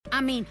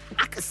I mean,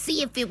 I could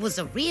see if it was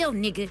a real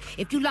nigga.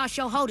 If you lost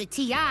your hoe to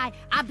T.I.,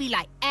 I'd be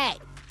like, hey,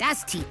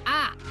 that's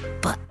T.I.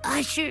 But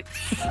Usher,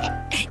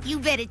 you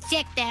better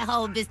check that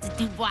hoe, Mr.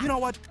 Dubois. You know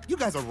what? You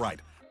guys are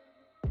right.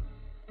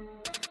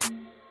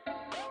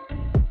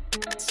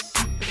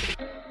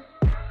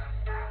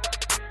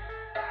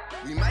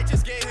 We might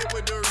just get hit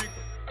with the Rico.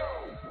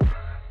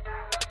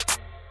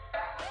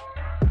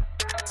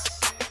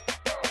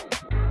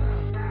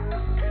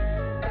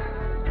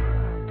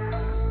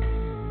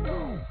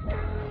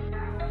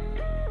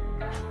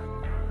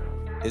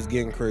 It's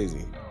getting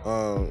crazy.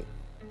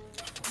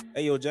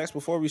 Hey yo, Jax,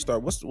 before we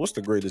start, what's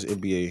the greatest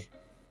NBA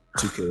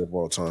 2K of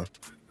all time?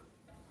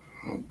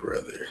 Oh,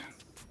 brother.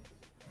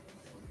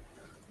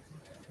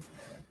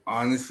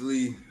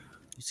 Honestly,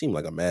 You seem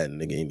like a Madden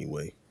nigga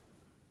anyway.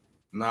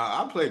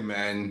 nah, I play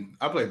Madden.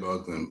 I play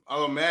both of them.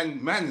 Although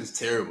Madden is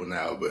terrible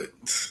now, but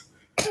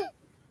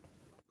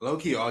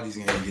low-key, all these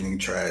games are getting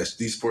trashed.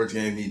 These sports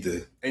games need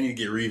to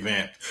get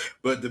revamped.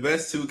 But the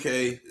best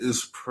 2K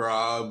is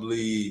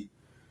probably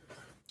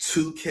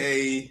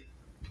 2K11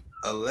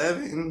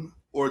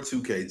 or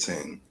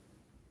 2K10.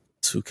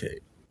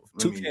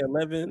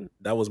 2K11,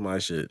 that was my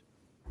shit.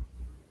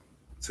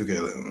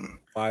 2K11.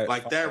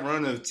 That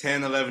run of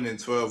 10, 11, and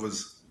 12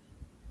 was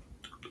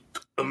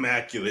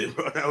immaculate,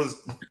 bro. That was.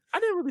 I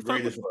didn't really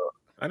fuck with 12.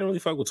 I didn't really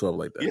fuck with 12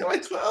 like that. You know,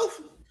 like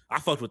 12? I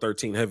fucked with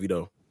 13 heavy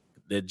though.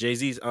 The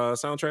Jay-Z's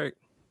soundtrack.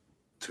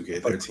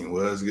 2K13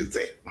 was a good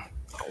thing. I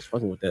was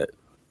fucking with that.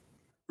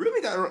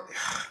 Really, that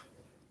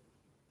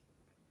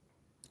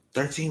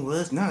 13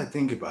 was? Now I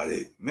think about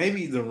it.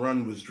 Maybe the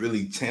run was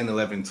really 10,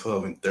 11,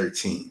 12, and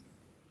 13.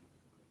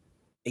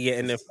 Yeah,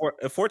 and then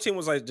 14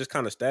 was like just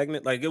kind of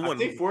stagnant. Like it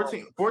wasn't. I think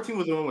 14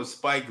 was the one with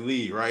Spike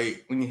Lee, right?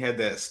 When he had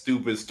that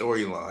stupid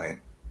storyline.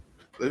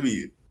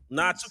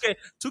 Nah,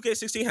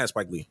 2K16 had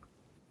Spike Lee.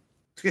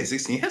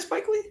 2K16 had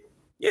Spike Lee?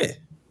 Yeah.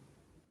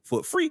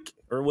 Foot Freak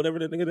or whatever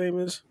that nigga name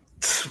is.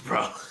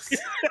 Bro.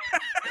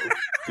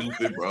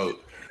 Stupid, bro.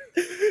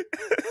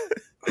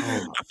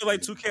 I feel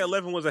like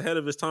 2K11 was ahead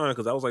of its time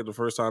because that was like the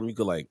first time you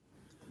could like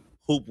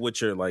hoop with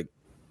your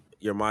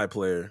my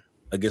player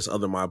against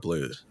other my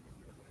players.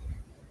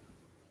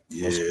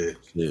 Yeah.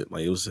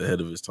 Like it was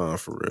ahead of its time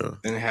for real.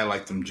 And it had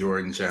like them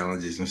Jordan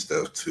challenges and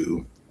stuff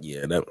too.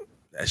 Yeah,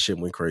 that shit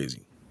went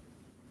crazy.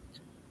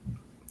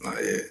 Oh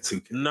yeah,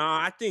 2K. Nah,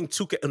 I think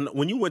 2K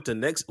when you went to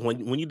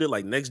when you did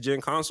like next gen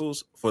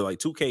consoles for like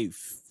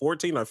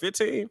 2K14 or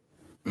 15,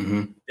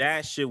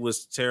 that shit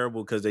was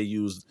terrible because they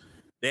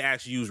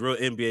actually used real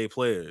NBA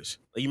players.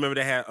 Like, you remember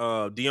they had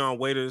Dion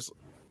Waiters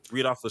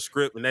read off the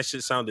script and that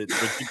shit sounded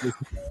ridiculous.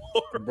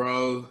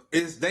 Bro,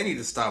 they need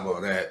to stop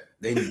all that.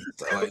 They need to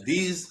stop. Like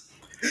these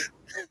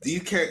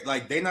characters,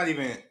 like they not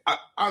even. I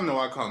don't know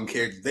why I call them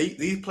characters.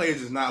 These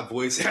players is not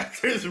voice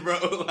actors, bro.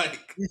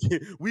 Like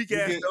we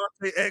got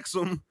Dante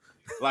Exum.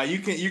 Like you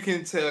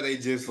can tell they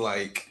just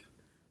like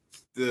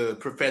the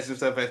professional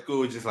stuff at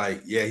school is just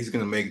like, yeah, he's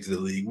gonna make it to the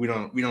league. We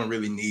don't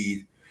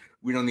need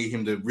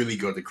him to really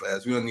go to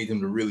class. We don't need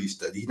him to really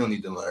study. He don't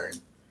need to learn.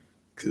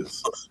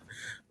 Cause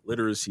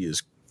literacy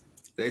is.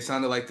 They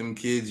sounded like them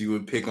kids you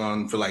would pick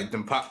on for like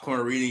them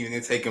popcorn reading, and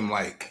it take them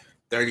like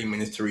 30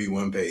 minutes to read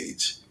one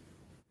page.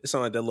 It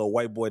sounded like that little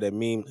white boy that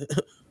meme.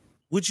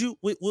 Would you?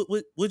 No,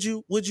 like,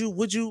 nigga,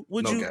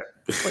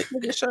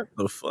 shut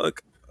the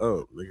fuck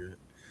up, nigga.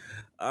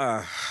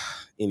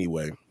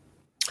 Anyway.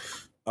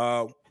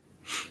 And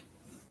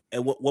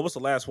what was the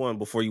last one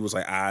before you was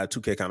like,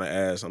 2K kind of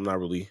ass. I'm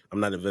not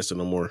invested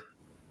no more.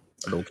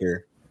 I don't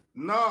care.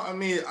 No, I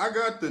mean, I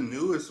got the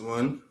newest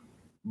one.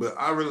 But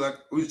I really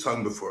we were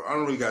talking before. I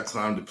don't really got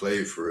time to play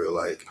it for real.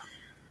 Like,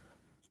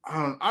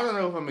 I don't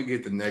know if I'm gonna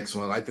get the next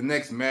one, like the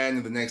next Madden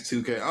and the next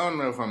 2K. I don't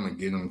know if I'm gonna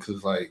get them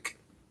because like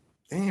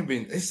they ain't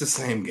been. It's the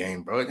same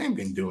game, bro. They ain't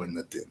been doing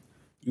nothing.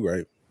 You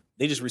right.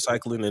 They just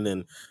recycling, and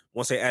then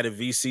once they added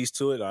VCs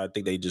to it, I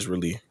think they just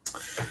really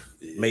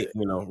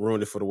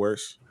ruined it for the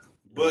worse.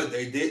 But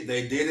they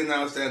did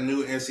announce that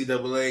new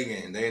NCAA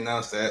game. They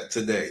announced that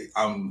today.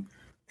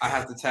 I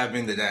have to tap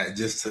into that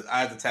I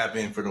have to tap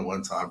in for the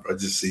one time, bro.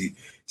 Just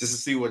to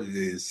see what it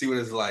is. See what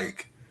it's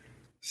like.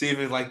 See if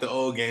it's like the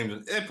old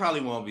games. It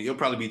probably won't be. It'll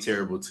probably be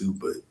terrible too,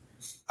 but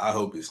I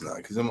hope it's not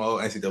because them old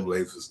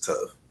NCAAs was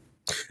tough.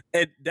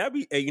 And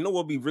you know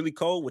what would be really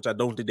cold, which I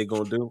don't think they're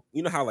gonna do.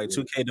 You know how like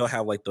 2K don't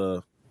have like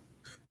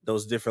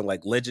those different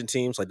like legend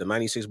teams, like the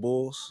 96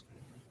 Bulls.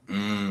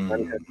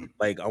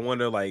 Like I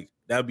wonder, like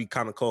that'd be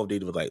kind of cool if they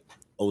did like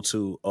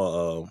 02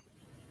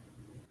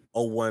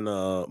 01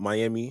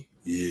 Miami.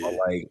 Yeah. Or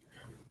like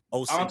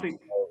 06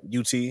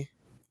 UT.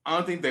 I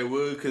don't think they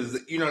would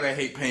because they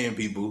hate paying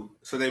people,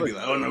 so they'd be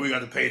like, "Oh no, we got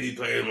to pay these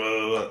players." Blah,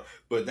 blah, blah.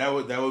 But that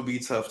would be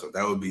tough. Though.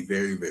 That would be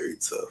very, very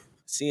tough.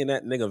 Seeing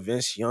that nigga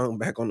Vince Young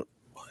back on the,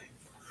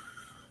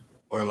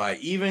 or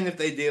like even if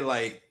they did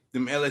like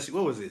them LSU,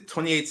 what was it?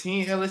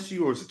 2018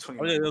 LSU or was it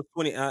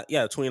 2019?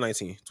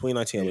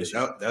 2019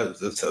 LSU. That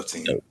was a tough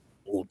team.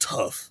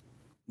 Tough.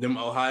 Them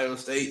Ohio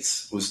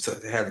States was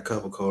tough. They had a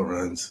couple cold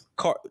runs.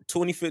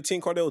 2015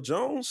 Cardell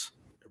Jones.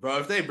 Bro,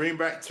 if they bring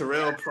back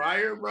Terrell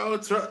Pryor, bro,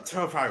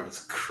 Terrell Pryor was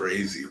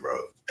crazy, bro.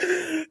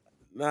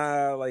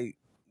 Nah, like,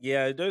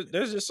 yeah,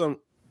 there's just some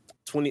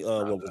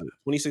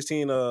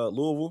 2016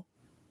 Louisville.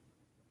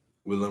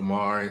 With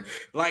Lamar.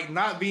 Like,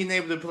 not being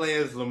able to play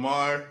as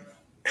Lamar.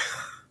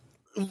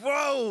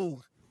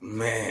 Bro.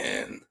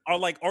 Man.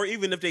 Or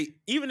even if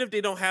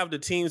they don't have the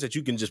teams that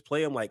you can just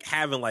play them, like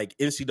having like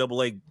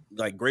NCAA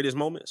like greatest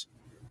moments,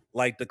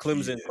 like the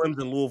Clemson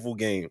Louisville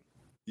game.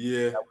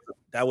 Yeah.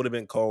 That would have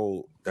been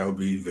cold. That would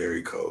be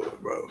very cold,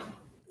 bro.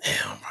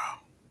 Damn, bro.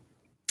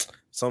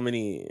 So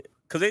many,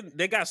 because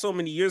they got so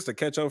many years to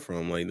catch up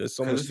from. Like, there's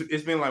so much.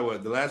 It's been like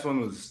what? The last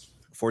one was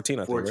 14,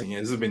 I think. 14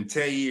 years. This has been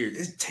 10 years.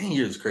 It's 10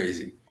 years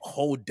crazy. A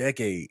whole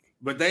decade.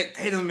 But they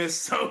done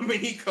missed so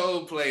many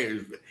cold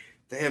players.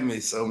 They have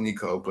missed so many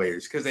cold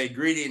players because they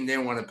greedy and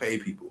didn't want to pay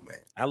people, man.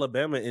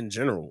 Alabama in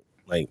general,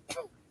 like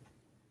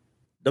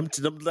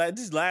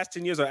these last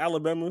 10 years of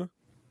Alabama,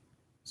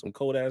 some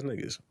cold ass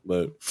niggas.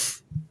 But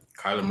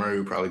Kyler Murray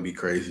would probably be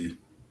crazy.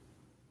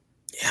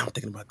 Yeah, I'm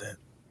thinking about that.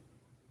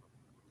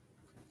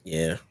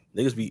 Yeah,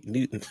 niggas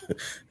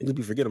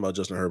be forgetting about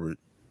Justin Herbert.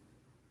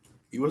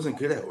 He wasn't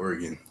good at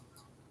Oregon,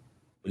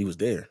 but he was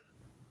there.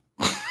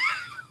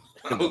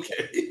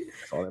 Okay,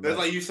 that's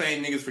like you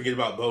saying niggas forget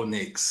about Bo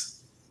Nix.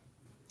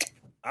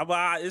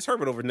 It's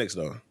Herbert over Nix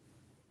though.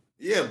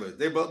 Yeah, but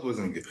they both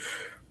wasn't good.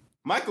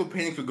 Michael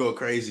Penix would go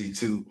crazy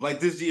too. Like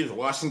this year's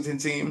Washington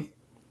team,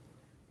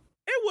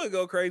 it would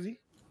go crazy.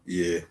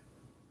 Yeah,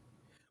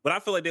 but I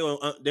feel like they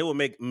will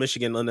make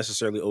Michigan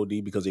unnecessarily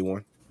OD because they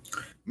won.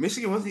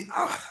 Michigan was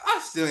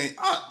I still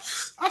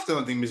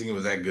don't think Michigan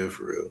was that good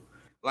for real.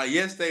 Like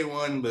yes, they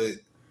won, but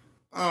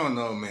I don't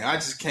know, man. I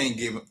just can't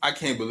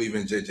believe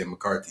in JJ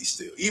McCarthy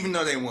still. Even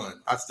though they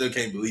won, I still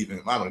can't believe in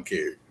him. I don't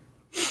care.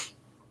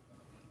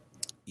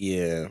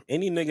 Yeah,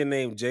 any nigga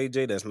named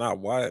JJ that's not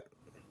white,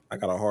 I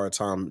got a hard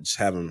time just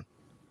having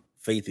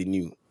faith in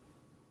you.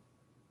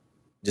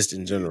 Just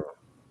in general.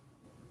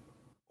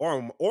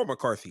 Or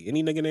McCarthy.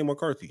 Any nigga named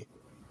McCarthy.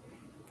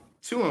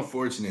 Two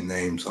unfortunate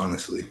names,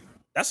 honestly.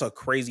 That's a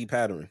crazy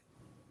pattern.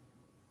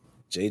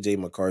 JJ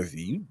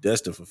McCarthy, you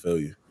destined for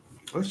failure.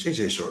 What's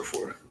JJ short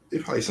for?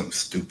 It's probably something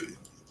stupid.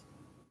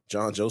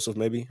 John Joseph,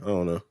 maybe? I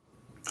don't know.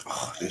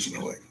 Oh, there's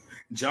no way.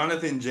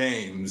 Jonathan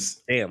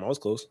James. Damn, I was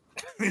close.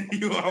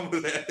 You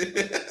almost had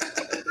it.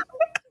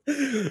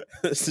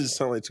 This just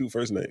sound like two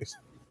first names.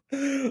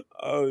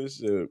 Oh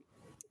shit.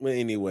 But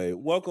anyway,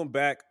 welcome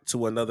back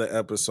to another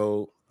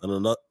episode,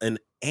 an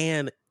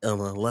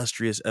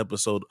illustrious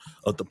episode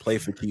of the Play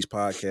for Keys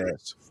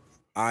podcast.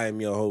 I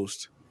am your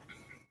host,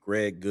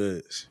 Greg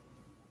Goods.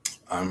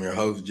 I'm your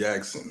host,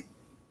 Jackson.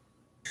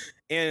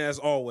 And as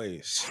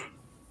always,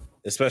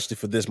 especially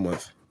for this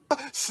month,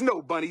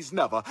 snow bunnies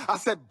never. I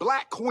said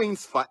black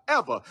queens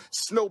forever.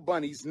 Snow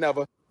bunnies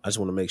never. I just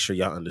want to make sure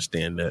y'all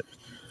understand that.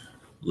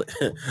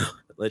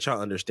 Let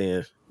y'all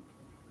understand.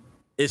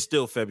 It's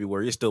still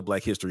February. It's still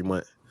Black History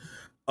Month.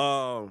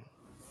 But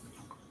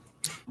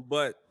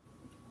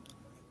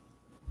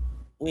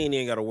we ain't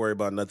even got to worry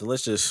about nothing.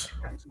 Let's just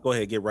go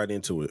ahead and get right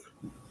into it.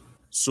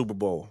 Super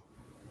Bowl.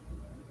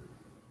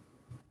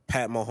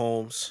 Pat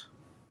Mahomes,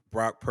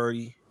 Brock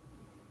Purdy,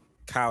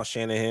 Kyle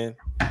Shanahan,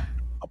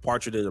 a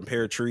partridge in a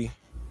pear tree.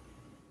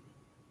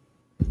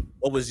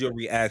 What was your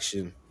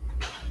reaction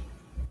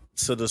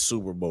to the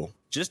Super Bowl?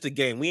 Just the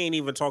game. We ain't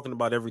even talking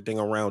about everything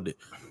around it.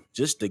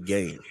 Just the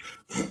game.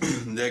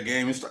 That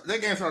game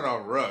started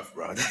off rough,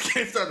 bro. That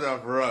game started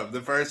off rough.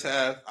 The first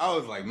half, I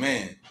was like,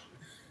 man,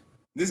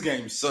 this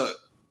game sucked.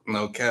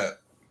 No cap.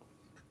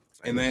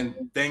 And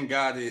then thank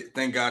God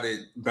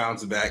it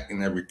bounced back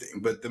and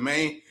everything. But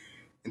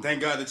and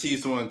thank God the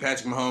Chiefs won.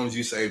 Patrick Mahomes,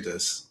 you saved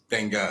us.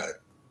 Thank God.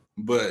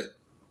 But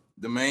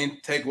the main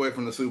takeaway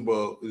from the Super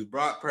Bowl is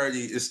Brock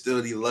Purdy is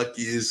still the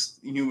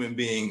luckiest human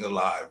being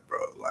alive, bro.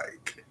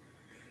 Like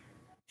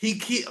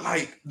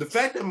the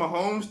fact that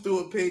Mahomes threw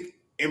a pick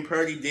and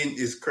Purdy didn't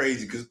is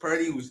crazy because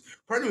Purdy was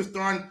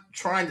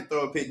trying to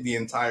throw a pick the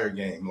entire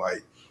game.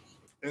 Like,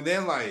 and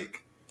then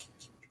like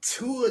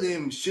two of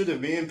them should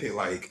have been picked.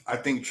 Like I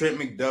think Trent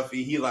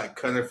McDuffie, he like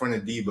cut in front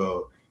of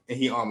Debo and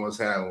he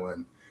almost had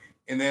one.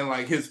 And then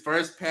like his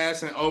first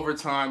pass in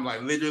overtime,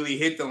 like literally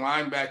hit the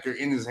linebacker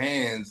in his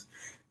hands.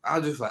 I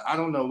was just like, I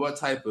don't know what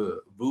type of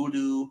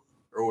voodoo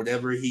or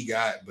whatever he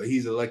got, but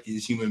he's the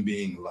luckiest human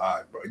being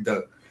alive, bro.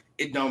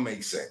 It don't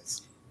make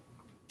sense.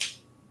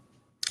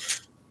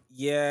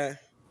 Yeah,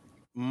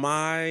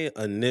 my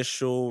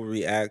initial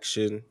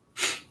reaction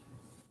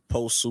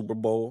post Super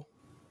Bowl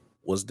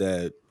was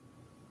that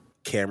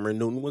Cameron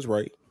Newton was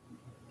right.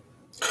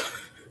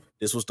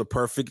 This was the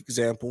perfect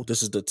example.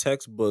 This is the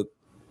textbook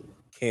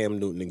Cam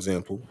Newton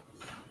example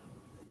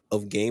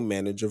of game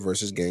manager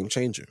versus game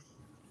changer.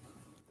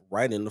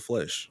 Right in the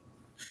flesh.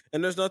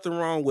 And there's nothing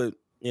wrong with,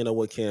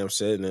 what Cam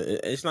said. And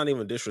it's not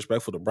even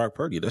disrespectful to Brock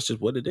Purdy. That's just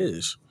what it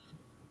is.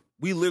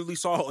 We literally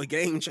saw a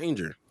game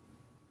changer.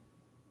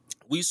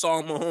 We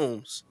saw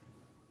Mahomes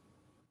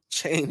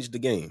change the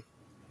game.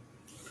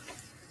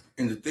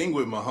 And the thing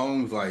with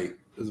Mahomes, like,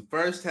 the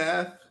first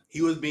half,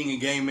 he was being a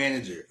game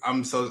manager.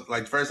 I'm so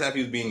like the first half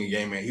he was being a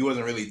game man. He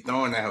wasn't really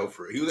throwing that hoe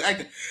for it. He was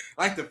acting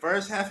like the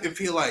first half. It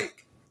feel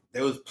like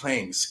they was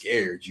playing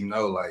scared.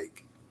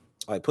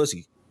 Like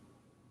pussy.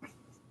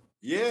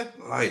 Yeah,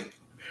 like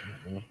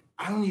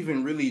I don't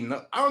even really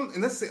know. I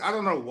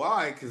don't know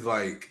why. Because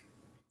like,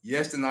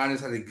 yes, the Niners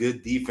had a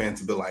good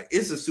defense, but like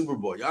it's a Super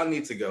Bowl. Y'all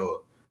need to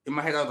go. In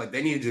my head, I was like,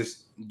 they need to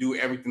just do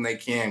everything they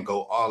can,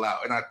 go all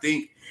out. And I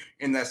think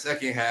in that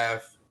second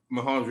half,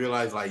 Mahomes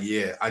realized like,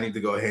 yeah, I need to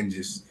go ahead and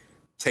just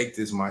take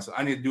this myself.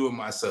 I need to do it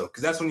myself.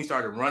 Because that's when he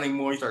started running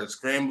more. He started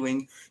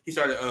scrambling. He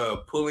started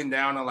pulling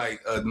down on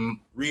like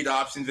read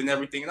options and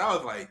everything. And I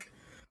was like,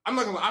 I'm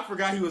not gonna lie, I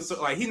forgot he was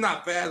like, he's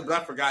not fast,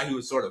 but I forgot he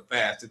was sort of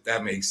fast, if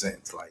that makes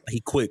sense. Like He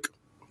quick.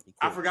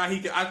 I forgot he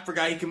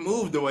can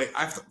move the way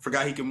I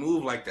forgot he can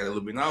move like that a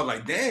little bit. And I was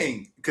like,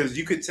 dang, because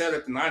you could tell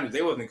that the Niners,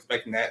 they wasn't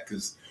expecting that.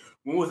 Because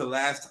when was the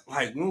last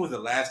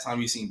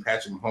time you seen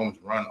Patrick Mahomes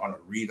run on a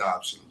read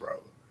option,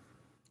 bro?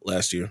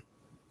 Last year.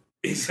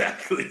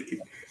 Exactly.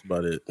 That's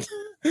about it.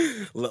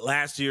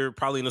 Last year,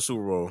 probably in the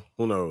Super Bowl.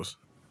 Who knows?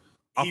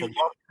 Off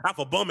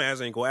a bum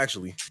ass ankle,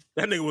 actually.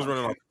 That nigga was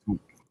running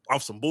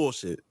off some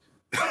bullshit.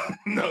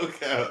 No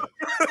cap.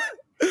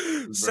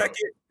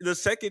 The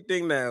second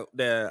thing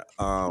that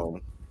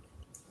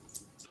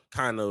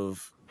kind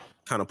of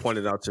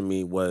pointed out to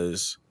me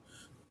was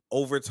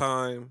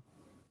overtime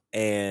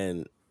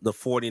and the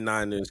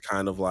 49ers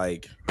kind of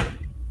like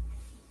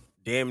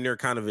damn near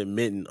kind of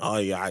admitting, oh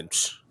yeah,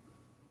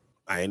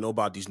 I ain't know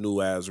about these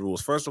new ass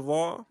rules. First of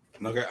all,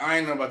 okay, I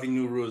ain't know about the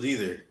new rules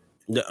either.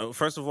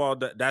 First of all,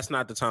 that's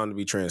not the time to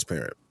be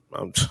transparent.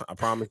 I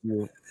promise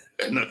you.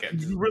 No cap.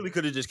 You really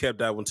could have just kept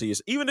that one to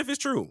yourself, even if it's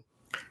true.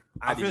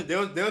 I feel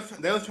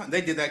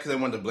they did that because they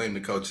wanted to blame the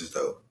coaches,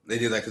 though. They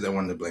did that because they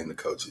wanted to blame the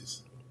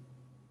coaches.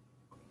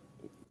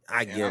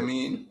 I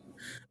mean,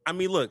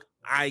 look,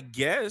 I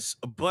guess,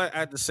 but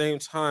at the same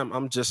time,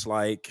 I'm just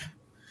like,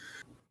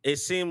 it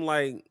seemed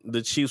like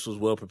the Chiefs was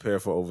well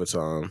prepared for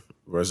overtime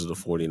versus the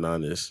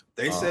 49ers.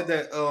 They said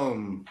that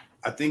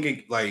I think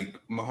it, like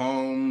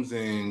Mahomes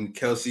and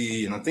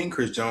Kelsey and I think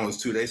Chris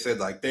Jones too. They said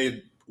like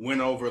they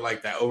went over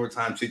like that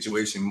overtime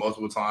situation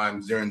multiple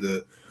times during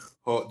the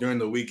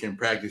week in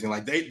practice, and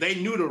like they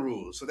knew the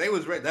rules, so they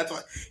was ready. That's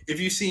why if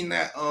you seen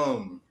that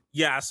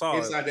I saw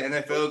inside the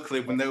NFL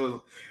clip when they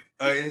was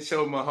it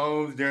showed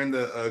Mahomes during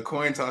the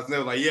coin toss, and they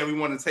were like, yeah, we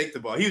want to take the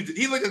ball.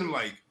 He looked at them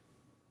like,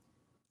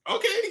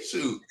 okay,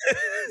 shoot.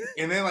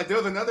 And then like there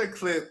was another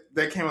clip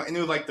that came out, and it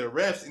was like the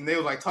refs, and they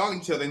were like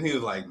talking to each other, and he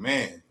was like,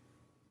 man,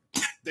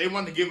 they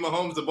wanted to give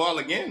Mahomes the ball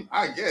again,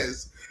 I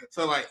guess.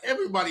 So like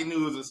everybody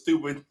knew it was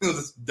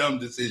a dumb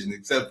decision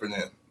except for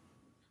them.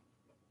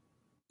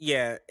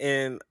 Yeah,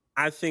 and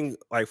I think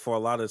like for a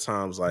lot of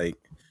times, like,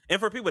 and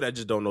for people that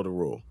just don't know the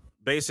rule,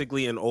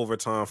 basically in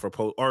overtime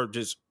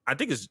I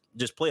think it's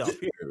just playoff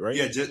period, right?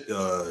 Yeah, just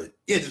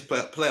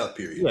playoff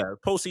period. Yeah,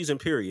 postseason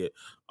period.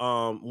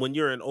 When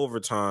you're in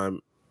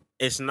overtime,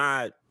 it's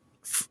not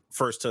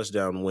first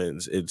touchdown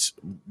wins. It's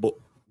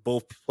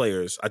both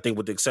players. I think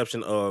with the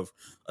exception of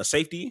a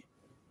safety,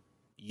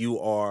 you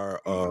are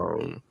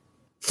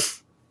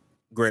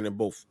granted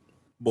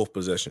both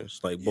possessions.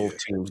 Like both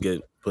teams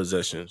get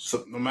possessions.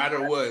 So no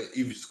matter what, if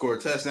you score a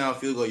touchdown,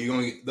 field goal,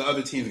 the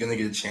other team's gonna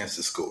get a chance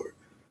to score.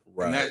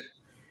 Right.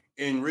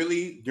 And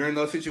really, during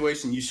those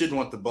situations, you shouldn't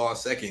want the ball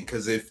second,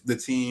 because if the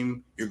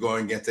team you're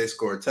going against, they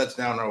score a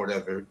touchdown or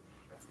whatever,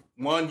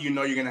 one, you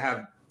know you're gonna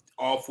have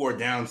all four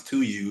downs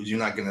to use. You're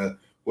not gonna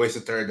waste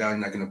a third down. You're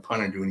not gonna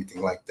punt or do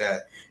anything like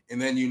that.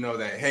 And then you know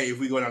that, hey, if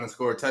we go down and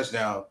score a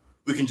touchdown,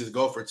 we can just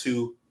go for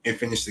two and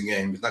finish the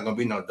game. It's not gonna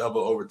be no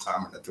double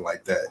overtime or nothing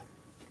like that.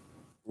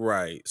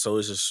 Right. So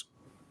it's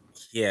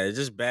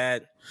just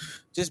bad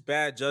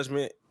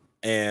judgment,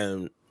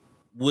 and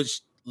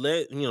which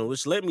led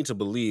me to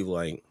believe,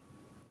 like,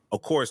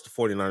 of course the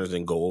 49ers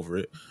didn't go over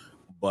it,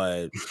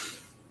 but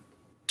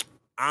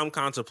I'm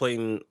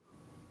contemplating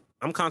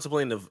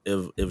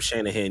if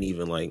Shanahan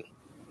even like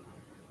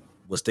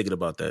was thinking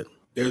about that.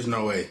 There's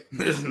no way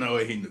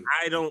he knew.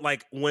 I don't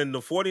like when the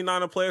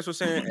 49er players were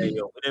saying, hey,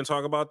 yo, we didn't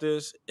talk about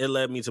this. It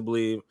led me to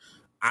believe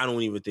I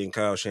don't even think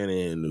Kyle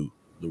Shanahan knew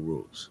the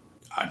rules.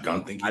 I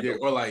don't think he did.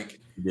 Or like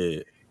he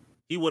did.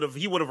 He would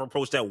have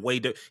approached that way.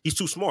 He's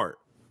too smart.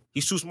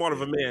 He's too smart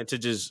of a man to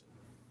just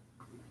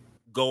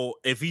go.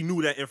 If he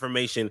knew that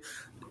information,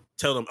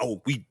 tell them,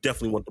 oh, we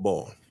definitely want the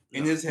ball.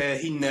 In his head,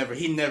 he never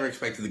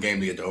expected the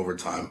game to get to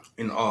overtime.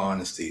 In all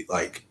honesty,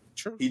 like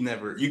True. He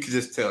never. You could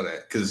just tell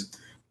that because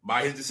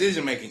by his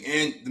decision making,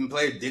 and the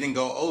player didn't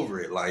go over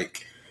it.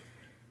 Like,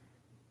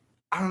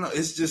 I don't know.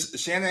 It's just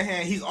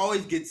Shanahan. He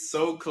always gets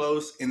so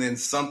close, and then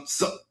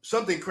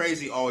something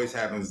crazy always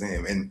happens to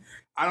him. And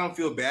I don't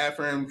feel bad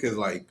for him because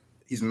like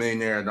he's a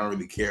millionaire. I don't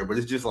really care. But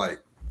it's just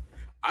like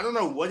I don't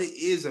know what it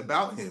is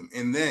about him.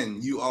 And then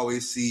you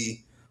always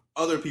see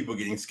other people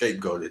getting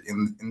scapegoated.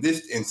 In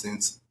this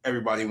instance,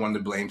 everybody wanted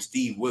to blame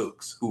Steve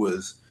Wilkes, who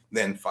was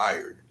then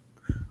fired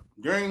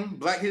during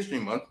Black History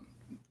Month.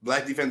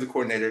 black defensive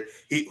coordinator,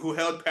 who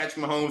held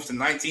Patrick Mahomes to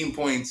 19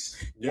 points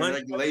during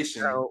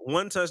regulation.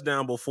 One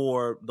touchdown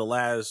before the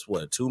last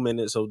 2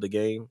 minutes of the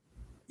game.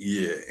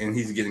 Yeah, and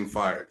he's getting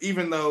fired.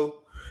 Even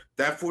though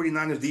that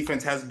 49ers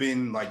defense has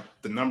been like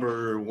the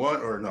number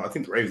one, or no, I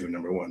think the Ravens are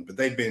number one, but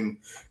they've been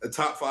a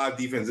top 5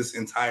 defense this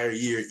entire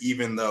year,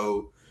 even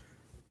though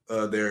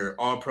their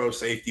all-pro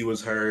safety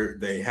was hurt.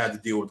 They had to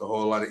deal with a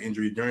whole lot of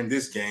injury during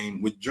this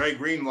game with Dre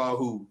Greenlaw,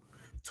 who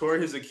tore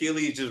his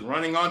Achilles just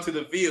running onto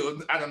the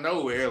field out of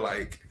nowhere.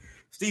 Like,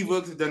 Steve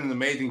Wilkes has done an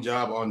amazing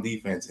job on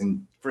defense,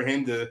 and for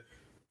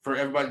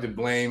everybody to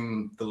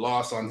blame the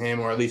loss on him,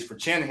 or at least for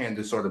Shanahan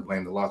to sort of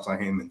blame the loss on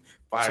him and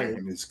fire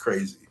him, is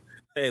crazy.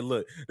 Hey,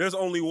 look, there's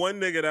only one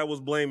nigga that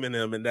was blaming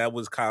him, and that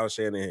was Kyle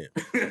Shanahan.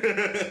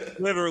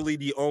 Literally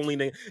the only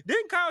nigga.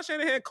 Didn't Kyle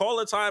Shanahan call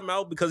a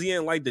timeout because he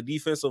didn't like the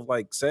defensive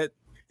set?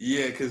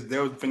 Yeah, because they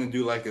was finna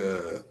do like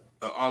a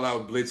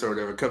all-out blitz or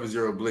whatever, cover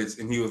zero blitz,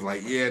 and he was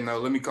like, "Yeah, no,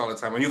 let me call a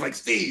timeout." He was like,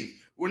 "Steve,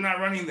 we're not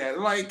running that."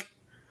 Like,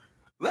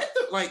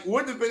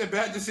 would have been a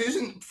bad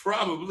decision,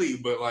 probably,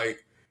 but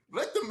like,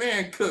 let the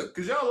man cook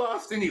because y'all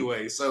lost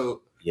anyway.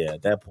 So yeah,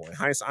 at that point,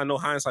 I know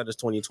hindsight is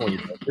 2020.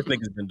 But this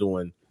nigga's been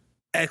doing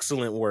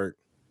excellent work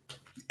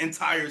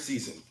entire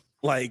season,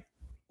 like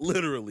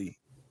literally,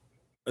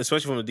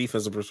 especially from a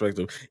defensive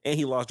perspective. And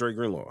he lost Dre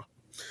Greenlaw.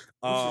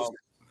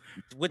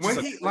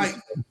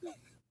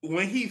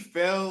 When he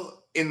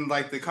fell in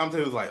like the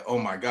commentary was like, "Oh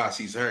my gosh,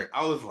 he's hurt."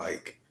 I was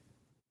like,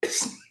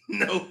 "It's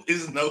no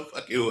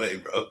fucking way,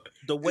 bro."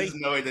 There's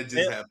no way that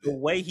just happened. The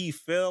way he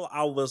fell,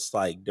 I was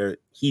like,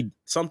 he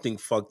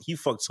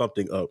fucked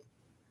something up.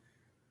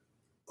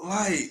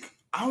 Like,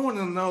 I want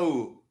to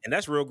know. And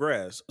that's real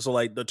grass. So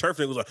like the turf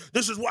thing was like,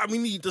 this is why we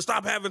need to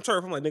stop having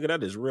turf. I'm like, nigga,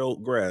 that is real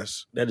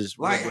grass. That is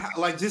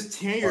like just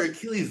tearing your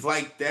Achilles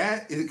like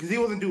that, because he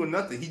wasn't doing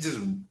nothing. He just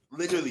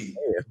literally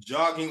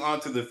jogging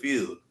onto the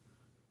field.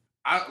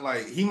 I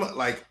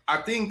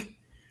think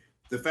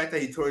the fact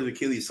that he tore his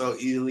Achilles so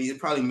easily, it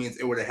probably means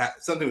it would have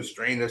something was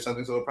strained or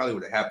something, so it probably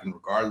would have happened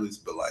regardless.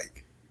 But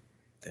like,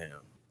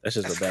 damn, that's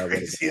just a bad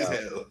way to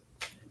go out.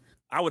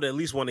 I would at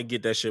least want to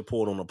get that shit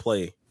pulled on a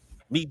play.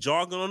 Me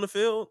jogging on the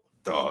field,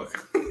 dog.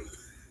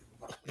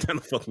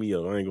 That'll fuck me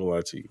up. I ain't gonna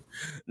lie to you.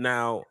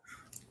 Now,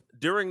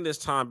 during this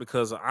time,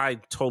 because I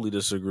totally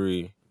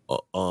disagree,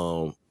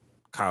 Kyle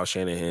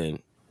Shanahan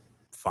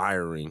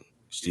firing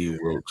Steve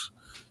Wilkes.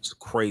 It's a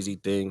crazy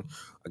thing.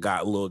 I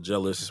got a little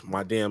jealous.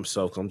 My damn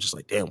self. I'm just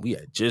like, damn, we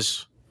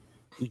just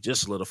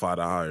solidified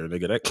our hire,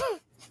 nigga.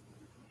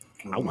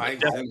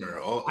 Mike Zimmer,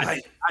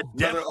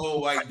 another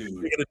old white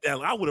dude.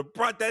 I would have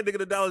brought that nigga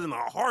to Dallas in a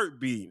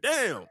heartbeat.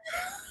 Damn.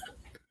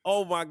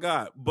 Oh my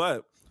God.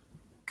 But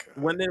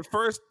when things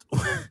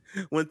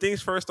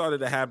first started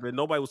to happen,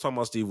 nobody was talking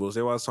about Steve Wilkes.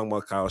 They were talking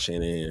about Kyle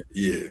Shanahan.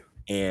 Yeah.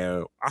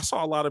 And I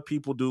saw a lot of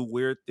people do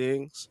weird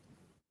things,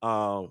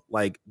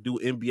 like do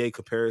NBA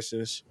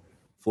comparisons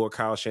for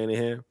Kyle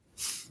Shanahan.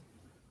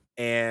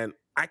 And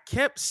I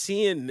kept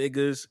seeing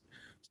niggas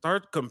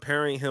start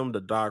comparing him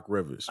to Doc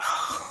Rivers.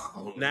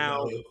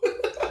 Now,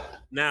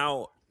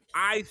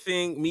 I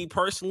think, me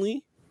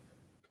personally,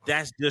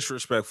 that's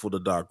disrespectful to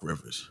Doc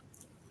Rivers.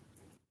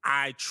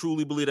 I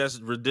truly believe that's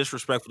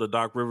disrespectful to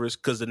Doc Rivers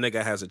because the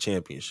nigga has a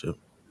championship.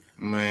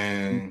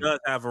 Man. He does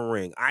have a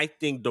ring. I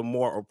think the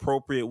more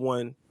appropriate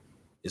one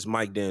is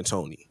Mike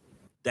D'Antoni.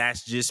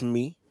 That's just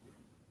me.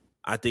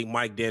 I think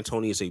Mike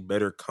D'Antoni is a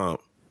better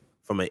comp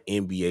from an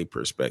NBA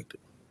perspective.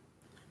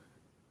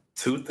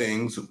 Two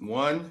things.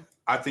 One,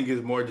 I think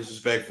it's more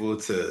disrespectful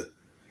to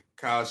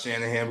Kyle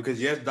Shanahan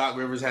because, yes, Doc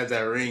Rivers has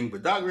that ring,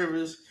 but Doc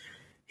Rivers,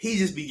 he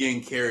just be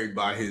getting carried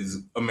by his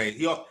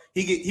amazing.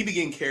 He be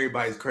getting carried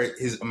by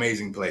his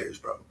amazing players,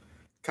 bro.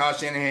 Kyle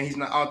Shanahan, he's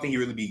not. I don't think he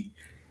really be.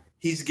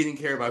 He's getting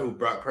carried by who?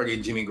 Brock Purdy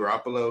and Jimmy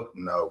Garoppolo?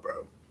 No,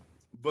 bro.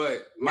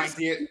 But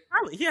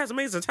he has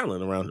amazing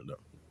talent around him, though.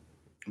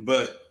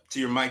 But to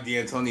your Mike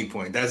D'Antoni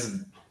point, that's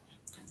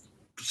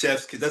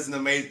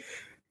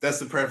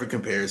the perfect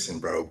comparison,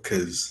 bro.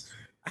 Because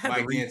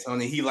Mike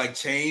D'Antoni, he like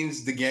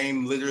changed the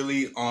game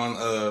literally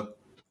on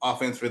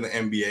offense for the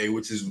NBA,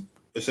 which is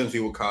essentially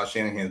what Kyle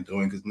Shanahan's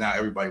doing. Because now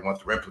everybody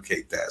wants to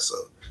replicate that. So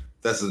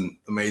that's an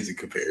amazing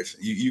comparison.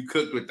 You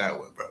cooked with that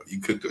one, bro.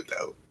 You cooked with that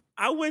one.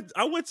 I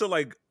went to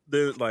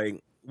the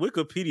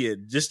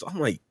Wikipedia. I'm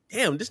like,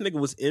 damn, this nigga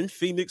was in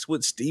Phoenix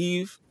with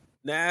Steve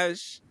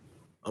Nash,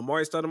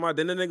 Amari Stoudemire.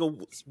 Then the nigga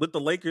was with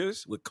the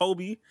Lakers with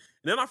Kobe, and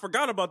then I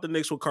forgot about the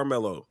Knicks with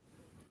Carmelo.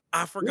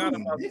 I forgot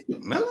about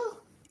Melo.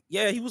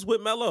 Yeah, he was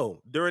with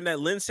Melo during that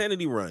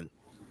Linsanity run.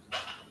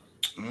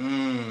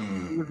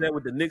 He was there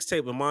with the Knicks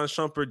tape, Iman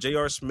Shumpert,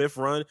 J.R. Smith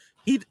run.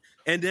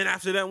 And then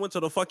after that went to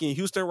the fucking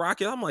Houston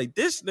Rockets. I'm like,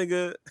 this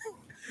nigga,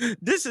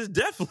 this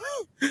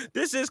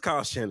is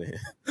Kyle Shanahan.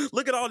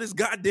 Look at all this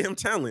goddamn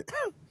talent.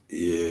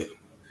 Yeah.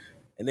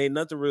 And ain't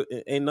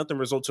nothing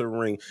result to the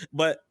ring.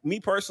 But me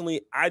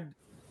personally, I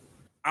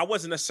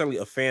wasn't necessarily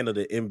a fan of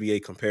the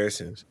NBA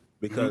comparisons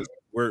because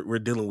we're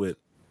dealing with,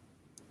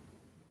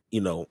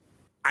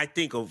 I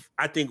think a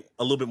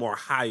little bit more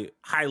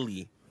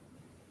highly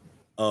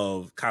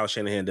of Kyle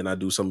Shanahan than I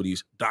do some of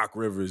these Doc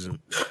Rivers and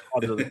all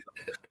the other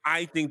stuff.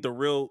 I think the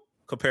real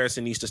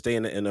comparison needs to stay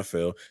in the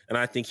NFL, and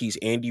I think he's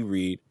Andy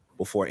Reid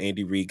before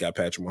Andy Reid got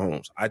Patrick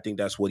Mahomes. I think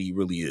that's what he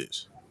really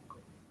is.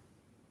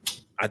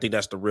 I think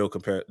that's the real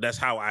comparison. That's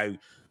how I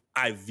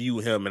view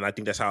him, and I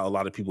think that's how a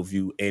lot of people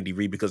view Andy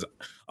Reid, because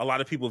a lot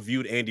of people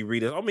viewed Andy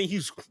Reid as, I mean,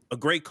 he's a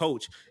great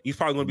coach. He's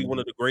probably going to be one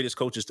of the greatest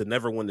coaches to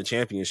never win the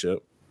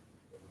championship.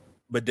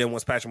 But then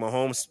once Patrick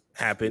Mahomes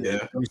happened,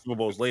 and 3 Super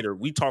Bowls later,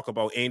 we talk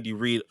about Andy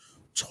Reid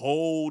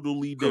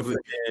totally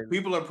different.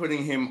 People are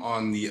putting him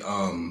on the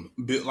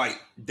like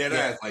dead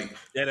ass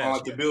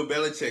the Bill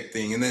Belichick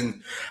thing, and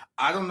then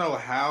I don't know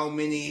how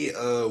many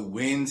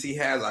wins he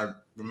has. I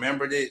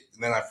remembered it,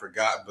 and then I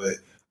forgot, but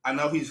I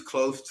know he's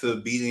close to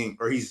beating,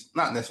 or he's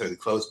not necessarily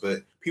close,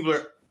 but people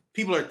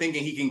are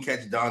thinking he can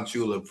catch Don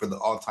Shula for the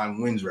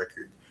all-time wins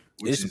record.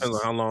 It just depends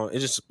on how long. It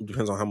just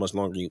depends on how much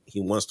longer he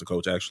wants to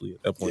coach. Actually,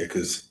 at that point, yeah,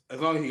 because as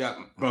long as he got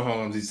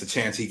Mahomes, it's a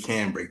chance he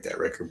can break that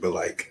record.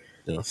 But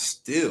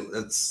still,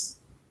 that's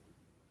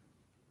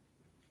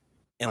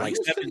and like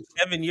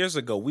 7 years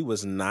ago, we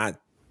was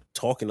not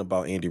talking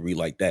about Andy Reid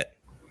like that.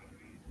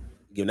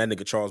 Giving that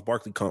nigga Charles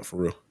Barkley comp for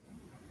real,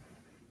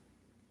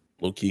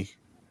 low key.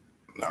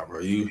 Nah, bro,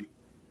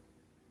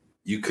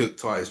 you cooked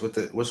twice.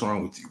 What's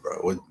wrong with you, bro?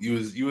 What you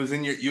was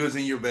in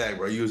your bag,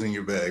 bro. You was in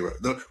your bag, bro.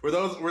 Were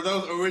those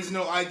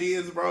original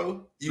ideas,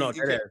 bro?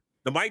 The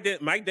Mike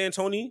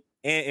D'Antoni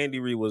and Andy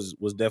Reid was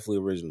definitely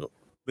original,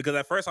 because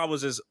at first I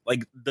was just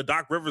like the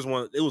Doc Rivers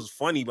one. It was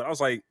funny, but I was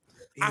like,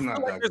 I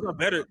feel like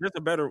there's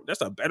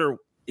a better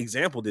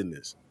example than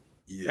this.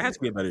 Yeah, there has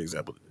to be a better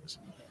example than this.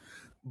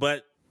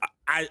 But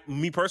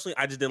me personally,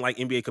 I just didn't like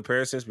NBA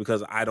comparisons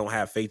because I don't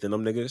have faith in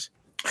them niggas.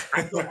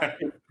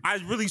 I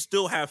really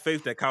still have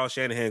faith that Kyle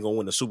Shanahan gonna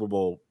win the Super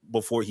Bowl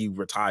before he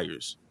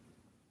retires.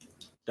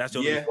 That's the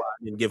only reason why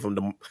I didn't give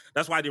him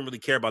that's why I didn't really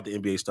care about the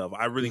NBA stuff.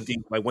 I really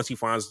think like once he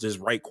finds this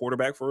right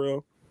quarterback for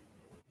real,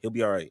 he'll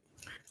be all right.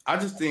 I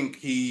just think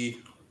he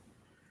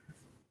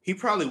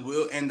probably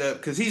will end up,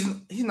 because he's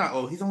not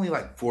old. He's only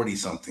like 40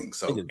 something.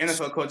 So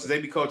NFL coaches, they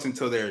be coaching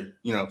until they're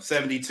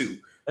 72.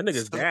 That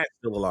nigga's dad's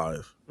still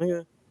alive.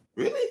 Yeah.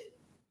 Really?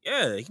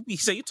 Yeah, he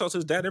said he talks to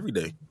his dad every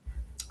day.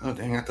 Oh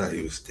dang! I thought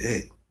he was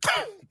dead.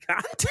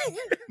 God damn.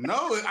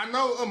 No, I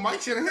know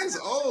Mike Shanahan's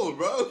old,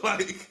 bro.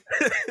 Like,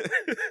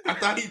 I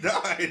thought he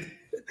died.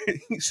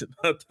 He said,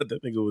 I thought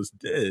that nigga was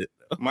dead.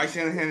 Mike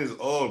Shanahan is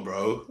old,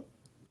 bro.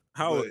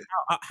 How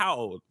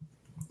old?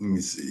 Let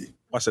me see.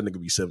 Watch that nigga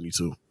be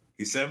 72.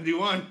 He's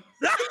 71.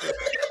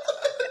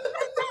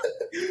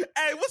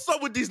 Hey, what's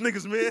up with these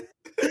niggas, man?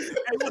 Hey,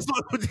 what's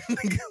up with these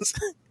niggas?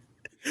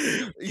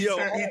 He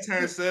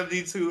turned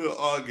 72 in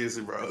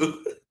August, bro.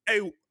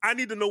 Hey, I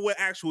need to know what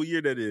actual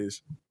year that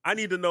is. I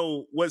need to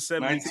know what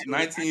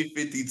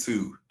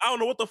 1952. I don't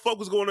know what the fuck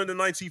was going on in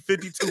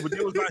 1952, but they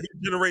was out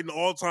here generating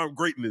all-time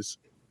greatness.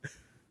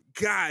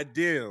 God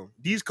damn.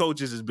 These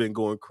coaches has been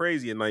going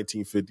crazy in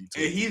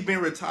 1952. And he's been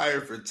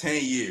retired for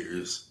 10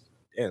 years.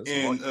 Damn,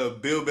 and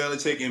Bill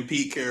Belichick and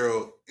Pete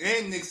Carroll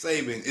and Nick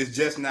Saban is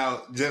just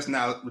now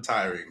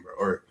retiring, bro.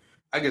 Or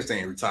I guess they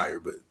ain't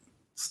retired, but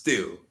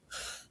still.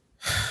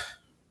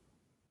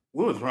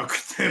 What was wrong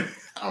with them?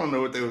 I don't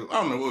know what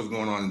was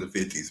going on in the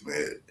 50s,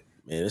 man.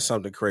 Man, it's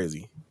something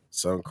crazy.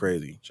 Something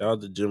crazy. Shout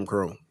out to Jim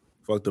Crow.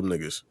 Fuck them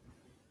niggas.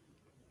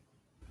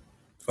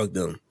 Fuck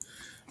them.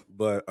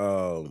 But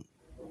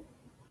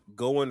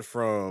going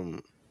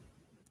from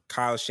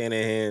Kyle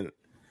Shanahan,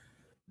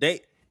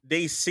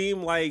 they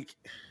seem like,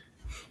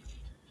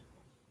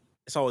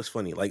 it's always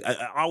funny. Like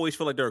I always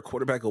feel like they're a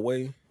quarterback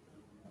away.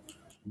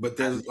 But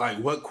there's like,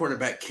 what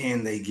quarterback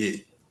can they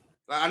get?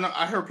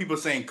 I heard people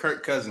saying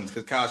Kirk Cousins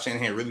because Kyle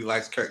Shanahan really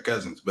likes Kirk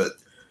Cousins, but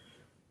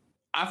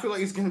I feel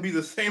like it's going to be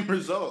the same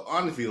result.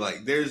 Honestly,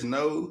 like there's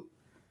no,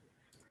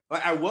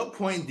 like at what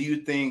point do you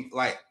think,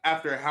 like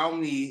after how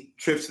many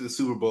trips to the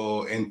Super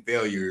Bowl and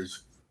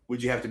failures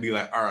would you have to be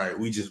like, all right,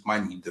 we just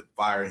might need to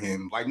fire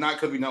him? Like not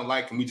because we don't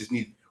like him, we just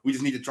need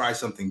to try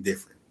something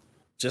different.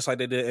 Just like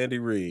they did Andy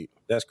Reid.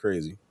 That's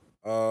crazy.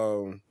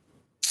 I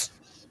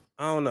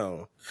don't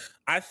know.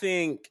 I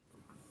think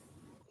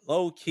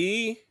low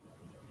key,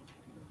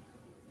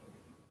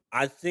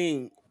 I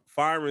think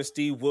firing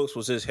Steve Wilkes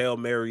was his Hail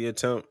Mary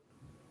attempt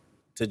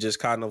to just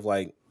kind of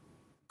like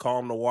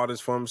calm the waters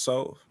for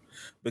himself.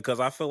 Because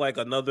I feel like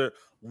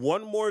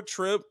one more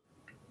trip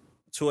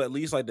to at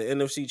least like the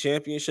NFC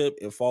Championship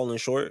and falling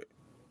short,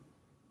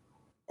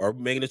 or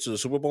making it to the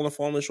Super Bowl and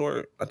falling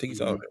short, I think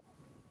he's out of it.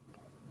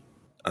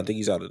 I think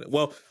he's out of it.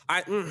 Well,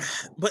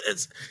 but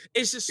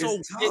it's just so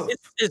tough.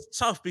 It's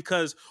tough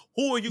because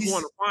who are you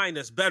going to find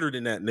that's better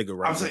than that nigga?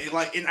 Right? I'm saying,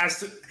 like,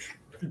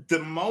 the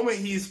moment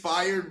he's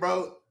fired,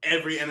 bro,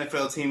 every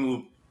NFL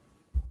team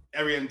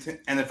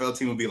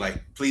will be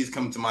like, please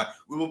come to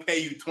we will pay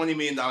you $20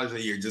 million a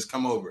year. Just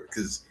come over.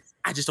 Because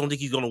I just don't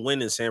think he's going to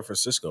win in San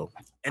Francisco.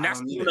 And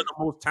that's one of the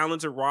most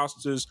talented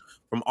rosters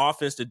from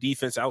offense to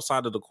defense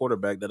outside of the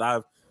quarterback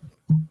that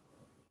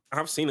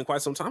I've seen in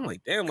quite some time.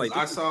 Like, damn, like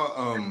I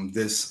saw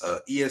this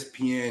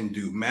ESPN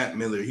dude, Matt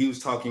Miller. He was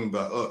talking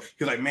about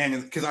he was like, man,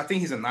 because I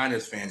think he's a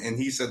Niners fan, and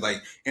he said like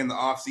in the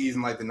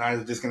offseason, like the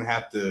Niners are just gonna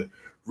have to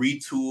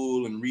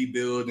retool and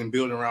rebuild and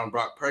build around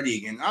Brock Purdy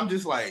again. I'm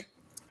just like,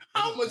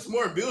 how much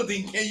more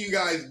building can you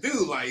guys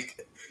do?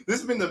 Like, this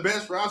has been the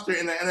best roster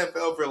in the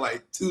NFL for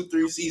like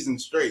 2-3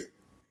 seasons straight.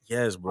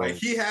 Yes, bro. Like,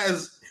 he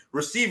has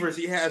receivers,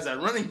 he has that,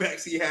 running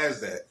backs, he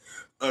has that.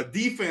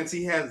 Defense,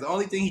 he has. The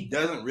only thing he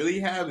doesn't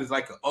really have is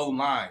like an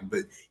O-line.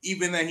 But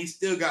even then, he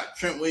still got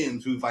Trent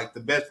Williams, who's like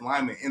the best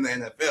lineman in the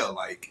NFL.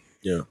 Like,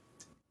 yeah,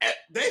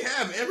 they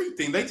have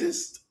everything. They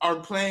just are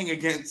playing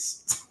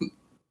against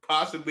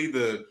possibly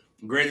the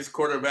greatest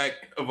quarterback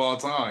of all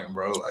time,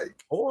 bro.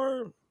 Like,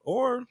 or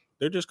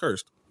they're just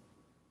cursed.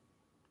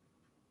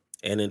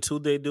 And until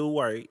they do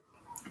right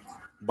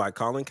by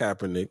Colin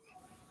Kaepernick,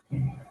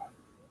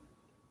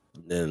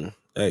 then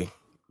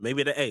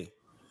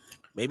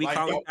maybe like,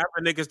 Colin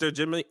Kaepernick is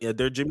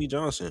their Jimmy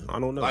Johnson. I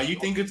don't know. Like, you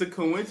think it's a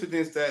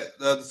coincidence that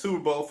the Super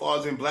Bowl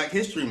falls in Black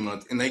History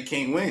Month and they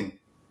can't win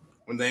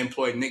when they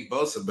employed Nick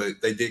Bosa,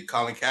 but they did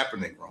Colin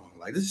Kaepernick wrong?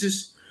 Like, this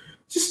just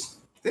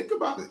think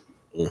about it.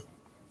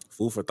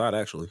 Food for thought,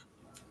 actually.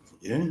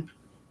 Yeah.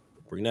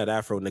 Bring that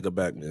Afro nigga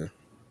back, man.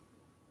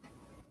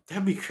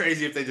 That'd be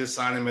crazy if they just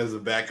sign him as a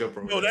backup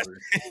or whatever.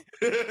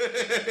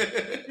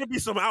 It'd be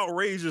some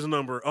outrageous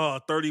number.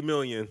 30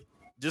 million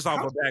just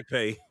off of back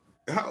pay.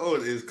 How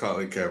old is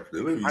Colin Kaepernick?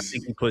 Let me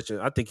see.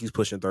 I think he's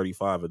pushing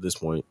 35 at this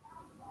point.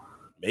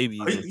 Maybe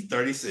he's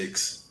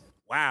 36.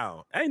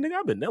 Wow. Hey, nigga,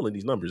 I've been nailing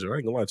these numbers. I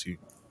ain't gonna lie to you.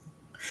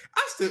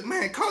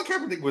 Man, Colin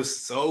Kaepernick was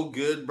so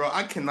good, bro.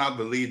 I cannot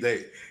believe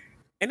they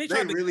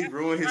really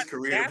ruined his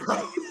career,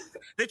 bro.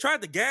 They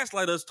tried to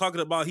gaslight us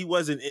talking about he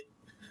was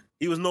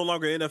no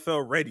longer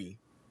NFL ready.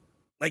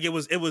 Like, it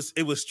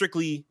was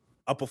strictly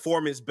a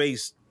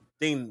performance-based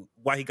thing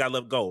why he got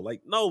let go.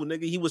 Like, no,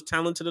 nigga, he was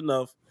talented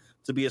enough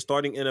to be a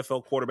starting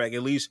NFL quarterback.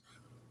 At least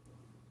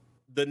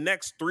the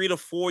next 3 to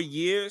 4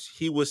 years,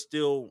 he was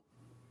still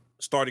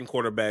starting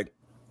quarterback.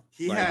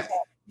 He had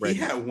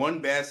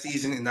one bad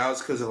season, and that was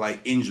because of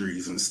like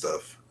injuries and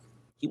stuff.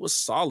 He was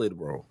solid,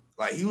 bro.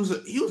 Like, he was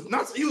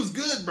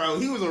good, bro.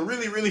 He was a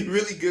really, really,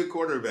 really good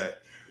quarterback.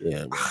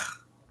 Yeah.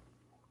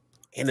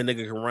 And the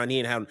nigga can run. He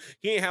ain't have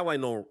like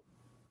no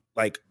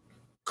like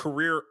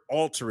career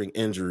altering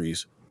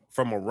injuries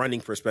from a running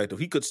perspective.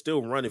 He could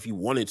still run if he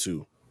wanted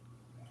to.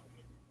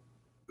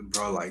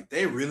 Bro, like,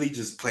 they really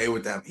just play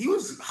with that.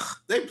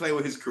 They play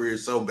with his career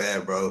so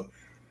bad, bro.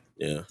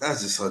 Yeah.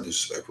 That's just so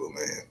disrespectful,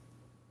 man.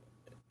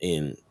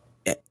 And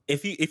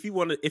if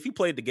he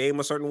played the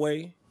game a certain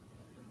way,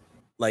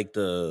 like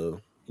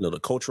the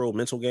cultural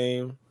mental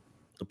game,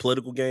 the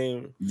political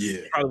game,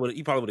 yeah,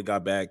 he probably would have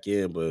got back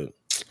in, but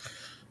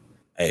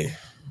hey,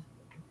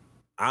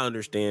 I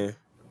understand.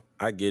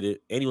 I get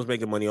it. And he was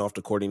making money off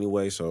the court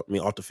anyway,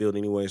 off the field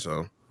anyway,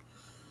 so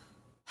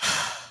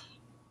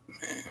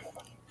man.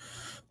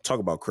 Talk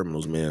about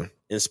criminals, man.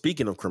 And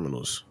speaking of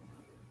criminals,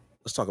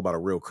 let's talk about a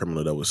real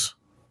criminal that was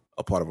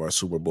a part of our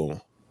Super Bowl.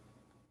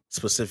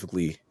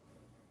 Specifically,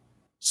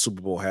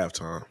 Super Bowl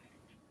halftime.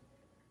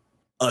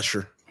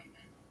 Usher.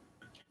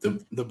 The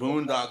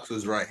Boondocks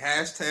was right.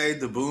 Hashtag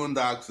the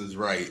Boondocks was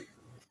right.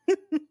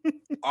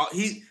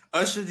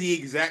 Usher, the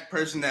exact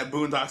person that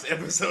Boondocks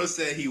episode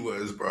said he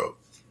was, bro.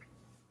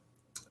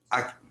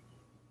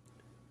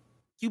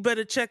 You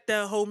better check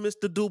that hoe,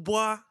 Mr.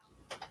 Dubois.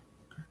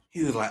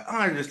 He was like,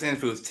 I understand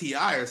if it was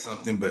T.I. or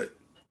something, but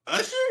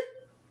Usher?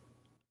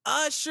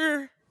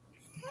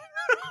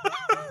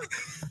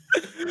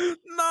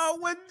 No,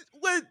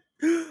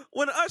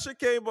 when Usher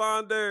came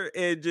on there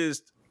and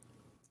just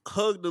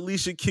hugged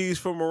Alicia Keys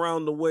from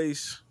around the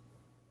waist.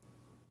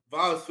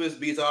 Violent Swiss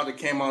Beats all that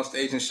came on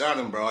stage and shot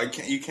him, bro.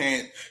 You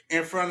can't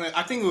in front of.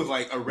 I think it was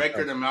like a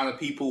record amount of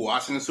people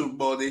watching the Super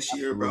Bowl this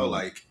year, bro.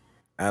 Like,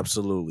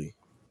 absolutely,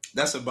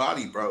 that's a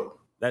body, bro.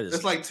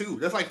 That's like 2.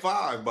 That's like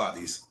 5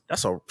 bodies.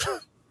 That's a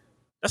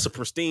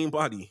pristine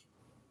body.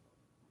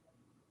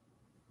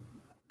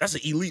 That's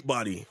an elite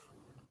body.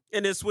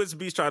 And then Swiss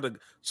Beats tried to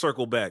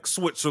circle back.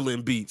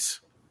 Switzerland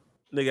Beats.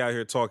 Nigga out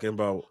here talking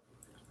about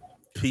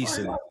peace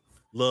and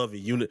love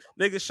and unity.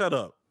 Nigga, shut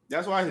up.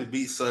 That's why his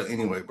beats suck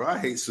anyway, bro. I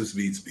hate Swiss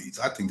Beats beats.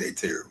 I think they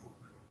terrible.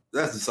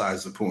 That's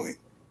besides the point.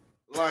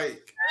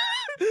 Like,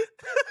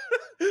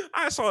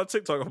 I saw a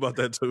TikTok about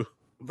that too.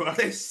 Bro,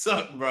 they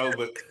suck, bro.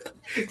 But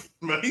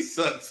bro, he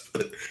sucks.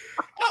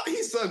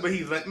 He sucks, but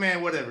he's like,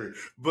 man, whatever.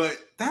 But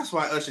that's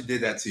why Usher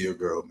did that to your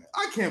girl, man.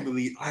 I can't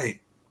believe. I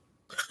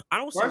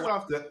don't. First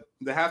off, the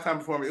halftime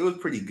performance, it was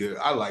pretty good.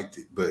 I liked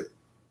it, but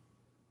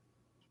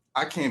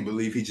I can't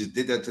believe he just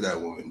did that to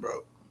that woman,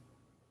 bro.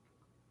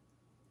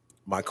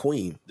 My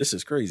queen. This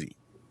is crazy.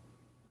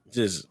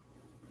 Just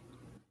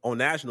on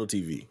national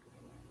TV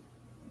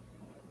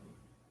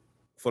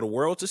for the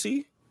world to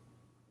see.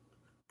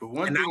 But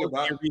one thing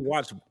about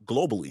rewatch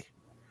globally.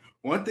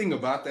 One thing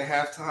about the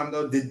halftime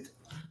though,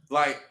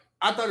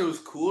 I thought it was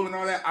cool and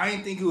all that. I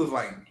didn't think it was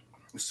like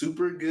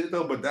super good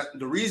though. But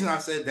the reason I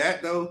said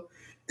that though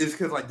is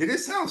because did it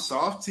sound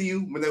soft to you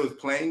when they was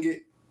playing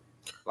it?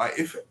 Like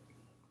if,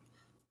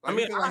 like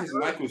I feel like his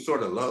mic was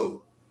sort of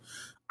low.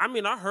 I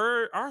mean, I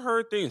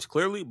heard things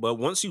clearly, but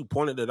once you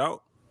pointed it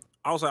out,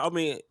 I was like, I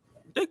mean,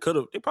 they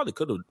probably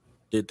could have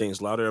did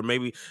things louder, or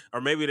maybe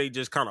they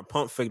just kind of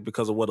pump faked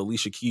because of what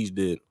Alicia Keys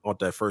did on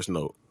that first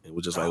note. It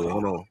was just like,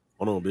 well,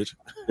 hold on, bitch.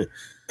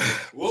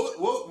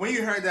 What when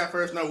you heard that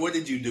first note, what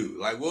did you do?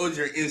 Like, what was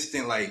your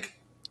instinct? Like,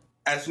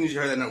 as soon as you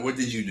heard that note, what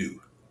did you do?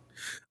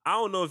 I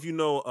don't know if you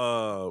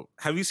know.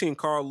 Have you seen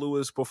Carl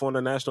Lewis perform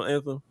the national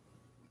anthem?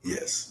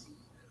 Yes.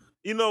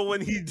 You know when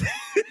he did,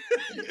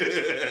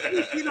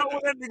 you know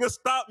when that nigga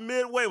stopped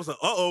midway, it was like,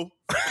 uh-oh.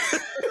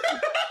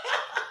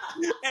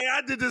 Hey,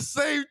 I did the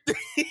same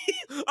thing.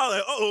 I was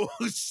like, oh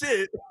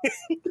shit.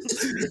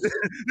 This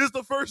is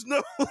the first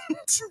note.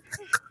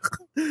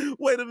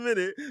 Wait a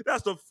minute.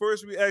 That's the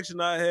first reaction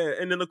I had.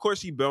 And then of course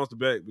she bounced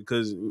back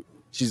because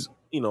she's,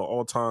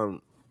 all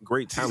time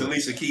great talent.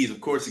 She's Alicia Keys, of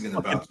course she's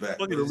gonna bounce back.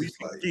 Fucking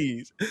Alicia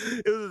Keys.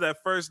 It was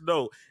that first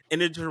note.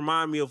 And it just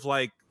reminded me of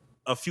like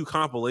a few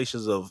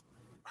compilations of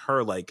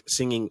her like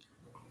singing,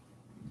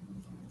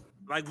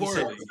 like we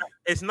said,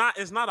 it's not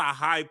a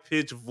high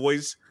pitched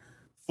voice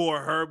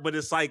for her, but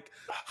it's like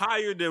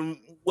higher than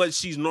what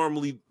she's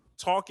normally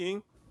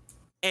talking,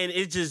 and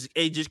it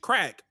just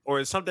crack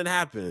or something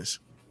happens,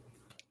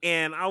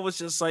 and I was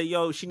just like,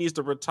 yo, she needs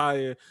to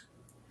retire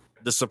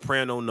the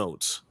soprano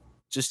notes.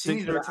 She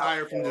needs to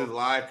retire from the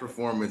live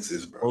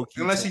performances, bro.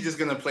 Unless she's just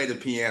gonna play the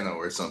piano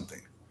or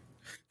something,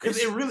 because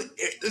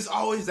it's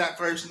always that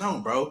first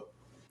note, bro.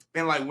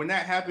 And like when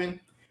that happened,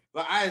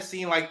 like I had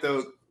seen like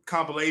the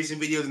compilation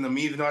videos and the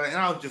memes and all that, and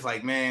I was just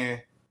like,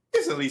 man,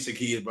 it's Alicia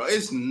Keys, bro.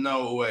 It's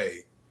no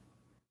way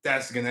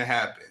that's gonna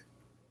happen.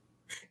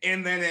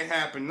 And then it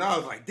happened. And I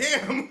was like,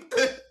 damn.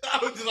 I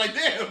was just like,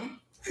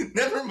 damn.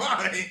 Never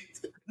mind.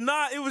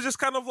 Nah, it was just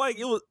kind of like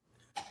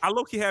I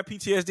low-key had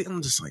PTSD.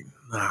 I'm just like,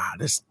 nah,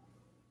 did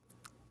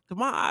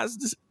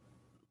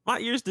my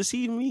ears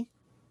deceive me?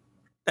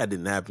 That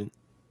didn't happen.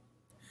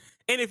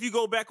 And if you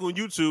go back on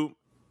YouTube,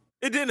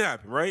 it didn't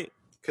happen, right?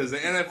 Because the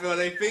NFL,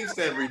 they fixed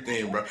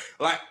everything, bro.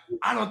 Like,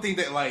 I don't think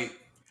that, like,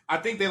 I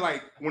think they,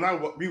 like, when I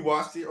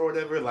rewatched it or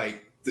whatever,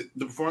 like,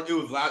 the performance, it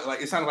was loud.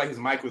 Like, it sounded like his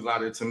mic was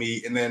louder to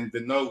me, and then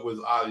the note was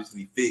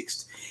obviously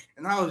fixed.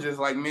 And I was just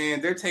like, man,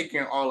 they're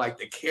taking all, like,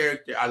 the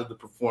character out of the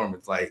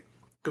performance. Like,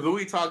 because when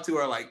we talk to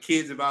our, like,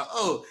 kids about,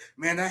 oh,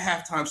 man, that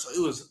halftime, so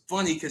it was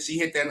funny because she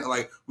hit that,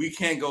 like, we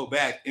can't go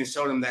back and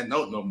show them that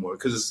note no more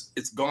because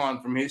it's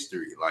gone from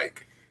history.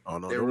 Like, oh,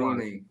 no, they're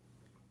running.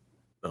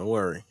 Don't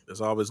worry.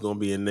 There's always gonna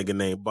be a nigga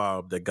named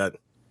Bob that got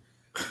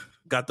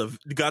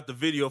the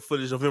video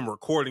footage of him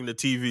recording the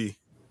TV.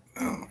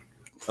 Oh.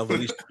 Of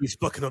at least he's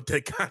fucking up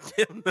that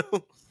goddamn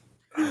note.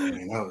 I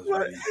mean,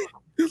 that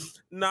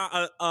was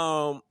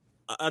Now,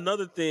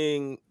 another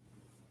thing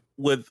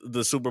with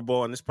the Super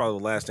Bowl, and this is probably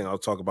the last thing I'll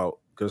talk about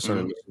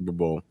concerning the Super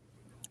Bowl.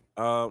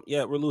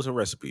 Yeah, we're losing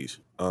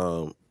recipes.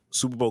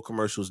 Super Bowl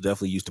commercials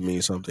definitely used to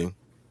mean something.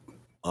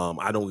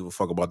 I don't give a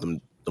fuck about them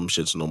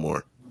shits no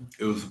more.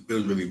 It was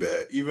really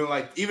bad. Even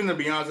the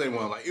Beyonce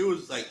one, like it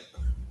was like,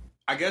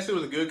 I guess it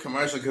was a good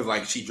commercial because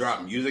like she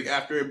dropped music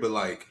after it, but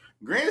like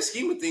grand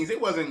scheme of things,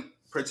 it wasn't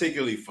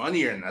particularly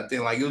funny or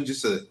nothing. Like it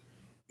was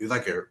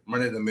like a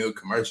run of the mill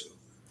commercial.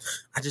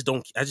 I just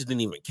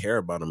didn't even care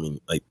about. I mean,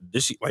 like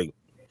this, like,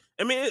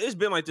 I mean, it's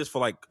been like this for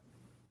like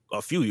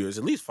a few years,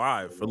 at least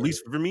 5. At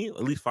least for me,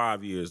 at least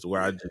 5 years,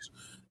 where I just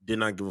did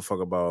not give a fuck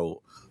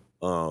about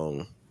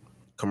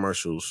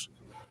commercials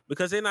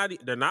because they're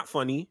not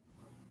funny.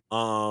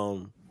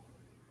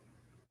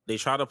 They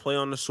try to play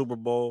on the Super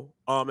Bowl,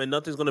 and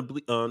nothing's gonna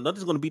beat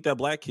that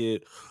black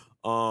kid,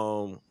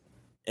 and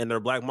their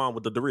black mom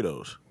with the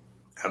Doritos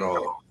at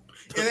all.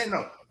 And then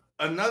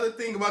another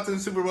thing about the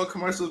Super Bowl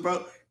commercials,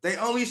 bro, they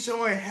only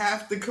showing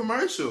half the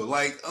commercial.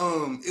 Like,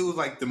 it was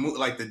like the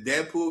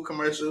Deadpool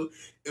commercial.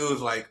 It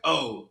was like,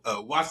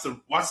 watch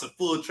the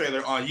full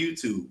trailer on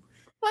YouTube.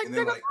 Like, and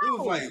then like it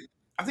was like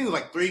I think it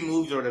was like 3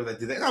 movies or whatever that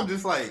did that. And I'm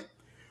just like,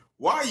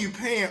 why are you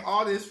paying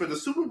all this for the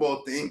Super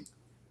Bowl thing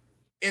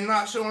and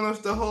not showing us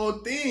the whole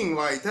thing?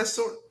 Like that's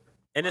so.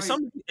 And then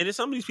some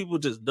of these people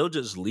they'll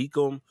just leak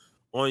them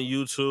on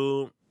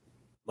YouTube.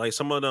 Like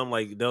some of them,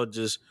 like they'll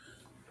do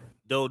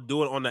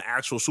it on the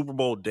actual Super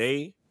Bowl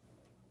day,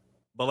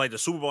 but like the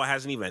Super Bowl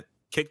hasn't even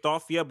kicked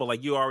off yet. But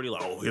like you already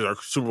like, oh, here's our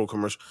Super Bowl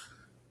commercial.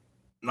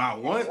 Nah,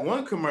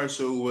 one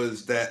commercial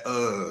was that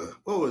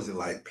what was it,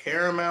 like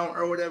Paramount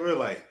or whatever?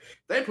 Like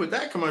they put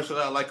that commercial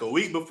out like a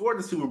week before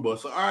the Super Bowl,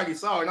 so I already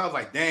saw it and I was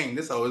like, dang,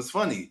 this is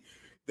funny.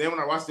 Then when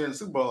I watched it in the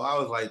Super Bowl, I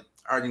was like,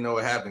 I already know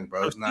what happened,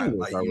 bro. It's not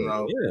like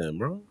yeah,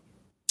 bro.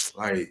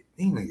 Like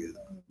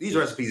these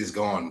recipes is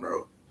gone,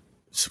 bro.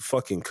 It's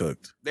fucking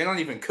cooked. They're not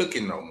even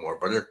cooking no more,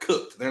 bro. They're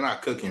cooked. They're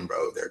not cooking,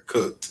 bro. They're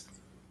cooked.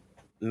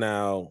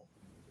 Now,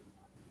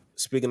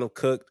 speaking of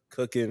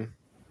cooking,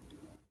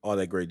 all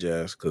that great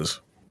jazz, because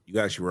you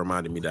actually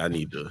reminded me that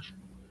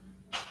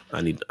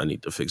I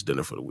need to fix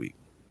dinner for the week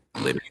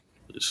later.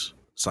 Just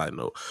side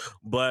note,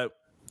 but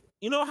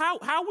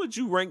how would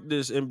you rank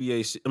this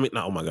NBA? I mean,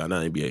 no, oh my god,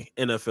 not NBA,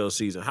 NFL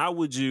season. How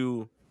would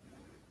you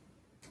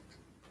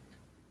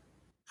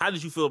How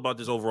did you feel about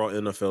this overall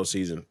NFL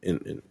season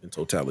in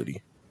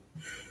totality?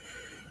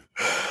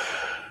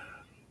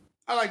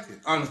 I liked it,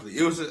 honestly.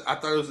 I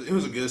thought it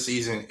was a good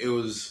season. It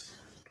was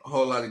a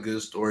whole lot of good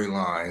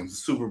storylines.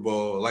 Super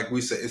Bowl, like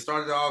we said, it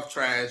started off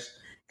trash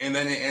and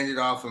then it ended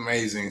off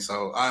amazing.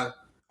 So I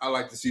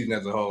like the season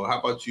as a whole. How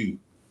about you?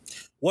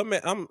 What made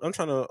I'm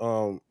trying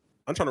to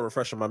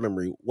refresh my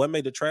memory. What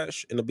made it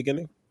trash in the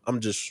beginning?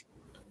 The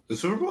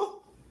Super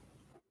Bowl?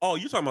 Oh,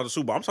 you talking about the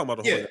Super Bowl? I'm talking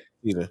about the whole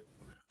season.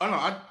 Oh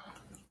no,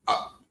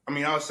 I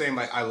mean, I was saying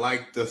like I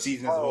liked the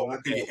season as a whole. I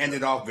think it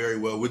ended off very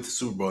well with the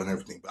Super Bowl and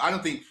everything. But I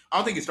don't think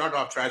it started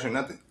off trash or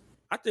nothing.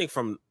 I think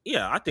from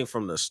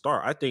the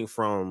start. I think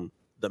from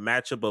the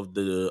matchup of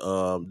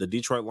the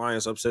Detroit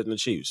Lions upsetting the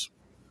Chiefs.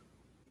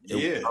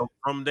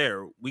 From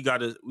there, we got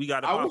to.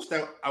 I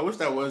wish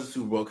that was a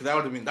Super Bowl because that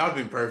would have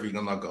been perfect.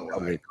 I'm not gonna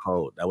lie.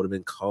 That would have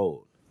been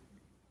cold.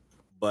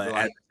 But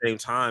at the same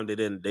time, they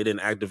didn't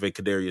activate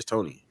Kadarius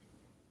Toney.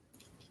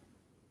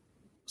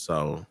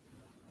 So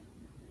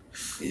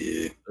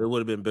yeah, it would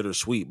have been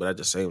bittersweet. But at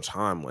the same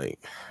time, like,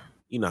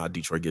 you know how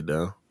Detroit get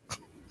down.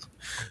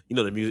 You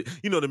know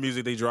the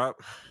music they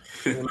drop.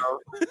 You know?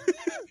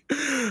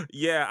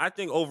 Yeah, I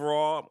think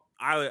overall,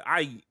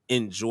 I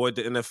enjoyed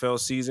the NFL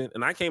season,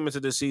 and I came into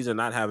this season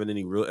not having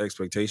any real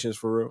expectations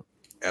for real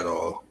at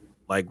all.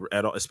 Like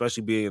at all,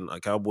 especially being a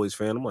Cowboys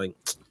fan. I'm like,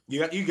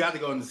 you got to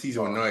go in the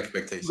season with no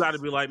expectations. You got to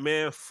be like,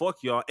 man,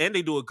 fuck y'all, and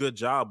they do a good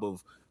job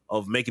of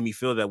making me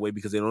feel that way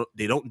because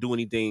they don't do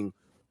anything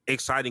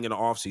exciting in the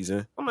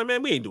offseason. I'm like,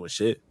 man, we ain't doing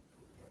shit.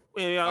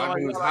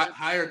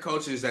 Hire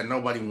coaches that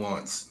nobody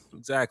wants.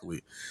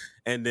 Exactly.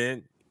 And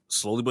then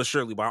slowly but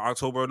surely by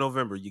October or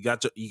November, you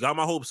got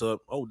my hopes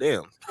up. Oh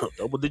damn,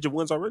 double digit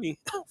wins already.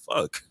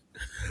 Fuck,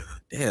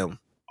 damn.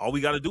 All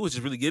we got to do is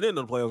just really get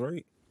into the playoffs,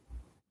 right?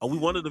 Oh, we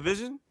won the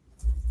division.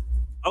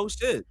 Oh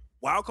shit,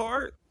 wild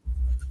card.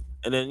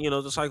 And then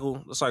the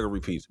cycle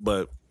repeats.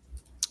 But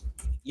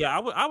yeah,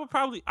 I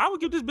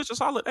would give this bitch a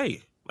solid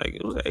A. Like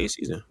it was an A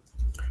season.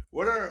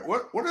 What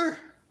are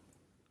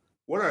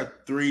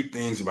 3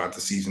 things about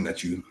the season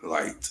that you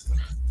liked?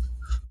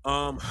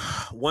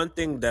 One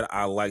thing that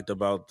I liked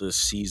about the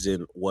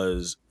season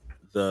was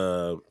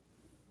the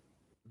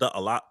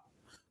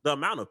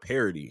amount of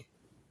parody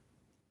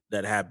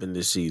that happened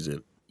this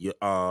season.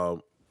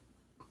 On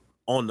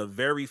the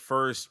very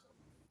first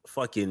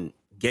fucking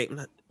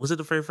game, was it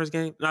the very first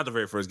game? Not the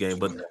very first game,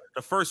 but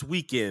the first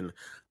weekend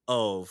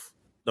of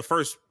the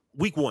first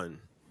week 1.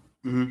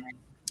 Mm-hmm.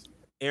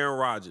 Aaron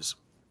Rodgers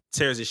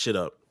tears his shit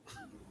up.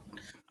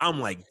 I'm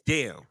like,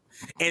 damn.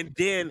 And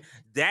then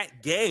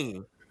that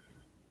game,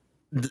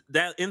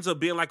 that ends up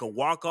being like a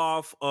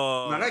walk-off.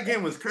 No, that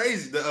game was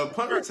crazy. The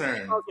punt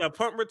return. Yeah,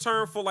 punt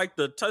return for like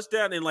the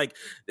touchdown. And like,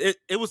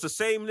 it was the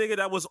same nigga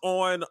that was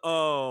on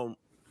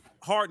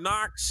Hard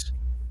Knocks.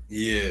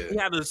 Yeah. He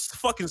had a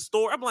fucking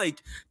story. I'm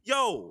like,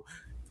 yo,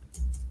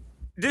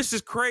 this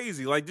is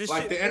crazy. Like, this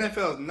like shit. The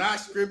NFL is not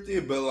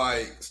scripted, but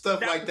like stuff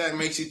like that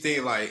makes you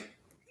think like,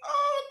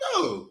 oh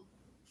no.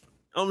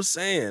 I'm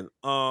saying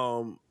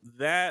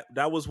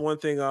that was one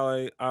thing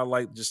I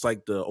like, just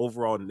like the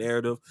overall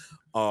narrative.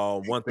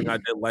 One thing I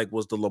did like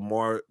was the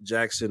Lamar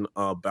Jackson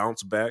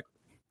bounce back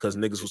because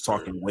niggas was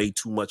talking way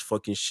too much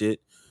fucking shit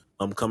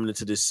coming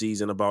into this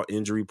season about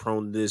injury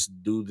prone this,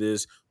 do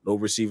this, no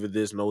receiver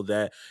this, no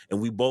that.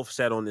 And we both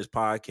said on this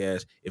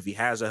podcast, if he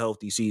has a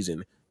healthy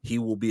season, he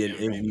will be an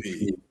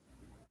MVP.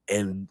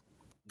 And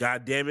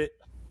God damn it,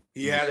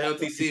 he had a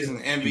healthy season,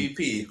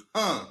 MVP.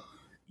 Huh.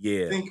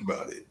 Yeah. Think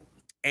about it.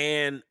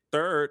 And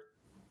third,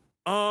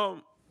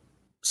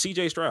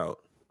 CJ Stroud.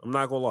 I'm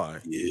not gonna lie.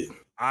 Yeah.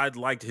 I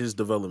liked his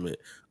development.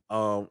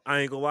 I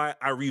ain't gonna lie.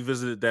 I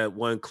revisited that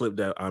one clip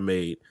that I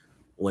made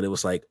when it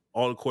was like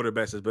all the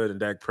quarterbacks is better than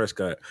Dak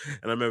Prescott.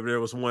 And I remember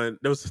there was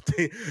a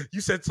thing.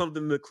 You said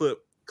something in the clip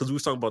because we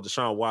was talking about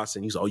Deshaun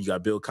Watson. You said, "Oh, you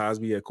got Bill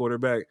Cosby at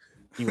quarterback."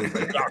 He was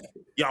like,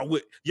 y'all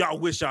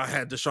wish y'all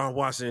had Deshaun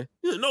Watson.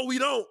 He said, no, we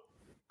don't.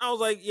 I was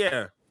like,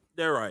 yeah,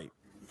 they're right.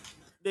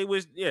 They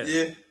wish, yeah.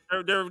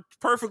 They're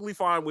perfectly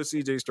fine with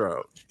CJ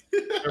Stroud.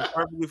 They're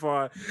perfectly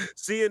fine.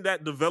 Seeing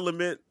that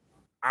development,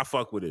 I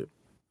fuck with it.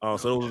 So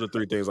those are the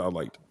 3 things I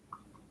liked.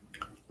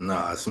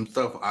 Nah, some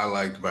stuff I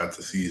liked about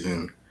the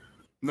season.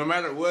 No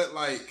matter what,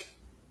 like,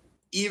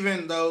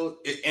 even though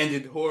it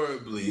ended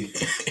horribly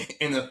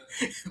in the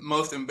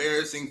most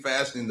embarrassing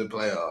fashion in the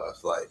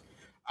playoffs, like,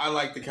 I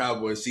like the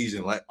Cowboys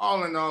season. Like,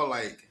 all in all,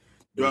 like,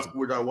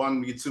 would I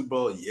want to get Super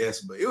Bowl?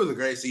 Yes, but it was a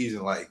great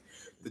season. Like,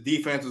 the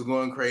defense was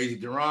going crazy.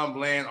 Deron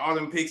Bland, all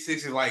them pick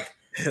sixes, like,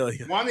 hell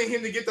yeah. Wanting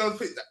him to get those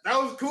picks,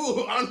 that was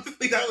cool.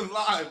 Honestly, that was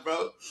live,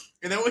 bro.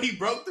 And then when he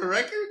broke the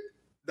record,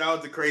 that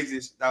was the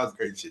craziest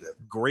shit ever.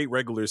 Great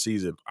regular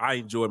season. I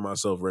enjoyed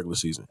myself regular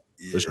season.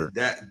 Yeah, for sure.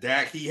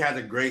 Dak, he had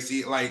a great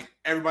season. Like,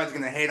 everybody's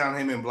going to hate on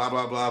him and blah,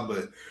 blah, blah.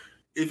 But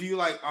if you,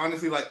 like,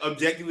 honestly, like,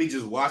 objectively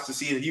just watch the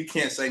season, you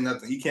can't say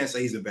nothing. You can't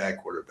say he's a bad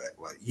quarterback.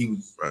 Like, he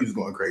was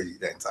going crazy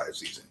that entire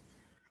season.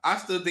 I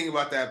still think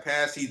about that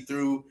pass he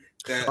threw,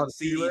 that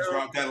CD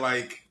drop that,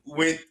 like,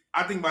 went.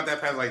 I think about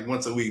that pass, like,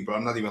 once a week, bro.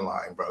 I'm not even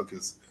lying, bro,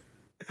 because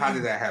how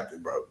did that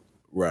happen, bro?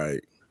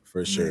 Right,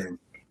 for sure. Man,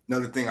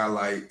 another thing I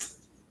liked,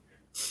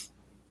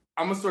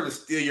 I'm gonna sort of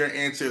steal your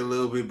answer a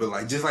little bit, but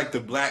like just like the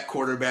black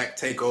quarterback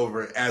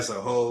takeover as a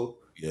whole.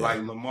 Yeah.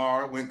 Like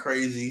Lamar went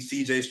crazy,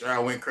 CJ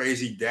Stroud went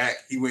crazy, Dak,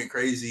 he went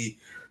crazy,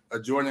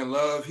 Jordan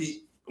Love,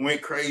 he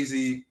went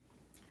crazy.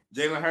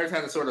 Jalen Hurts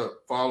had a sort of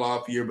fall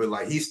off year, but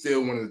like he's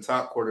still one of the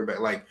top quarterbacks.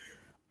 Like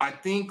I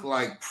think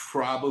like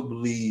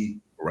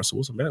probably Russell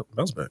Wilson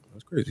bounce back.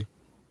 That's crazy.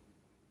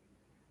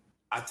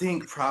 I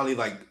think probably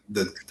like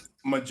the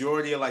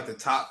majority of like the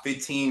top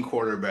 15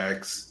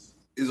 quarterbacks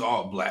is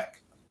all black.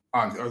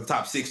 Or the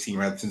top 16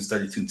 rather, since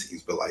 32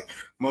 teams, but like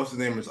most of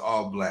them is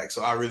all black.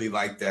 So I really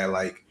like that.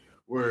 Like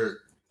we're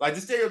like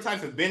the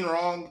stereotypes have been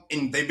wrong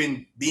and they've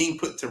been being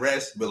put to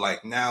rest, but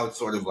like now it's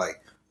sort of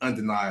like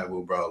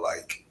undeniable, bro.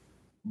 Like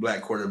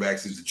black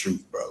quarterbacks is the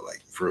truth, bro.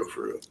 Like for real,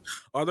 for real.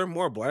 Are there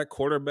more black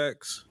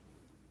quarterbacks?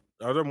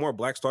 Are there more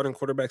black starting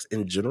quarterbacks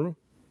in general?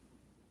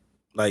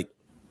 Like,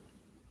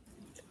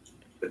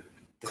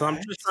 cause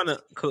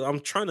I'm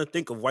trying to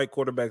think of white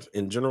quarterbacks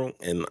in general,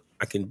 and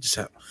I can just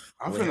have.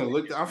 I'm gonna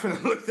look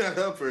that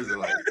up for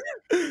like.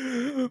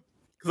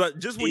 Like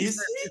just when you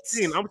said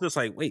 15, I'm just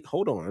like, wait,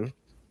 hold on.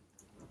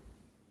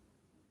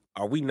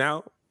 Are we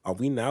now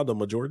the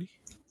majority?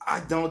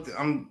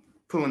 I'm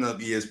pulling up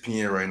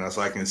ESPN right now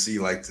so I can see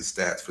like the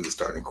stats for the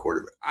starting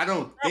quarterback. I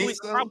don't think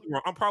so.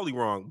 I'm probably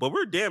wrong, but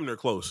we're damn near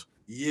close.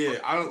 Yeah,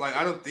 I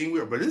don't think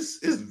we're, but it's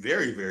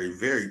very, very,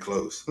 very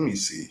close. Let me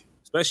see.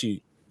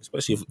 Especially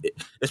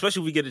if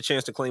we get a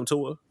chance to claim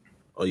Tua.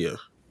 Oh yeah.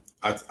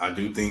 I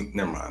do think.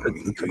 Never mind. I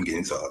mean, we couldn't get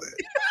into all that.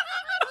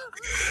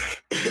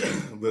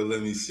 But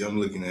let me see. I'm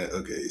looking at.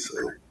 Okay, so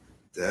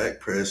Dak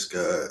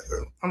Prescott.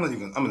 I'm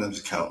gonna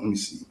just count. Let me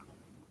see.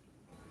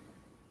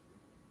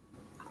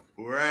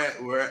 We're at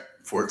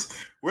 14.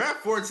 We're at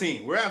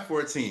 14. We're at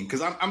 14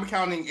 because I'm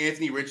counting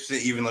Anthony Richardson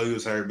even though he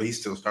was hurt, but he's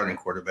still starting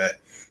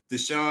quarterback.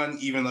 Deshaun,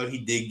 even though he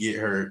did get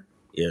hurt.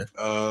 Yeah.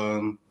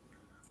 I'm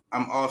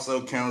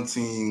also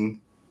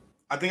counting.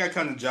 I think I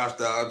counted Josh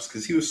Dobbs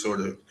because he was sort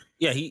of.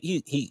 Yeah,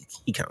 he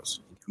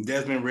counts.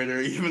 Desmond Ridder,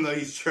 even though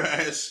he's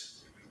trash.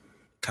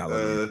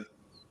 Kyler.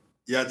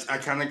 Yeah, I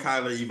counted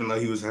Kyler even though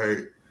he was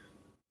hurt.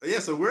 But yeah,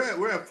 so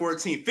we're at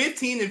 14.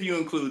 15 if you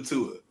include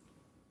Tua.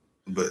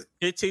 But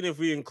 15 if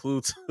we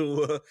include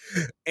Tua.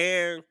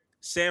 And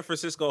San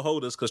Francisco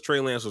holders because Trey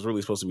Lance was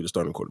really supposed to be the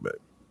starting quarterback.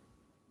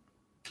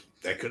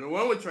 That could have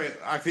won with Trey.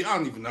 Actually, I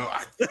don't even know.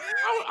 I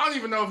don't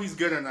even know if he's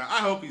good or not. I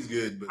hope he's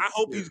good. But I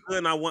hope he's good,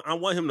 and I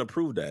want him to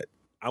prove that.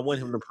 I want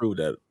him to prove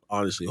that,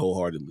 honestly,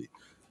 wholeheartedly.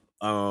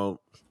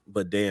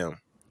 But damn.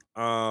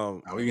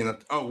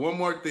 One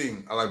more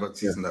thing I like about the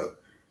season though.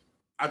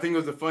 I think it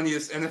was the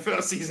funniest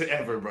NFL season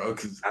ever, bro.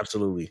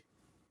 Absolutely.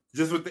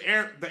 Just with the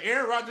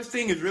Aaron Rodgers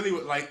thing is really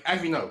what, like,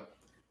 actually no,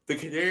 the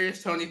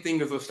Kadarius Toney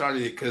thing is what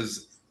started it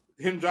because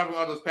him dropping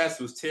all those passes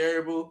was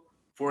terrible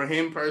for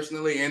him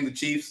personally and the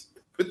Chiefs.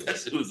 But that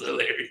shit was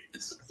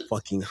hilarious.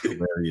 Fucking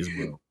hilarious,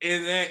 bro.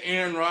 And then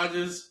Aaron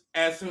Rodgers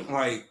asked him,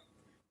 like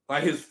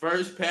his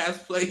first pass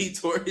play, he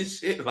tore his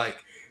shit. Like,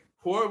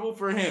 horrible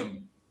for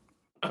him.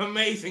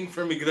 Amazing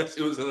for me because that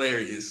shit was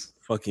hilarious.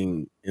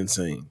 Fucking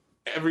insane.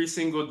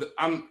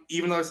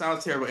 Even though it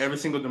sounds terrible, every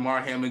single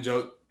DeMar Hamlin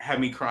joke had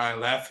me crying,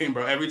 laughing,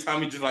 bro. Every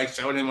time he just like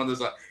showed him on the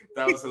side,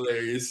 that was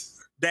hilarious.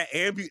 That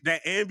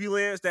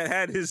ambulance that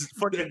had his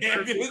fucking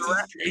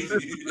ambulance is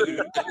crazy.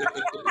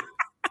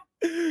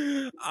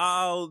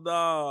 Oh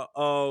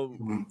no!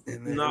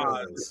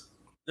 Nah.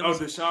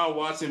 Deshaun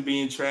Watson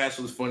being trash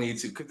was funny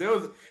too because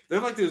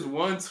there's like this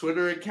one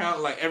Twitter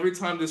account like every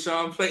time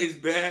Deshaun plays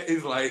bad,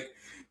 it's like,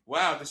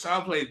 wow,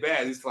 Deshaun plays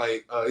bad. It's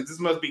like it just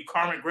must be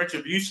karmic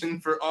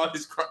retribution for all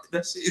his crime.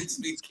 That shit is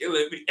be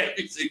killing me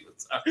every single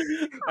time.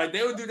 Like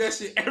they would do that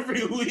shit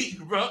every week,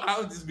 bro. I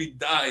would just be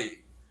dying.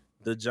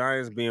 The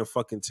Giants being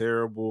fucking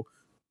terrible.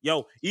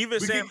 Yo, even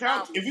if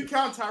you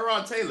count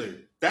Tyrod Taylor,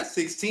 that's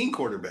 16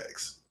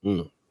 quarterbacks.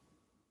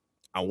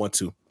 I want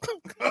to.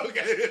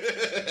 Okay.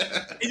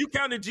 And you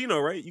counted Geno,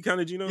 right? You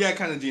counted Geno? Yeah, I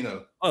counted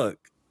Geno. Fuck.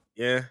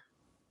 Yeah.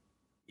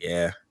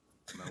 No,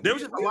 there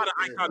was just a lot of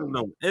iconic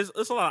moments.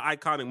 It's a lot of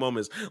iconic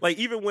moments. Like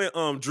even when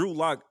Drew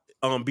Lock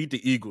beat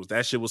the Eagles,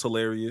 that shit was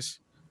hilarious.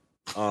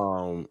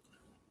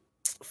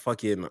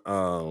 Fucking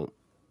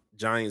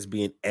Giants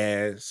being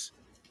ass.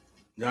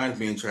 Giants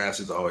being trash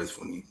is always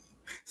funny.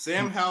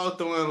 Sam Howell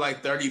throwing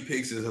like 30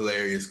 picks is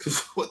hilarious because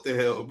what the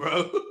hell,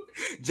 bro?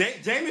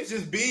 Jameis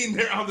just being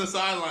there on the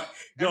sideline.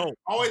 Yo,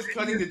 always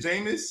cutting to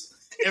Jameis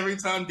every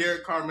time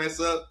Derek Carr mess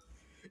up.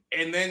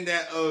 And then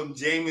that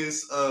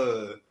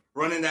Jameis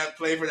running that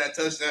play for that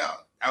touchdown.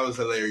 That was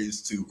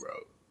hilarious too, bro.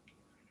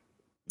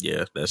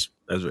 Yeah, that's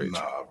very true.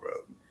 Nah, bro.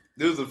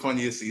 This was the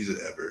funniest season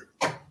ever.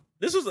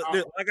 This was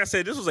like I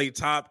said, this was a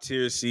top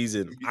tier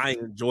season. I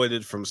enjoyed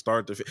it from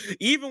start to finish.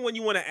 Even when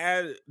you want to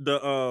add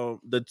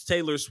the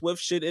Taylor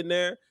Swift shit in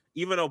there,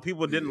 even though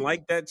people didn't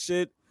like that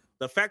shit,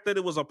 the fact that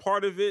it was a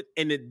part of it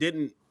and it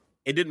didn't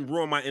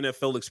ruin my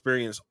NFL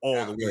experience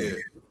all the way. Yeah.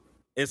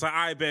 It's like, all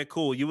right, man,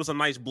 cool. It was a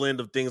nice blend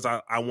of things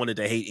I wanted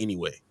to hate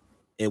anyway,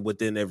 and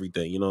within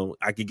everything, you know,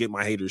 I could get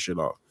my hater shit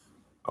off.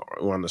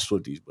 on the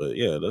Swifties. But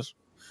yeah,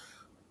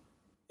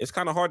 it's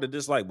kind of hard to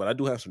dislike, but I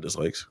do have some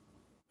dislikes.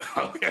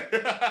 Okay.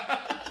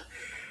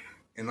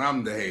 And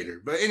I'm the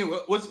hater. But anyway,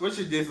 what's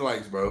your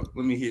dislikes, bro?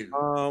 Let me hear.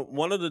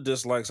 One of the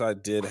dislikes I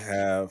did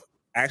have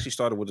actually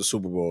started with the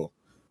Super Bowl.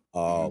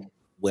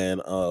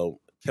 When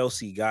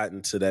Kelsey got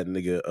into that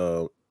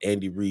nigga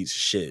Andy Reid's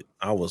shit.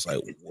 I was like,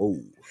 whoa.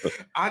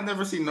 I've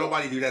never seen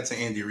nobody do that to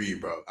Andy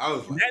Reid, bro. I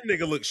was like, that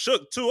nigga looked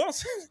shook too.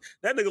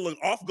 That nigga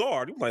looked off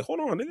guard. He was like,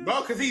 hold on, nigga.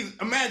 Bro, because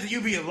imagine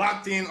you being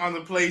locked in on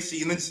the play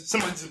sheet and then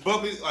somebody just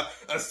bumping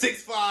a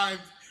 6'5"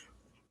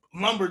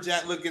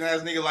 lumberjack looking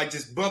ass nigga like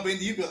just bumping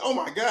into you. Be like, oh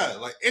my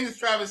God. Like, and it's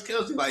Travis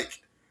Kelce. Like,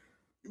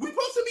 we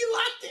supposed to be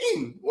locked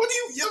in. What are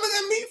you yelling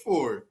at me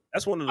for?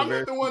 That's one of the I'm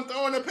not the one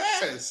throwing the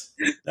pass.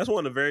 That's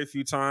one of the very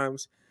few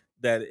times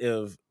that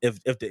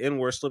if the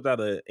N-word slipped out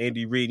of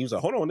Andy Reid, he was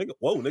like, hold on, nigga.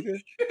 Whoa, nigga.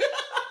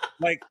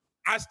 Like,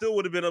 I still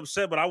would have been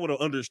upset, but I would have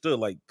understood,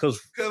 like,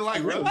 because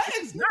like,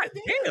 relax. God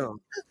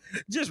damn.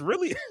 Just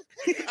really.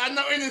 I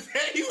know in his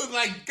head, he was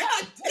like,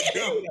 God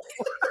damn.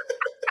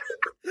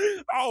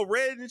 All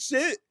red and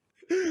shit.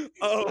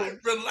 Like,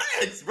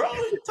 relax, bro.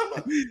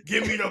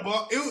 Give me the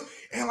ball.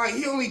 And like,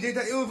 he only did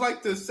that. It was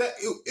like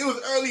it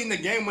was early in the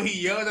game when he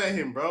yelled at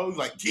him, bro.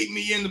 Like, get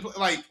me in the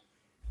like.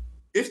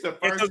 It's the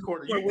first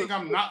quarter. You think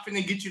I'm not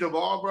finna get you the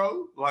ball,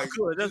 bro? Like,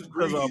 that's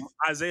because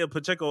Isaiah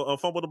Pacheco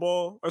fumbled the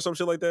ball or some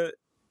shit like that.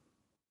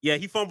 Yeah,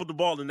 he fumbled the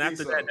ball, and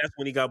after that, that's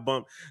when he got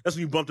bumped. That's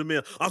when you bumped him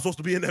in. I'm supposed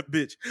to be in that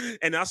bitch.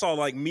 And I saw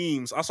like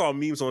memes. I saw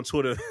memes on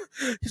Twitter.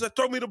 He's like,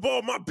 throw me the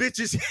ball, my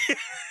bitches.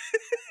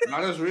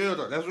 No, that's real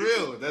though. That's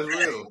real. That's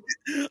real.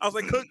 I was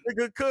like, cook,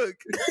 nigga, cook.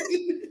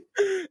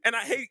 And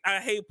I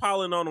hate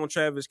piling on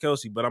Travis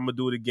Kelce, but I'm gonna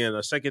do it again.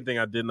 A second thing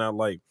I did not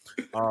like,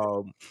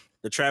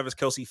 the Travis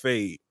Kelce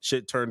fade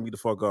shit turned me the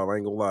fuck off. I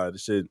ain't gonna lie,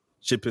 the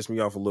shit pissed me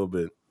off a little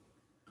bit.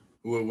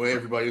 When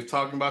everybody was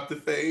talking about the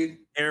fade,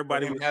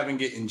 everybody was having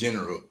it in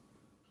general.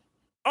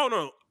 Oh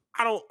no,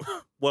 I don't.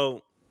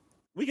 Well,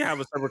 we can have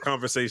a separate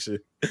conversation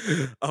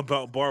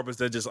about barbers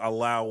that just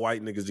allow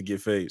white niggas to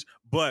get fades,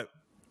 but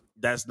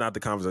that's not the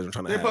conversation I'm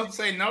trying to have. They're supposed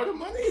to say no to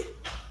money.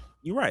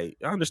 You're right.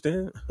 I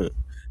understand.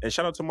 And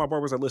shout out to my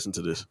barbers that listen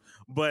to this.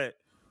 But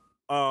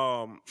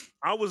I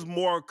was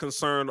more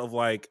concerned of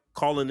like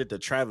calling it the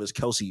Travis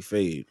Kelce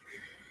fade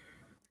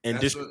and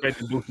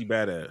disrespecting Boosie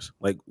Badass.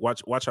 Like,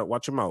 watch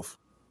your mouth.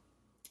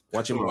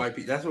 Watch your mouth.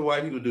 That's what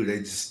white people do. They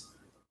just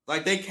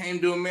like they came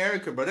to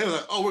America, but they were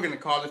like, "Oh, we're gonna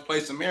call this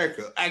place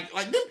America."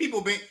 Like them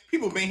people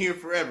been here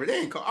forever. They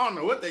ain't call. I don't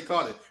know what they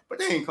called it, but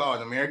they ain't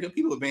called America.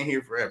 People have been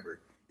here forever.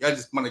 Y'all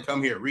just want to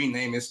come here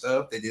rename and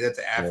stuff. They did that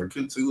to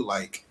Africa too.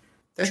 Like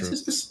that's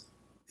just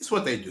it's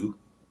what they do.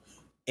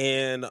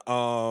 And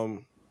I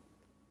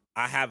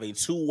have a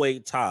 2-way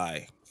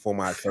tie for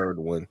my third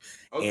one.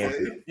 Okay.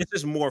 And this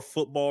is more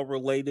football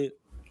related.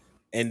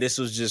 And this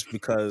was just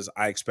because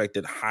I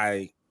expected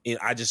I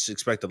just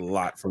expected a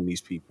lot from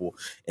these people.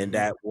 And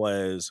that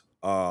was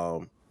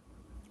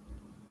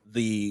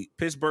the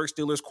Pittsburgh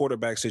Steelers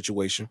quarterback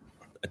situation.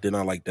 I did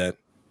not like that.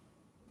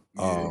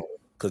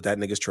 Because that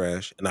nigga's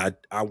trash. And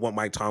I want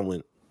Mike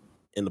Tomlin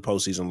in the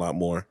postseason a lot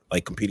more,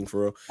 like competing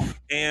for real.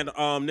 And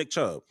Nick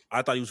Chubb.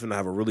 I thought he was going to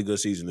have a really good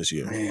season this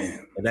year.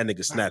 Man. And that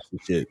nigga snapped some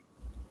shit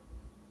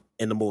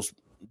in the most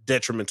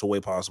detrimental way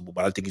possible.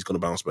 But I think he's going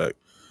to bounce back.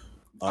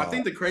 I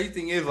think the crazy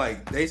thing is,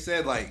 like, they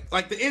said, like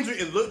the injury,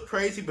 it looked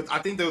crazy, but I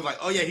think they was like,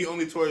 oh, yeah, he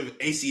only tore his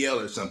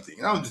ACL or something.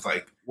 And I was just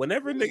like...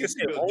 Whenever niggas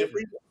say only,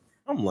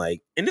 I'm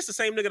like... And this the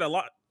same nigga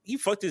that he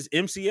fucked his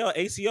MCL,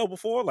 ACL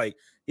before. Like,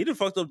 he done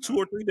fucked up 2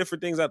 or 3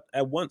 different things at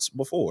once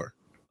before.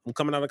 I'm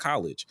coming out of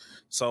college.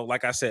 So,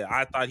 like I said,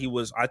 I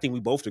think we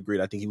both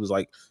agreed. I think he was,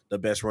 like, the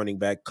best running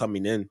back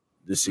coming in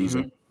this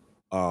season.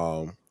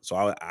 So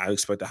I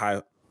expect a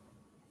high...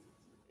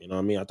 You know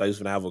what I mean? I thought he was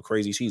going to have a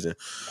crazy season.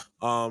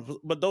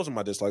 But those are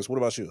my dislikes. What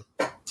about you?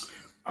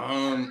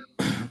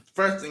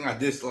 First thing I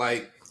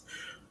dislike,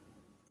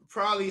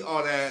 probably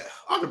all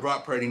the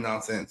Brock Purdy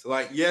nonsense.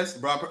 Like, yes,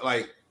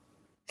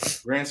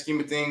 grand scheme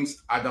of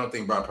things, I don't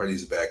think Brock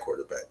Purdy's a bad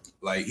quarterback.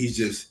 Like,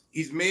 he's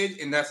mid,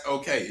 and that's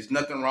okay. There's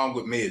nothing wrong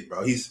with mid,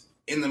 bro. He's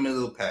in the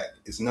middle of the pack.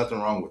 There's nothing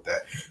wrong with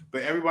that.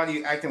 But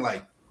everybody acting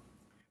like,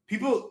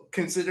 people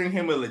considering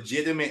him a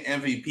legitimate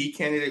MVP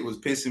candidate was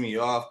pissing me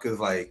off because,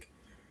 like,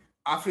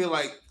 I feel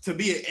like to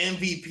be an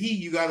MVP,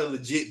 you gotta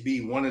legit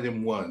be one of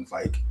them ones.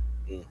 Like,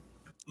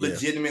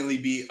 legitimately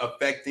be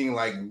affecting,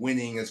 like,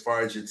 winning as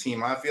far as your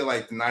team. I feel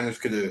like the Niners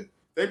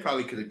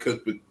probably could have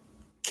cooked with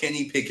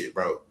Kenny Pickett,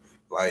 bro.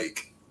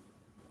 Like,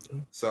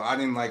 so I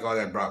didn't like all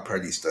that Brock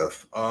Purdy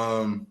stuff.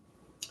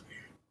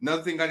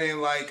 Another thing I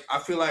didn't like, I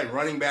feel like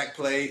running back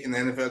play in the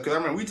NFL, because I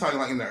remember we talking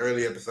like in the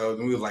early episodes,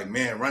 and we was like,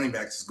 man, running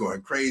backs is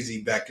going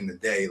crazy back in the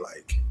day.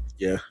 like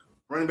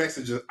running backs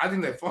are just, I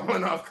think they're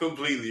falling off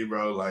completely,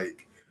 bro.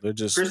 Like, they're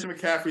just... Christian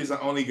McCaffrey is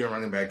the only good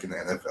running back in the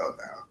NFL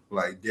now.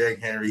 Like,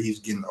 Derrick Henry, he's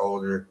getting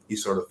older. He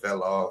sort of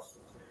fell off.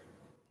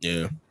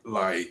 Yeah.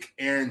 Like,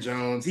 Aaron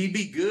Jones, he'd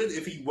be good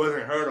if he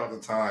wasn't hurt all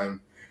the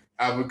time.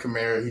 Alvin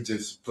Kamara, he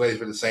just plays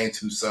for the Saints,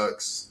 who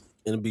sucks.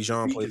 And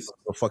Bijan We played just-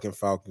 for the fucking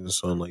Falcons,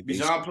 so like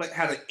Bijan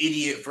had an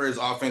idiot for his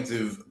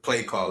offensive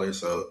play caller,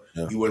 so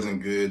he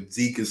wasn't good.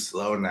 Zeke is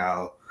slow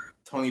now.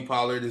 Tony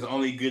Pollard is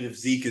only good if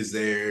Zeke is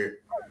there.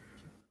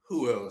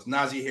 Who else?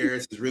 Najee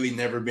Harris has really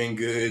never been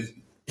good.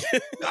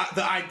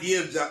 The idea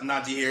of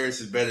Najee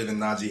Harris is better than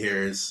Najee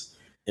Harris.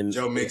 And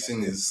Joe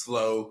Mixon is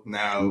slow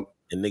now.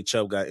 And Nick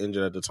Chubb got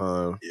injured at the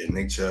time. Yeah,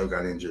 Nick Chubb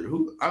got injured.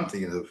 I'm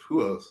thinking of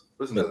who else?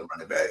 What's another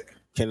running back?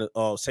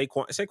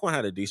 Saquon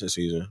had a decent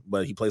season,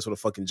 but he plays for the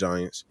fucking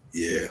Giants.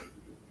 Yeah.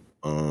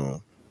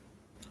 That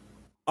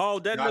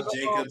Josh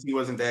Jacobs, he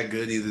wasn't that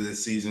good either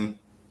this season.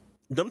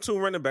 Them two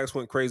running backs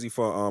went crazy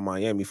for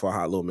Miami for a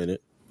hot little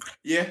minute.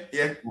 Yeah.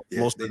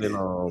 Most of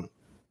them.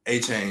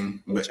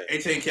 A-Chain, but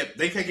A-Chain kept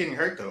getting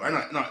hurt though. I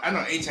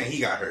know A-Chain he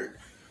got hurt.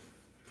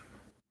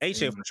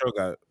 A-Chain for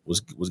sure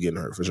was getting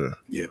hurt for sure.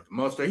 Yeah,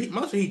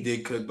 Mostert he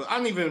did cook, but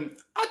I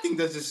think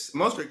that's just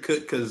Mostert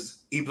cooked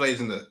because he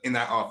plays in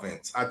that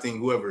offense. I think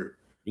whoever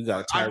you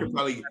got, I could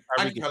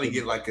probably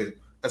get like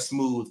a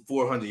smooth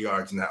 400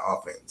 yards in that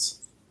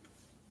offense.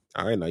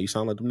 All right, now you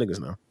sound like them niggas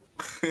now.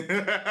 You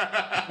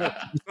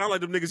sound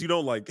like them niggas you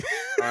don't like.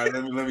 All right,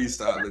 let me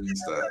stop.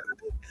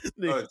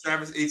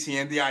 Travis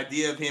Etienne, the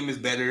idea of him is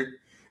better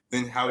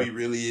than how he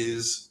really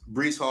is.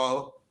 Breece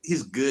Hall,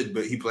 he's good,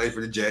 but he played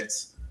for the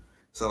Jets.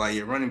 So like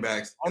your running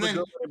backs, all the good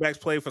running backs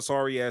play for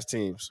sorry ass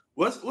teams.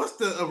 What's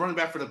the running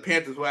back for the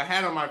Panthers? Who I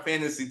had on my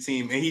fantasy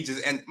team,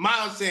 and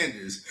Miles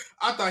Sanders.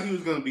 I thought he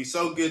was going to be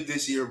so good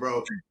this year,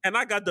 bro. And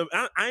I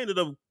ended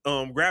up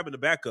grabbing the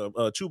backup,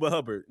 Chuba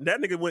Hubbard.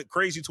 That nigga went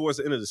crazy towards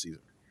the end of the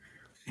season.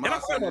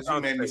 Miles Sanders,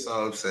 you made me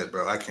so upset,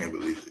 bro. I can't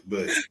believe it.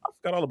 But I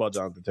forgot all about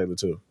Jonathan Taylor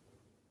too.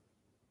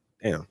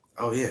 Damn.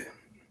 Oh yeah.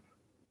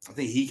 I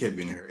think he kept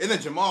being hurt. And then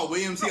Jamal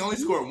Williams, he only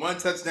scored one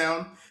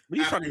touchdown.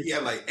 He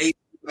had like 8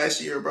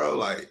 last year, bro.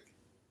 Like,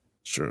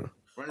 sure.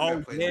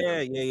 Oh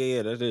yeah.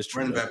 That is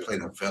true. Running back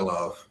played and fell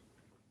off.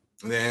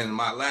 And then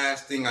my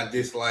last thing I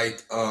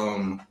disliked.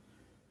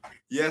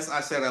 Yes,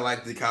 I said I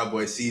liked the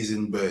Cowboys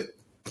season, but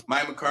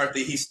Mike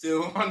McCarthy, he's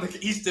still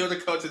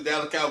the coach of the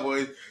Dallas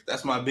Cowboys.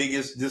 That's my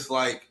biggest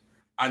dislike.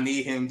 I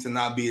need him to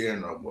not be there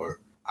no more.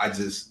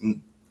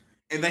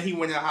 And then he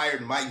went and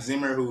hired Mike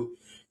Zimmer, who,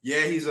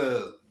 he's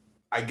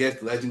I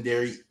guess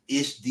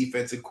legendary-ish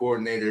defensive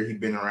coordinator. He's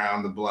been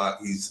around the block.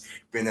 He's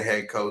been a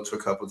head coach for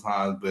a couple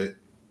times, but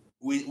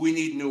we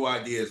need new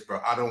ideas,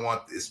 bro. I don't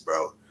want this,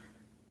 bro.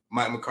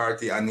 Mike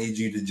McCarthy, I need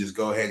you to just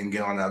go ahead and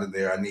get on out of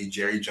there. I need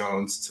Jerry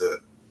Jones to,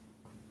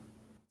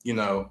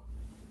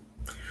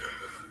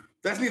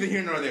 that's neither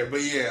here nor there.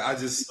 But yeah, I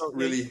just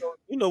really,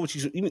 you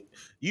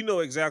know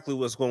exactly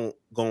what's going.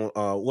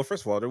 Well,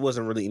 first of all, there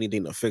wasn't really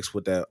anything to fix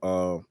with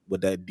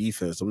that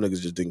defense. Some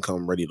niggas just didn't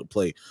come ready to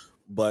play.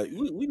 But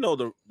we know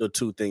the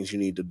two things you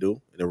need to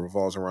do, and it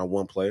revolves around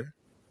one player.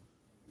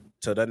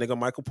 Tell that nigga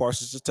Michael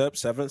Parsons to step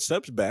 7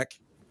 steps back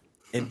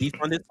and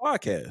defund his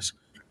podcast,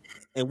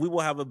 and we will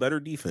have a better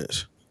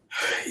defense.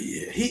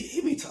 Yeah,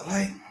 he be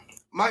like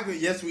Michael.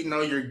 Yes, we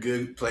know you're a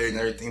good player and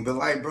everything, but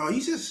like, bro,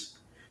 he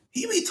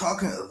be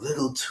talking a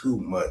little too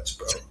much,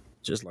 bro.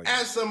 Just like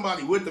as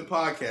somebody with the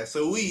podcast,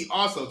 so we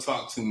also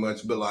talk too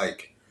much, but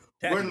like,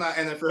 we're not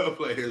NFL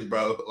players,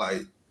 bro.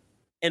 Like,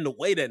 and the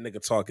way that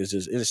nigga talk is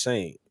just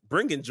insane.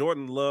 Bringing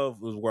Jordan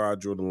Love was where I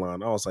drew the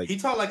line. I was like, he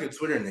talked like a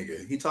Twitter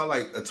nigga. He talked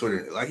like a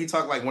Twitter, like he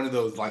talked like one of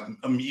those like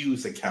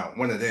Amuse account,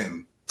 one of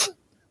them.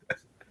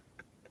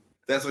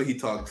 That's what he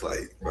talks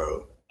like,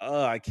 bro.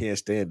 I can't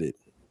stand it.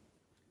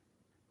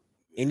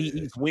 And he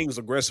eats wings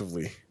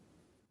aggressively.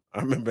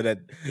 I remember that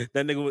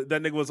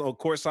nigga was on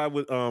courtside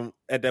with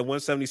at that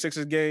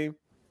 176ers game,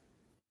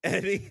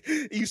 and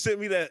you sent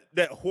me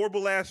that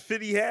horrible ass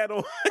fit he had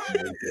on,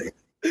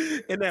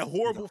 and that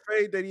horrible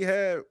fade that he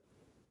had.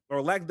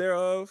 Or lack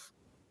thereof,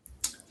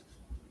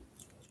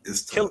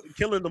 it's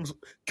killing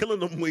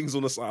them wings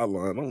on the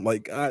sideline. I'm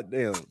like, God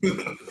damn,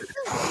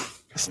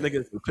 this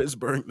nigga is a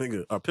Pittsburgh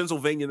nigga, a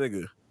Pennsylvania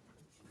nigga.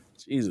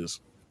 Jesus,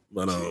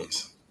 but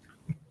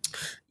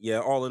yeah.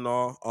 All in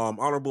all,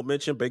 honorable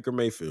mention Baker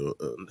Mayfield.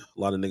 A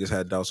lot of niggas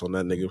had doubts on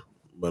that nigga,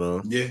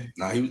 but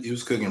he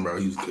was cooking,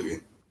 bro. He was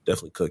cooking,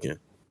 definitely cooking.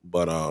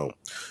 But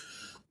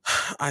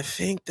I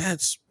think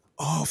that's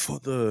all for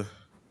the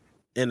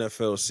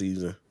NFL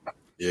season.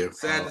 Yeah,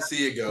 sad to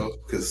see it go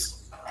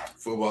because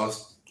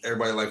football's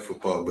everybody like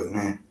football, but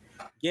man,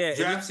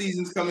 draft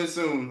season's coming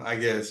soon. I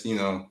guess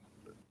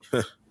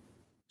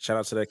Shout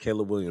out to that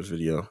Caleb Williams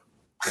video.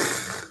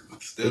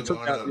 Still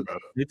going up, bro.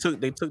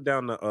 They took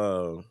down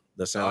the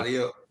sound,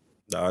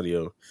 the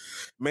audio,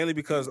 mainly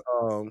because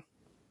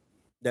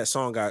that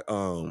song got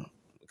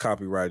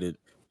copyrighted.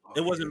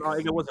 It wasn't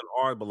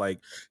hard, but like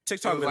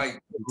TikTok,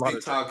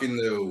 TikTok and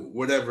the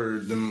whatever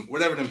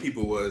them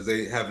people was,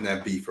 they having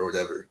that beef or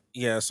whatever.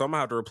 Yeah, so I'm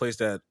gonna have to replace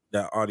that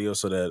audio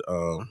so that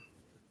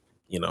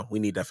we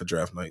need that for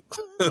draft night.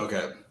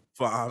 Okay.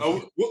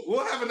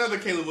 We'll have another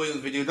Caleb Williams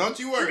video. Don't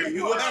you worry.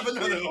 We'll have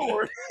another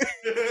one.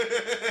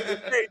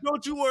 Hey,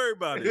 don't you worry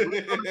about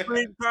it.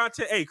 Create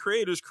content. Hey,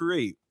 creators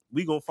create.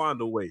 We gonna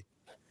find a way.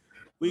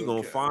 We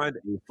gonna find a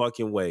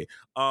fucking way.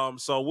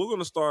 So we're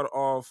gonna start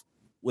off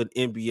with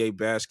NBA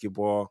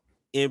basketball,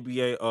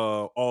 NBA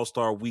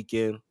All-Star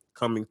weekend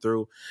coming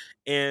through.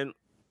 And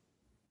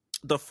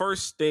the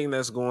first thing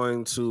that's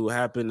going to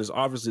happen is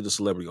obviously the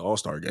Celebrity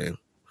All-Star game.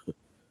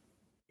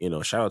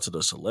 Shout out to the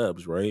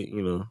celebs, right?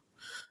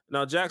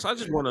 Now, Jax, I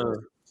just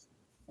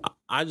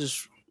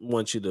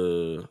want you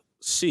to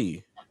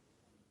see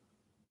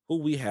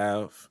who we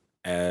have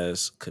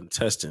as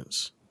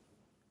contestants.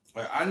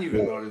 Like, I didn't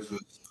even know this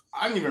was.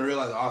 I didn't even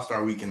realize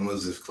All-Star Weekend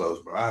was this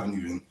close, bro. I haven't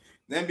even.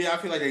 The NBA, I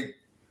feel like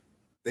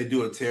they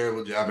do a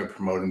terrible job at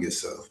promoting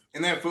itself,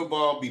 and then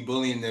football be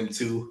bullying them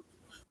too.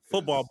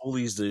 Football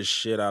bullies the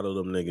shit out of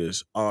them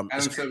niggas.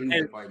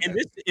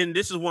 And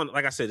this is one,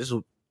 like I said,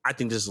 I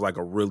think this is like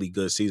a really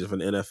good season for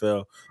the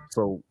NFL.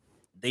 So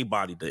they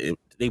bodied the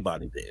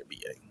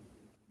NBA.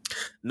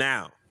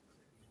 Now,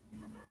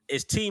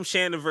 it's Team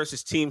Shannon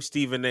versus Team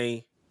Stephen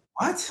A.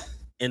 What?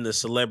 In the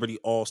Celebrity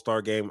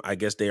All-Star game. I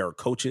guess they are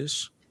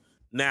coaches.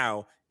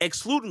 Now,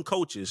 excluding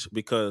coaches,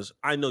 because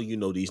I know you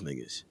know these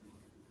niggas.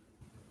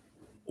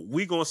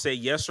 We gonna say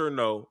yes or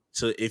no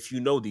to if you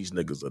know these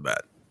niggas or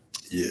not.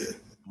 Yeah.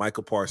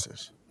 Michael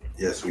Parsons.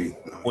 Yes, we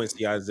know.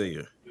 Quincy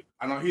Isaiah.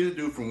 I know he's a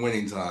dude from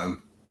Winning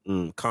Time.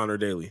 Connor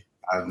Daly.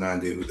 I have no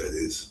idea who that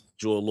is.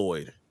 Joel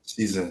Lloyd.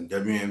 He's a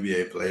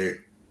WNBA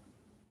player.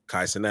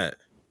 Kai Cenat.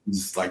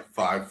 He's like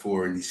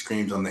 5'4" and he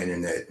screams on the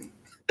internet.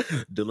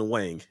 Dylan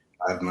Wang.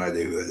 I have no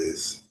idea who that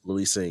is.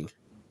 Lily Singh.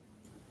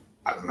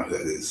 I don't know who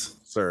that is.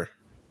 Sir.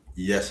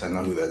 Yes, I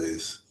know who that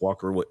is.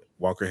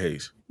 Walker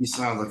Hayes. He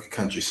sounds like a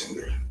country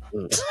singer.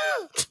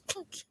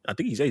 I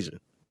think he's Asian.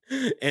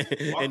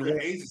 Walker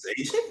Hayes is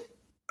Asian?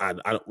 I'm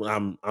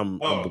well,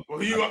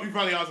 you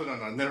probably also don't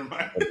know. Never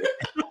mind.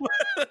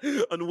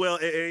 Well,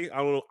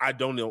 I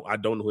don't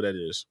know who that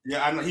is.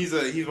 Yeah, I know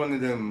he's one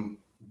of them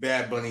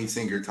Bad Bunny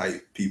singer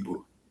type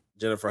people.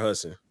 Jennifer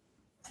Hudson.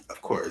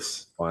 Of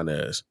course. Fine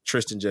ass.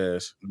 Tristan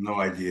Jazz. No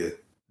idea.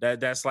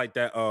 That's like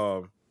that.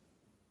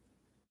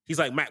 He's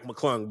like Mac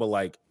McClung, but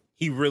like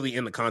he really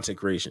into content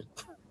creation.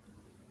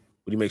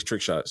 But he makes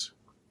trick shots.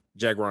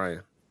 Jack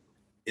Ryan.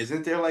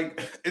 Isn't there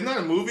isn't that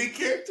a movie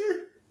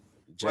character?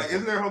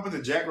 Isn't there a whole bunch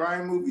of Jack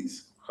Ryan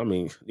movies? I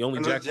mean, the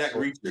only Jack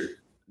Reacher.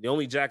 The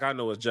only Jack I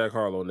know is Jack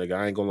Harlow, nigga.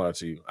 I ain't gonna lie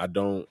to you. I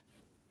don't.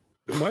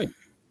 It might.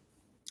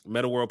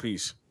 Meta World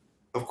Peace.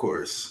 Of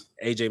course.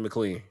 AJ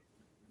McLean.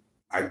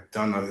 I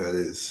don't know who that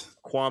is.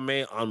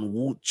 Kwame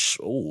Onwuch.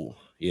 Oh,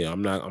 yeah.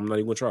 I'm not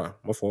even gonna try.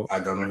 My fault. I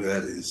don't know who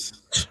that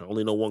is.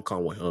 Only know one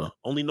Conway.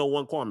 Only know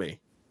one Kwame.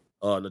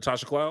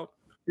 Natasha Cloud.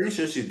 Pretty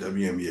sure she's a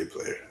WNBA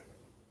player.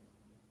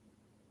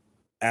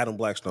 Adam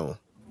Blackstone.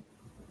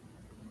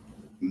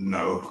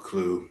 No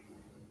clue.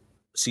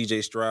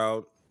 CJ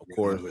Stroud, of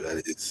course, who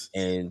that is.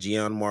 And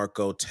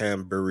Gianmarco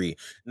Tamburi.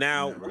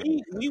 Now,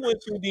 we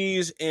went through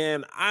these,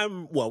 and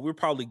we're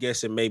probably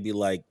guessing maybe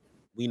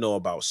we know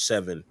about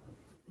 7,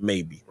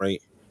 maybe,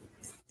 right?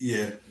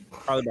 Yeah.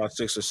 Probably about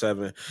 6 or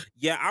 7.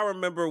 Yeah, I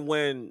remember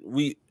when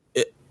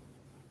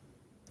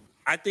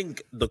I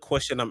think the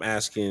question I'm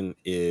asking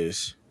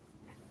is,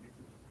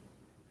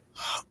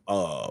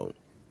 are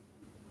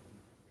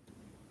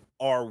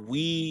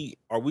we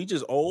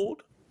just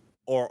old,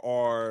 or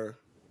are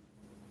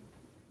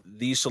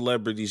these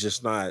celebrities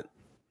just not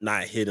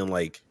hitting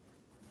like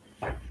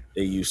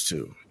they used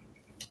to?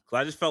 Because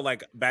I just felt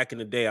like back in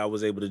the day I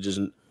was able to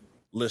just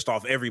list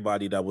off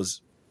everybody that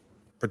was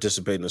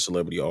participating in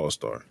Celebrity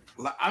All-Star.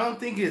 I don't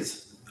think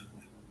it's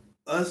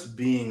us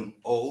being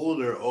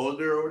old or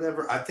older or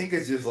whatever. I think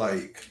it's just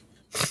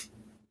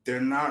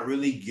they're not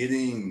really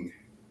getting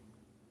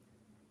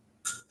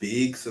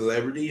big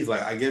celebrities.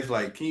 I guess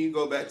can you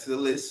go back to the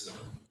list?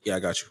 Yeah, I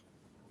got you.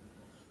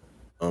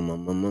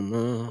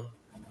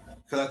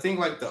 Because I think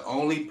the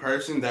only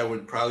person that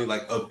would probably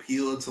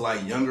appeal to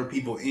younger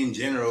people in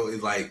general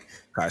is Kai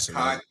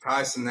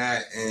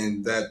Cenat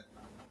and that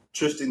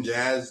Tristan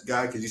Jazz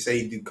guy, because you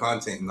say he do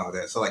content and all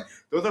that. So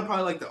those are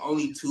probably the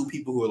only 2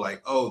 people who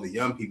are the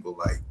young people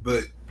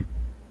but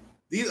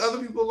these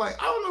other people I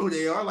don't know who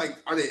they are.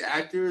 Are they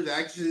actors,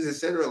 actresses,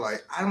 etc.?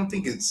 I don't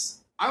think it's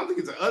an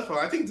us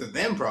problem. I think it's a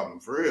them problem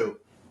for real.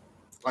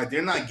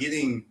 They're not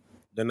getting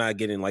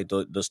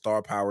the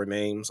star power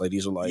names.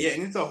 These are yeah,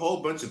 and it's a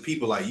whole bunch of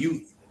people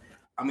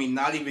I mean,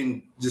 not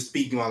even just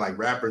speaking on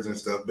rappers and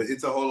stuff, but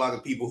it's a whole lot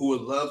of people who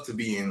would love to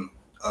be in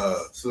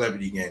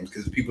celebrity games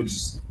because people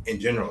just in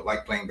general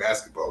like playing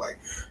basketball.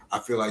 I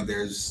feel like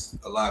there's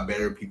a lot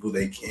better people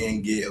they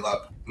can get, a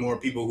lot more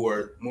people who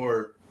are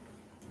more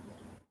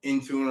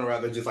in tune or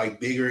rather just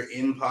bigger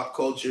in pop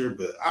culture.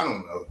 But I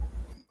don't know.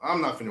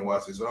 I'm not finna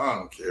watch this, so I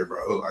don't care,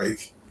 bro.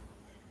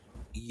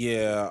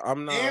 Yeah,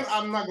 I'm not. And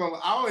I'm not gonna.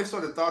 I always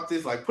sort of thought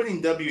this, putting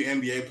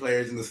WNBA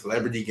players in the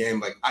celebrity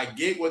game. I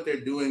get what they're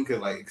doing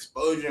because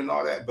exposure and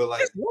all that,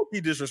 but it won't be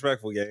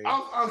disrespectful, game.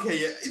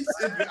 Okay,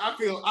 yeah. I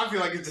feel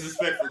like it's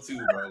disrespectful too,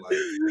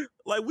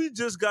 bro. We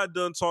just got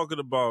done talking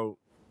about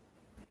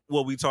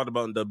what we talked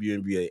about in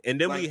WNBA,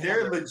 and then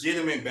they're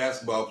legitimate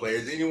basketball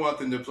players, and you want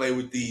them to play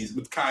with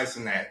Kai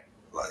Cenat.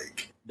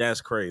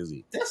 That's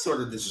crazy. That's sort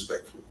of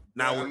disrespectful.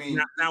 But I mean,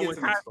 Now he when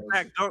gets some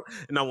exposure.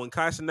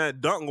 Kai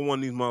Cenat dunk on one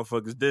of these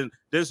motherfuckers, then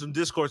some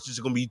discourse is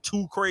gonna be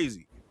too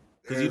crazy.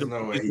 There's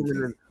no way he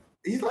can.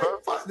 He's like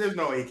there's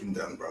no way he can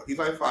dunk, bro. He's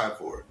like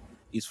 5'4".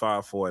 He's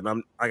 5'4", and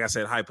I'm like I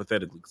said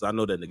hypothetically because I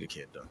know that nigga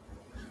can't dunk.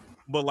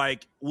 But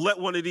like, let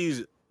one of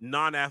these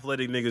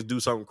non-athletic niggas do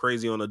something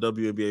crazy on a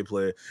WNBA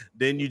player,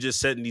 then you just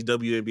setting these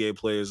WNBA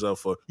players up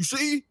for, you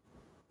see,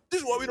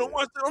 this is why we don't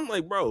watch them. I'm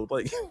like, bro,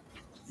 like,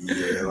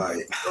 yeah,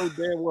 like so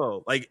damn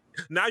well. Like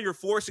now you're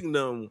forcing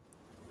them.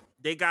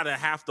 They gotta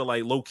have to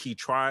like low key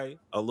try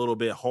a little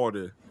bit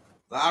harder.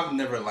 I've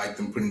never liked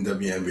them putting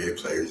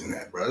WNBA players in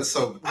that, bro. That's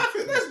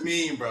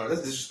mean, bro.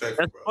 That's disrespectful,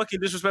 That's bro.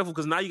 fucking disrespectful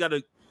because now you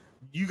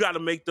gotta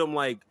make them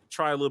like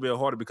try a little bit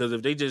harder because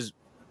if they just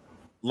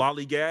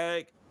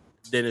lollygag,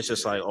 then it's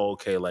just like, oh,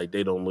 okay, like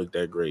they don't look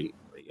that great.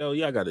 Like, yo,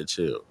 y'all gotta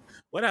chill.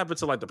 What happened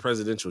to like the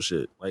presidential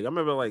shit? Like I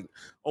remember like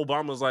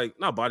Obama was like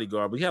not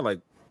bodyguard, but he had like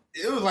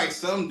it was like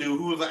some dude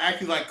who was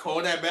actually like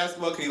cold at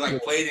basketball because he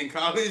like played in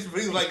college, but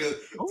he was like a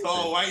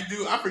tall white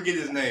dude. I forget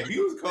his name. He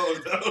was cold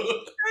though.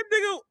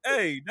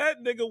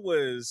 That nigga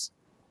was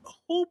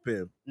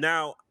hooping.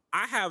 Now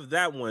I have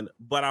that one,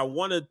 but I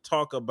want to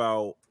talk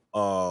about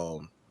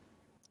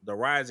the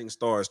Rising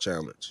Stars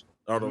Challenge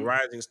or the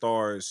Rising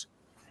Stars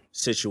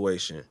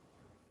situation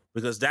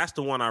because that's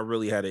the one I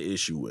really had an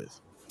issue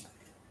with.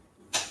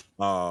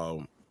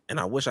 And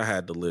I wish I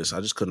had the list.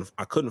 I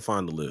couldn't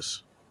find the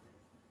list.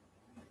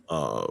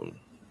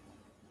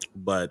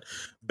 But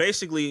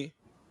basically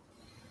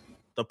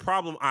the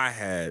problem I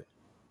had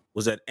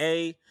was that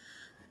they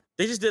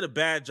just did a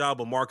bad job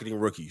of marketing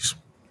rookies.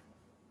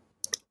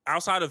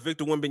 Outside of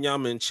Victor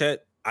Wembanyama and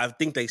Chet, I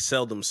think they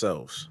sell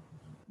themselves.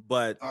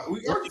 But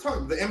we already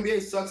talked. The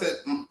NBA sucks at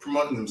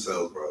promoting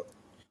themselves, bro.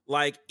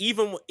 Like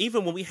even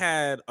when we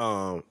had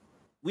a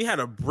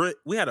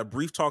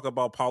brief talk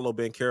about Paolo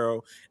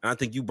Banchero, and I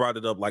think you brought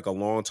it up like a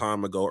long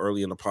time ago,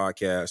 early in the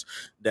podcast,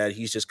 that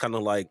he's just kind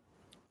of like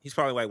he's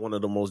probably like one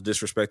of the most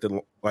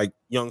disrespected like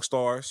young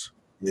stars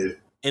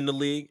in the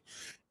league,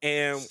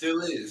 and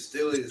still is.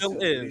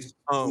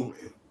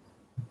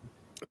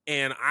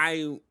 And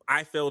I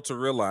failed to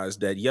realize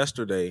that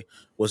yesterday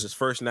was his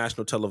first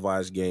national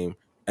televised game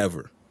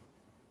ever.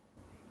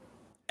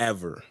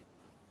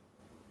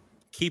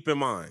 Keep in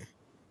mind,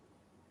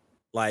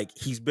 like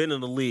he's been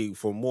in the league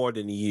for more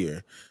than a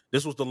year.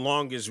 This was the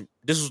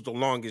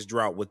longest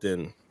drought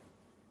within,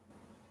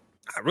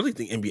 I really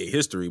think, NBA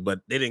history,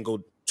 but they didn't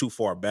go too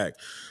far back.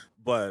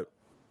 But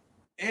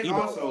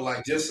also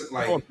like just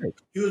like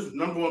he was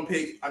number one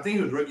pick. I think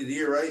he was rookie of the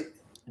year, right?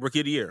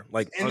 Rookie of the year,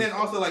 like, and then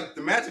also like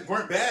the Magic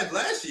weren't bad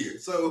last year,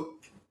 so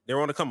they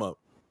were on the come up.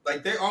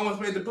 Like they almost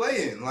made the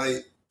play in.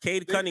 Like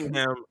Cade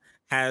Cunningham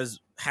has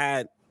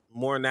had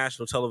more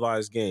national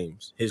televised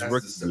games his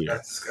rookie year.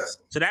 That's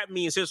disgusting. So that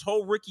means his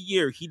whole rookie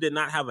year, he did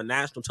not have a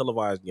national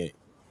televised game.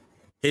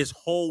 His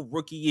whole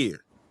rookie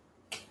year.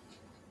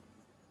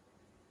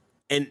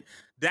 And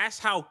that's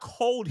how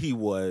cold he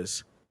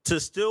was to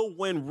still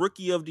win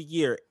rookie of the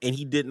year, and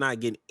he did not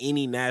get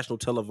any national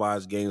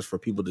televised games for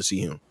people to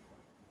see him.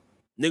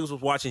 Niggas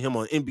was watching him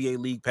on NBA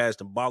League Pass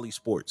and Bally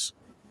Sports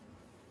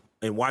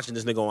and watching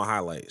this nigga on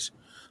highlights.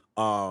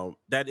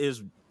 That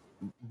is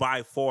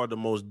by far the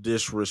most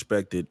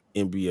disrespected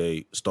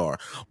NBA star.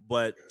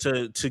 But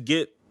to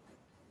get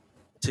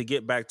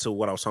back to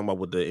what I was talking about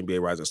with the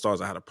NBA Rising Stars,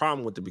 I had a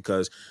problem with it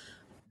because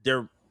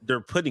they're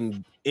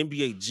putting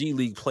NBA G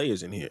League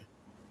players in here.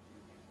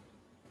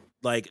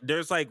 Like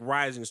there's like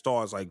rising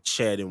stars like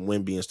Chet and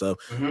Wemby and stuff,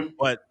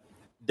 but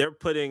they're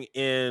putting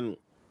in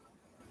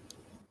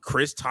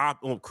Chris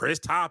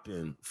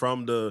Toppin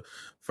from the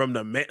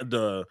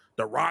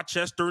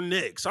Rochester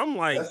Knicks. I'm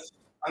like,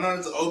 I know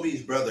it's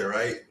Obi's brother,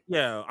 right?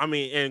 Yeah, I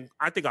mean, and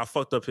I think I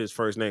fucked up his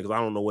first name because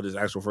I don't know what his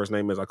actual first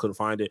name is. I couldn't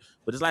find it,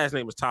 but his last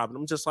name is Toppin.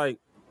 I'm just like,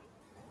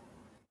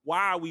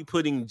 why are we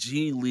putting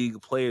G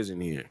League players in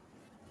here?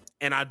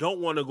 And I don't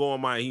want to go on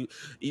my.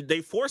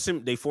 They force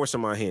him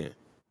my hand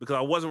because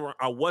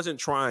I wasn't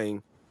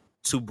trying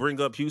to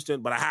bring up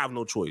Houston, but I have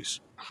no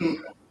choice.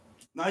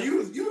 Now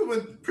you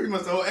went pretty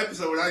much the whole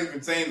episode without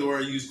even saying the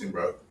word Houston,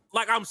 bro.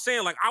 Like I'm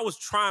saying, like I was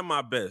trying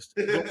my best.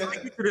 But when I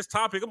get to this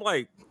topic, I'm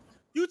like,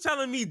 you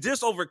telling me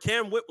this over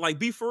Cam Whitmore? Like,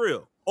 be for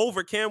real.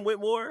 Over Cam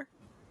Whitmore?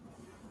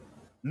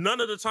 None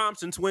of the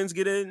Thompson twins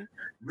get in?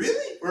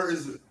 Really? Or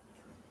is it?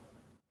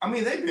 I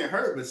mean, they've been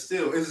hurt, but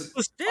still. Is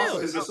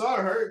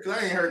Asar hurt? Because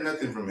I ain't heard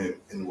nothing from him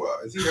in a while.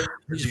 Is he hurt?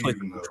 He just played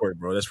Detroit,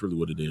 bro. That's really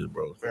what it is,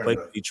 bro. He played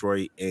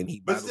Detroit, and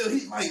he... But still,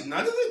 he like,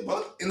 none of it,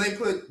 but, and they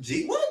put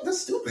G... What? That's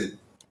stupid.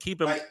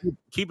 Keep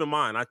in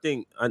mind, I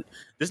think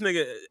this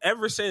nigga,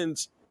 ever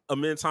since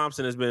Amin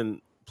Thompson has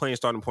been playing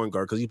starting point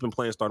guard, because he's been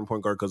playing starting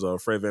point guard because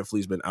Fred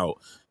VanVleet's been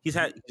out. He's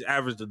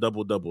averaged a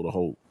double-double the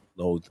whole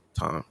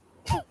time.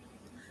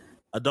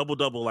 A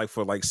double-double like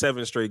for like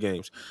 7 straight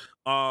games.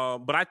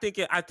 But I think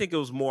it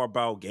was more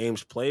about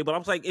games played. But I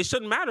was like, it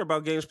shouldn't matter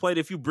about games played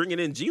if you bringing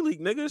in G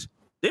League niggas.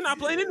 They're not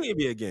playing any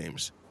NBA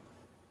games.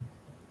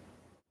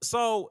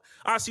 So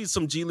I see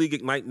some G League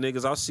Ignite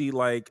niggas. I'll see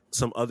like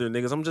some other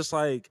niggas. I'm just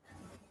like,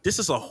 this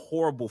is a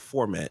horrible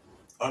format.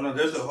 Oh no,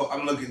 there's a whole.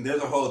 I'm looking.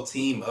 There's a whole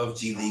team of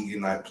G League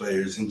Ignite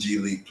players and G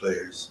League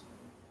players.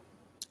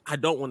 I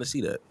don't want to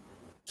see that.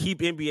 Keep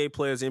NBA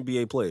players,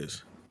 NBA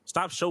players.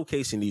 Stop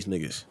showcasing these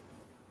niggas.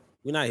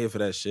 We're not here for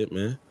that shit,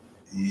 man.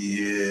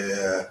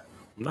 Yeah,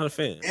 I'm not a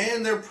fan.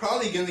 and they're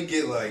probably gonna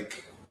get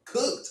like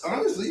cooked,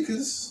 honestly,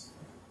 because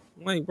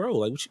Like, bro,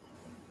 like,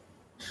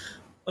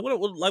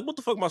 what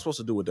the fuck am I supposed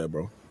to do with that,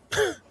 bro?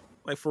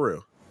 Like, for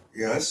real.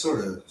 yeah, that's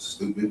sort of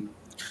stupid.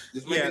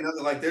 Just make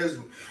another like there's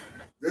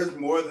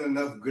more than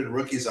enough good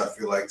rookies. I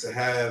feel like to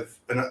have,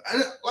 and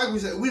like we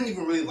said, we didn't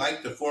even really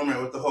like the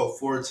format with the whole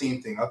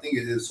 4-team thing. I think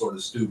it is sort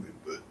of stupid,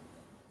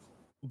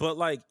 but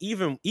like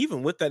even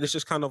with that, it's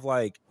just kind of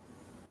like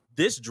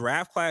this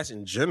draft class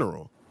in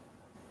general.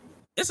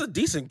 It's a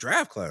decent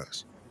draft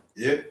class.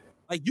 Yeah,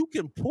 like you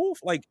can pull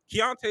like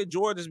Keontae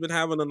George has been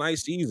having a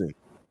nice season,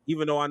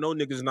 even though I know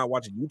niggas are not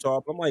watching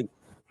Utah. But I'm like,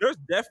 there's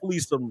definitely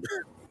some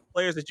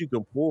players that you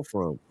can pull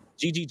from.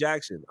 G.G.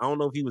 Jackson. I don't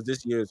know if he was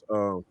this year's. I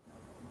don't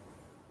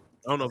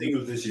know. I think it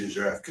was this year's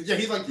draft. Cause yeah,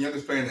 he's like the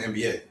youngest player in the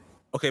NBA.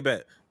 Okay,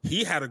 bet.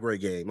 He had a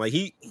great game. Like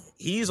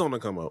he's on the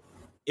come up.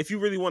 If you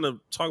really want to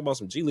talk about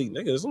some G League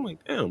niggas, I'm like,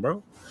 damn,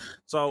 bro.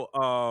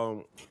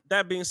 So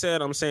that being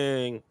said, I'm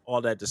saying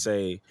all that to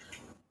say,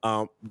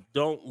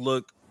 don't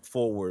look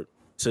forward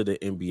to the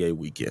NBA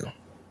weekend.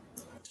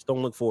 Just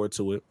don't look forward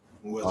to it.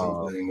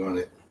 Wasn't planning on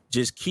it.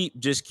 Just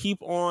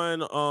keep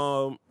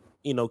on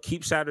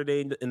keep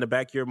Saturday in the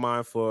back of your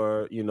mind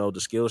for, the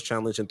skills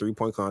challenge and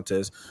 3-point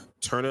contest.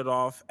 Turn it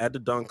off at the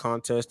dunk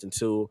contest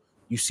until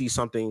you see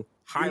something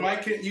high. You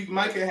might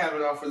can have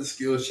it off for the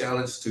skills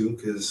challenge too,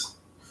 because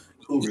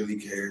who really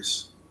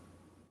cares?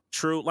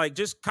 True. Like,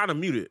 just kind of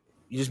mute it.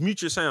 You just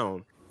mute your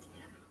sound.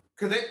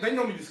 Because they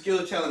normally do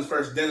skill challenge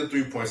first, then the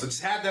 3-point. So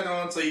just have that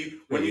on so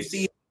when you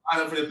see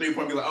item for the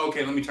 3-point, be like,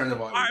 okay, let me turn the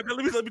volume. All right, let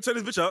me turn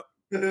this bitch up.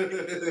 And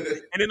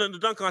then on the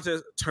dunk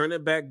contest, turn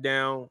it back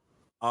down.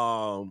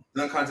 Dunk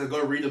contest,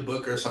 go read a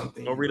book or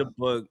something. Go read a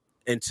book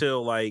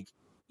until like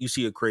you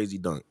see a crazy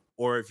dunk,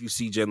 or if you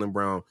see Jaylen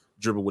Brown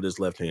dribble with his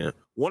left hand.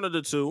 One of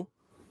the two.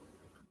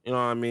 You know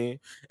what I mean?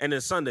 And then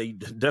Sunday, you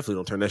definitely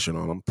don't turn that shit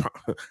on.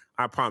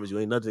 I promise you,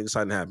 ain't nothing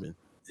exciting happening.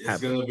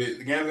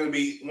 The game's gonna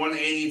be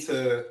 180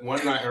 to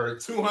 190 or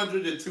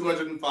 200 to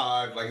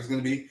 205. Like it's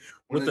gonna be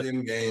one of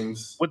them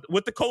games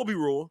with the Kobe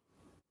rule.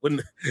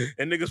 And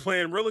niggas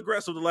playing real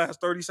aggressive the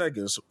last 30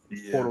 seconds.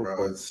 Yeah,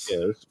 bro, it's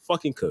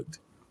fucking cooked.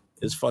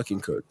 It's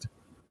fucking cooked.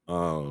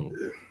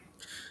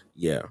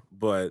 Yeah,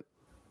 but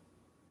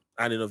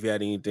I didn't know if you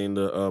had anything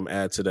to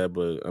add to that,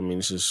 but I mean,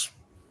 it's just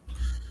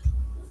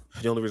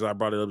the only reason I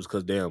brought it up is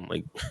because damn,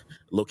 like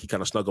Loki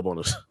kind of snuck up on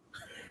us.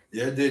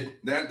 Yeah, it did.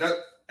 That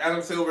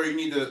Adam Silver, you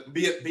need to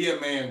be a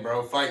man,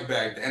 bro. Fight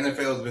back. The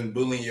NFL has been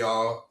bullying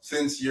y'all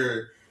since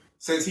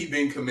he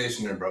been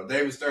commissioner, bro.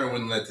 David Stern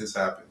wouldn't let this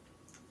happen.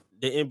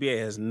 The NBA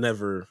has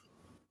never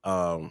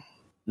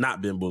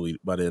not been bullied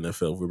by the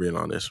NFL, if we're being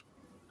honest.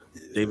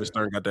 Yeah. David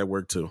Stern got that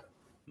work too.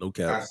 No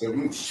cap. I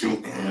said,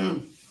 shoot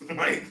him.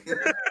 Like,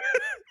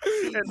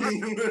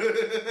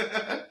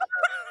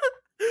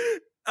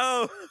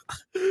 oh,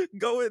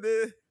 go in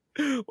there.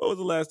 What was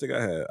the last thing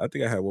I had? I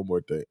think I had one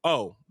more thing.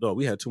 Oh, no,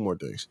 we had two more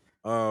things.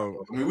 I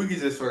mean, we could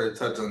just sort of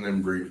touch on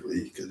them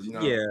briefly because,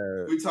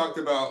 we talked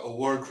about a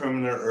war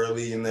criminal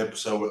early in the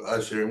episode with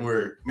Usher, and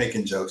we're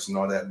making jokes and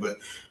all that, but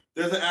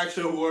there's an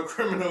actual war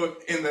criminal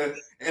in the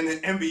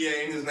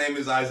NBA, and his name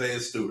is Isaiah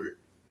Stewart.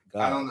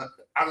 I don't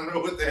know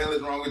what the hell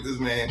is wrong with this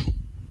man,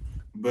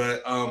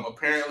 but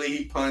apparently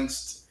he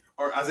punched,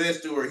 or Isaiah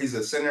Stewart, he's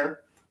a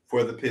center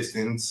for the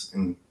Pistons,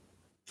 and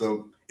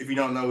so if you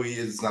don't know who he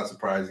is, it's not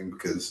surprising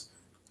because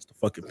it's the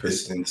fucking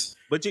Pistons.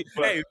 But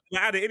hey,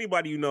 out of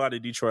anybody out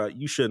of Detroit,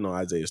 you should know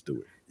Isaiah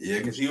Stewart. Yeah,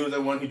 because he was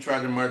the one who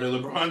tried to murder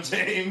LeBron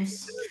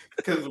James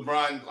because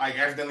LeBron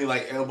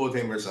accidentally elbowed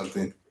him or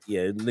something.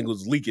 Yeah, nigga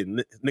was leaking.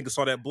 Nigga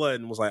saw that blood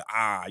and was like,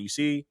 you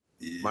see?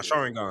 Yeah. My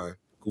Sharingan.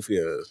 Goofy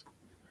ass.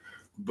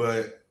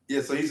 But,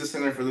 yeah, so he's a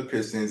center for the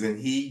Pistons, and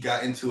he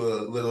got into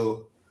a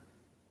little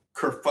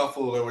kerfuffle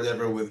or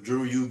whatever with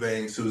Drew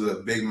Eubanks, who's a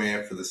big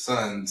man for the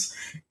Suns,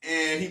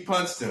 and he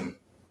punched him.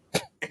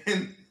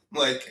 And,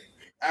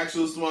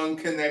 actual swung,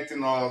 connect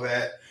and all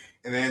that.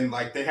 And then,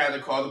 they had to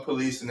call the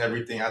police and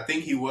everything. I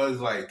think he was,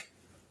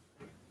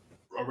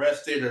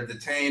 arrested or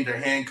detained or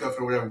handcuffed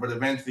or whatever, but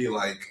eventually,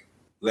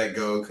 let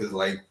go because,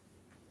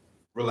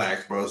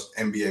 relax, bro.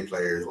 NBA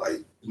players,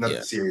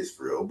 nothing serious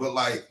for real. But,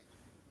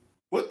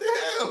 what the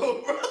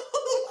hell, bro?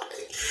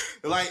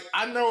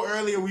 I know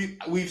earlier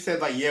we've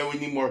said, we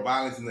need more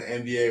violence in the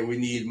NBA. We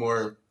need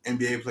more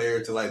NBA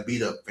players to,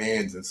 beat up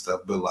fans and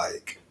stuff. But,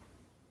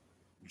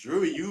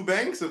 Drew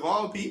Eubanks, of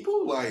all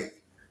people,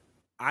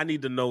 I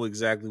need to know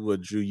exactly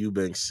what Drew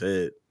Eubanks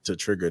said to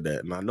trigger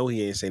that. And I know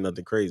he ain't saying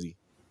nothing crazy.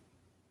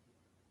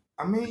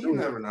 I mean, you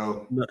never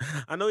know.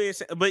 I know he ain't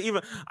saying, but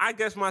even, I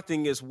guess my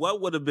thing is,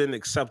 what would have been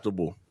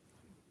acceptable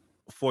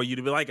for you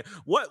to be like,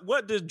 what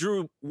would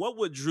Drew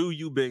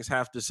Eubanks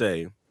have to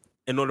say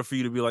in order for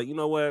you to be like, you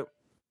know what?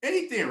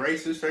 Anything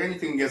racist or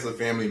anything against a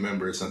family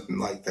member or something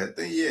like that,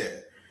 then yeah.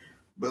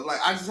 But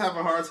like, I just have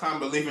a hard time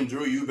believing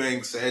Drew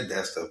Eubanks said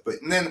that stuff. But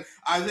and then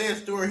Isaiah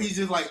Stewart, he's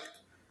just like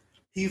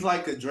he's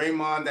like a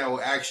Draymond that will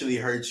actually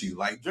hurt you.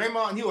 Like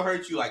Draymond, he'll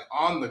hurt you like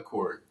on the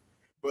court,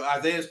 but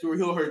Isaiah Stewart,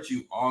 he'll hurt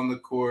you on the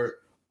court,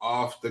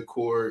 off the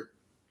court,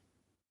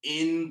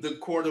 in the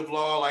court of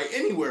law, like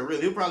anywhere.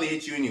 Really, he'll probably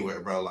hit you anywhere,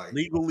 bro. Like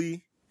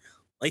legally,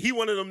 like he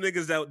one of them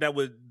niggas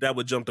that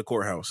would jump the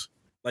courthouse.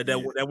 Like that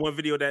one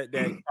video that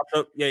popped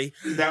up. Yeah,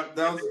 that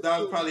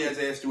was probably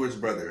Isaiah Stewart's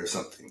brother or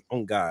something.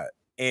 Oh God.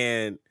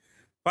 And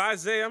for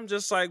Isaiah, I'm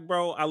just like,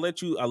 bro, I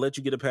let you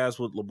get a pass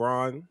with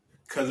LeBron.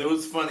 Because it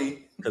was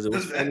funny.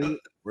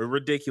 We're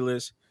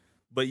ridiculous.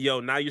 But yo,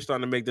 now you're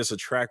starting to make this a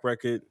track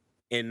record.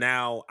 And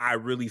now I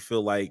really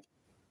feel like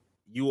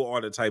you are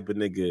the type of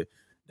nigga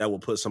that will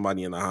put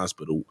somebody in the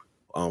hospital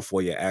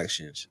for your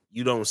actions.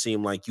 You don't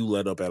seem like you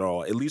let up at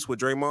all. At least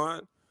with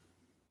Draymond.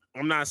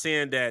 I'm not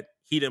saying that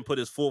he didn't put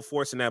his full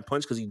force in that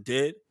punch because he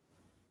did.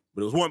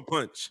 But it was one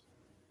punch.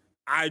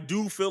 I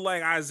do feel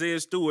like Isaiah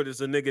Stewart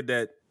is a nigga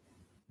that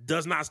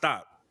does not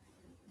stop.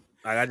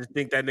 Like, I just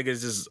think that nigga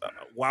is just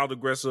wild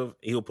aggressive.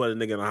 He'll put a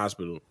nigga in the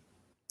hospital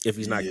if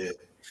he's not,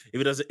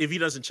 if he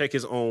doesn't check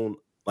his own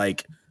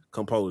like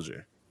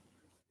composure.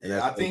 And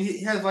I think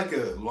he has like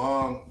a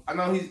long. I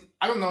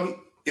don't know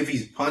if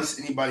he's punched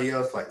anybody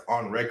else like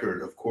on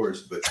record, of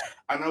course, but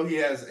I know he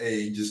has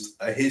a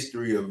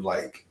history of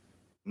like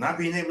not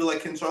being able to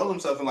like control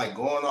himself and like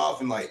going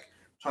off and like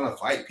trying to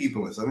fight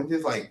people and stuff. And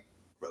just like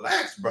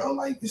relax, bro.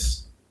 Like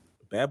it's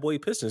bad boy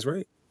Pistons,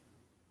 right?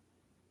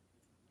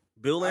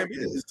 Bill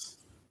Laimbeer.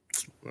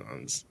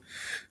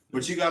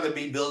 But you got to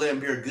be Bill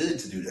Laimbeer good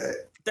to do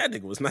that. That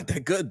nigga was not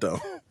that good though.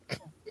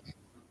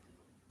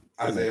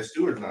 Isaiah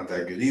Stewart's not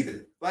that good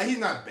either. Like he's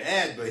not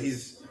bad, but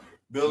he's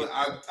Bill.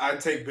 I'd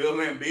take Bill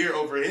Laimbeer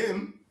over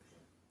him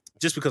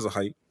just because of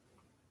height.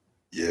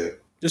 Yeah,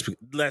 that's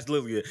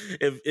literally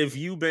it. If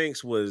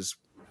Eubanks was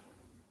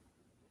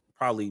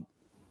probably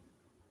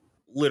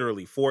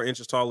literally 4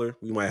 inches taller,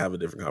 we might have a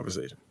different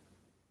conversation.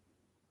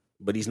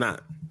 But he's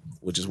not,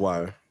 which is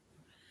why,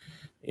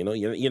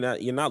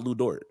 you're not Lou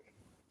Dort.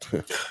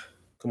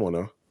 Come on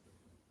now,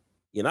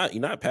 you're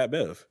not Pat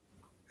Bev.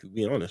 To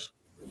be honest,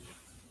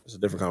 it's a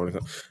different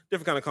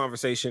kind of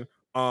conversation.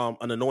 An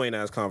annoying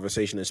ass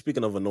conversation. And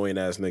speaking of annoying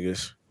ass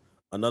niggas,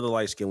 another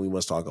light skin we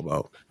must talk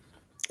about,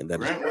 and that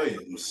Grant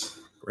Williams.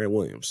 Grant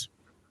Williams.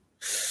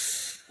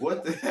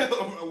 What the hell?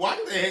 Why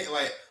do they hate?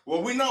 Like,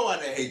 well, we know why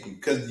they hate you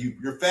because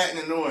you're fat and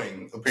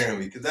annoying,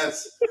 apparently. Because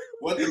that's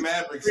what the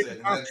Mavericks said.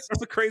 And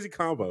that's a crazy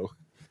combo.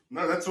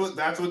 No, that's what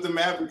the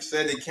Mavericks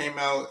said. It came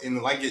out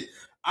in like it.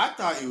 I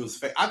thought it was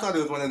fake. I thought it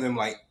was one of them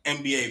like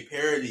NBA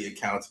parody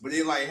accounts, but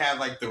it like had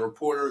like the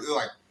reporter, it,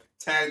 like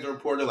tagged the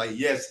reporter like,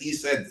 yes, he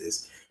said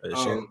this.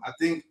 I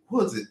think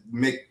what was it,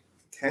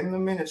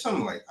 McTenderman or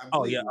something like.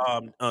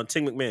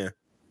 Tim McMahon.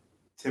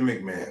 Tim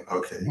McMahon.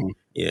 Okay. Mm-hmm.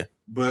 Yeah.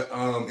 But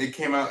it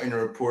came out in a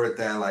report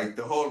that like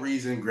the whole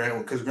reason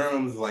Grant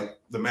was like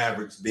the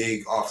Mavericks'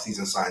 big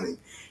offseason signing,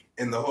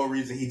 and the whole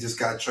reason he just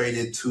got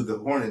traded to the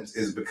Hornets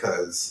is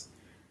because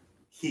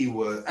he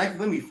was. Actually,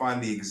 let me find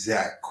the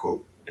exact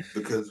quote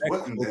because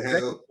what in the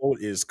hell? That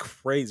quote is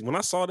crazy. When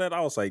I saw that,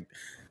 I was like,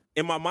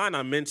 in my mind,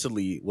 I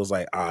mentally was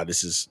like,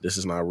 this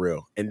is not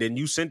real. And then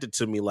you sent it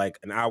to me like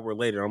an hour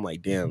later. I'm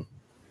like, damn.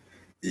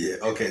 Yeah,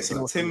 okay,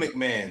 so Tim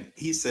McMahon,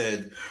 he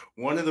said,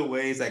 one of the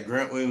ways that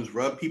Grant Williams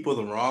rubbed people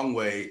the wrong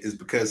way is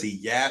because he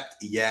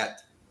yapped,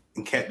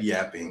 and kept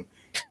yapping.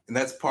 And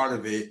that's part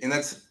of it. And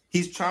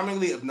he's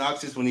charmingly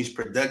obnoxious when he's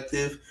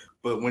productive,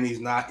 but when he's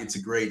not, it's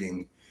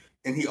grating.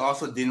 And he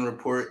also didn't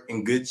report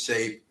in good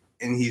shape,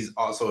 and he's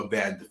also a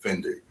bad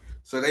defender.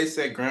 So they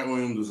said Grant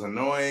Williams was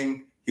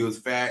annoying, he was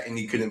fat, and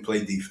he couldn't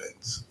play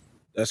defense.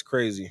 That's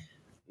crazy.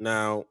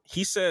 Now,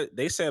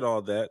 they said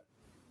all that,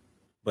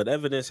 but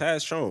evidence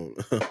has shown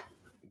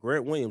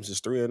Grant Williams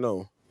is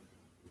 3-0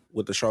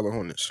 with the Charlotte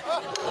Hornets.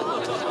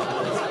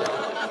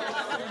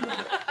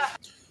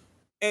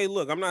 Hey,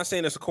 look, I'm not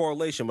saying it's a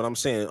correlation, but I'm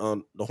saying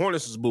the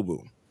Hornets is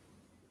boo-boo.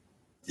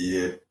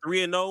 Yeah.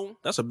 3-0,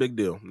 that's a big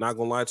deal. Not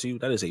gonna lie to you,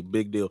 that is a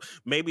big deal.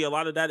 Maybe a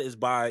lot of that is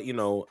by,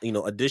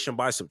 addition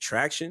by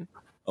subtraction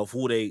of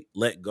who they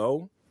let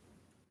go.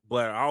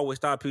 But I always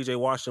thought PJ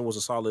Washington was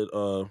a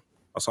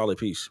solid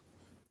piece.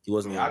 He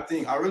wasn't.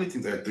 I really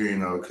think they're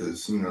 3-0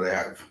 because they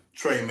have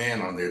Trey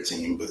Mann on their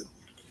team, but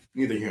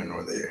neither here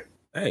nor there.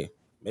 Hey,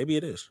 maybe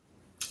it is.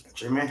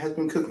 Trey Mann has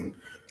been cooking.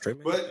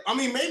 But I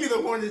mean, maybe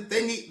the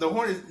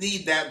Hornets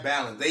need that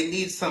balance. They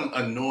need some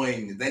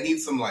annoying. They need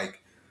some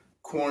like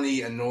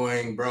corny,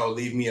 annoying, bro,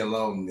 leave me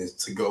alone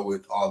to go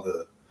with all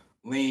the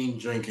lean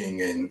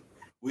drinking and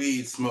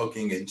weed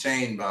smoking and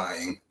chain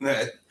buying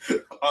that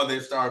all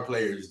their star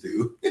players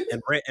do.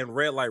 and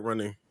red light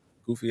running,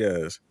 goofy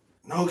ass.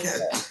 No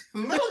cat.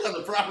 Melo got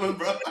a problem,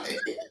 bro.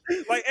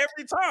 Like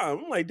every time,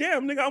 I'm like,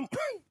 damn, nigga,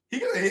 he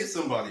gonna hit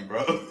somebody,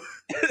 bro.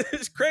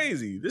 It's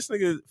crazy. This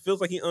nigga feels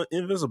like he's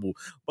invisible.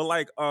 But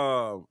like,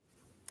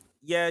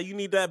 yeah, you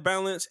need that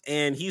balance,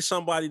 and he's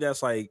somebody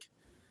that's like,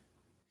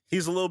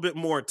 he's a little bit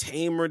more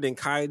tamer than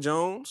Kai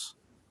Jones.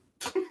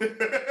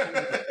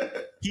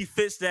 he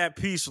fits that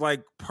piece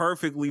like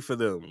perfectly for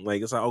them.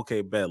 Like it's like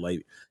okay, bet.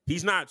 Like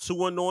he's not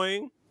too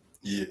annoying.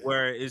 Yeah.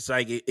 Where it's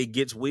like it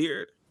gets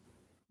weird,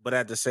 but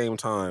at the same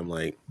time,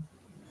 like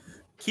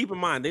keep in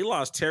mind they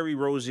lost Terry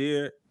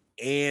Rozier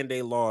and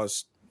they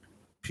lost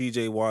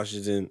PJ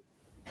Washington.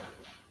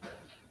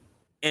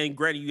 And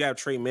granted, you have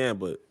Trey Mann,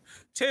 but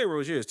Terry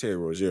Rozier is Terry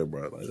Rozier,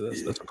 bro. Like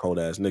that's a cold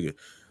ass nigga.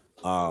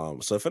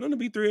 So for them to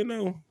be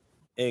 3-0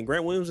 and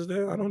Grant Williams is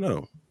there, I don't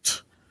know.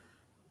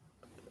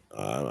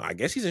 I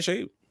guess he's in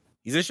shape.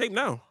 He's in shape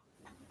now.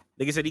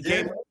 Nigga said he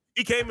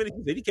came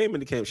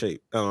into camp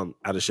shape, out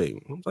of shape.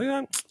 I'm like,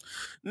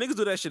 niggas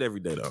do that shit every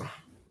day though.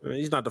 I mean,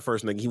 he's not the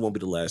first nigga. He won't be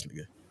the last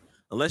nigga.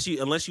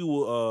 Unless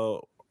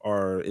you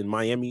are in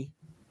Miami,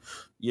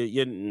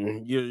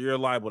 you're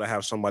liable to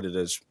have somebody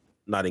that's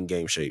not in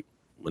game shape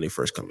when they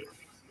first come in.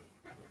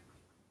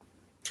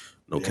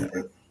 No cap.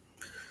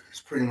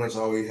 It's pretty much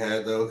all we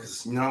had though,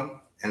 because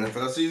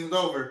NFL season's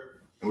over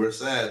and we're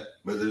sad,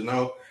 but there's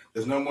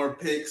no more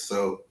picks,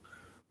 so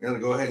we're gonna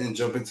go ahead and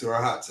jump into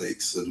our hot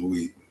takes of the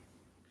week.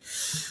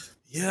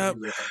 Yep.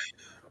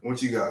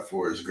 What you got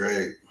for us,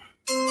 Greg?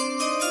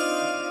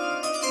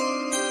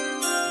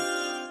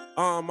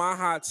 My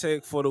hot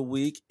take for the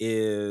week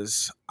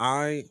is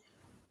and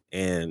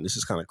this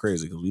is kind of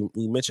crazy because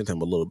we mentioned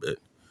him a little bit.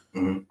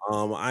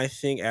 Mm-hmm. I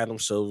think Adam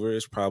Silver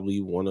is probably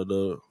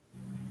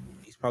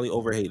he's probably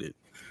overhated.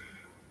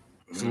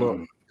 He's a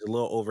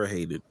little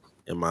overhated,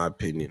 in my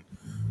opinion.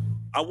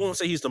 I won't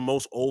say he's the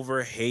most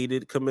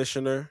overhated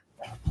commissioner.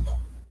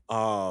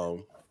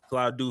 So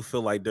I do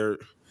feel like there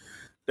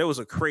was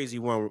a crazy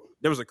one.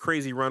 There was a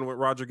crazy run with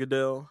Roger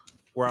Goodell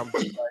where I'm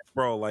like,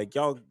 bro, like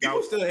y'all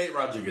still hate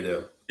Roger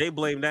Goodell. They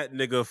blame that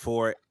nigga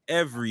for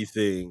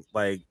everything.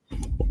 Like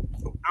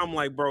I'm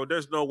like, bro,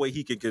 there's no way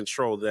he can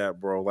control that,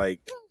 bro.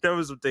 Like there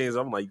was some things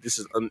I'm like, this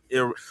is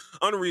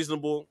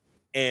unreasonable,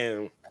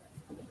 and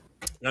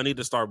I need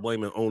to start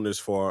blaming owners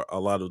for a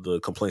lot of the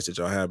complaints that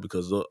y'all have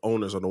because the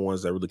owners are the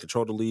ones that really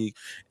control the league,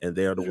 and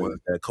they are the ones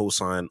that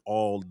co-sign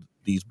all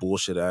these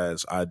bullshit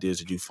ass ideas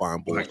that you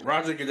find bullshit. Like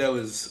Roger Goodell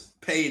is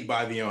paid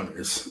by the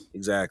owners.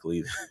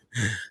 Exactly.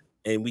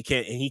 And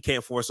he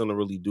can't force them to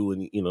really do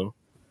any,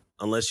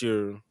 unless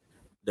you're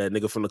that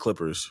nigga from the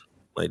Clippers.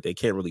 Like they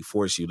can't really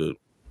force you to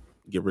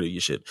get rid of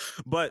your shit.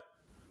 But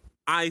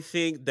I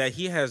think that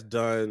he has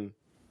done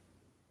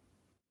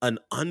an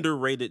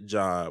underrated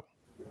job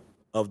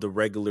of the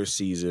regular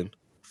season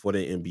for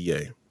the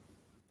NBA.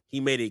 He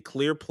made a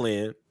clear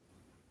plan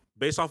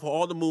based off of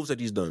all the moves that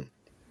he's done.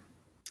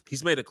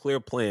 He's made a clear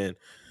plan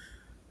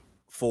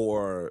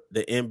for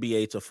the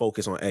NBA to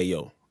focus on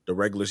the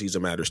regular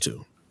season matters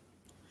too.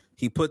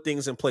 He put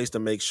things in place to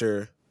make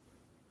sure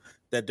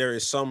that there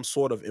is some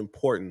sort of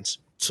importance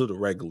to the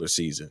regular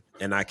season.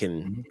 And I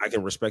can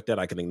respect that.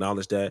 I can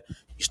acknowledge that.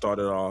 He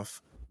started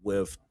off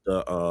with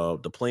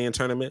the play-in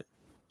tournament.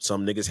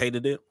 Some niggas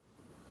hated it.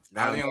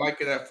 I didn't like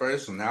it at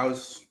first, and now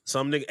it's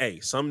some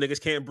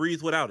niggas can't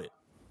breathe without it.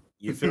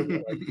 You feel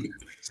me?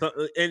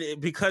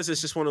 Because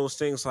it's just one of those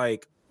things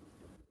like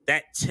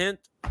that 10th,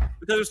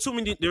 because there's too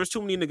many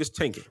niggas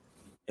tanking.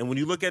 And when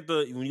you look at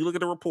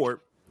the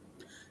report,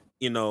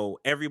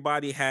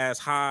 everybody has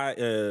high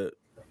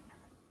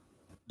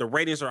the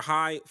ratings are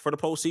high for the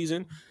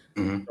postseason.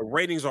 Mm-hmm. The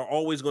ratings are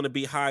always going to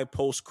be high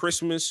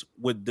post-Christmas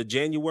with the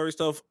January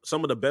stuff.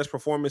 Some of the best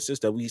performances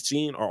that we've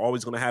seen are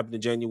always going to happen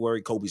in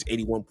January. Kobe's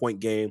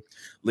 81-point game,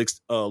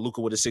 Luka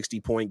with a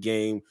 60-point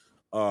game,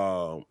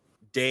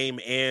 Dame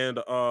and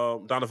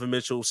Donovan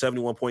Mitchell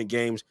 71-point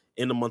games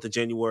in the month of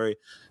January.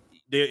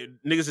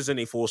 Niggas is in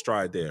a full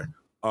stride there.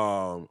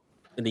 And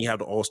then you have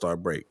the All-Star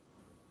break.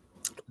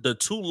 The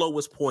two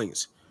lowest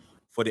points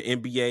for the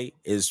NBA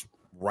is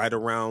right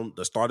around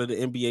the start of the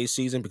NBA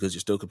season because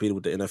you're still competing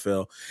with the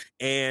NFL,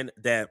 and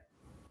that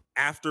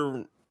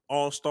after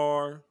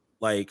All-Star,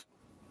 like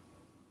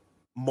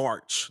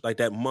March, like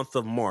that month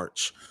of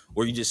March,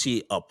 where you just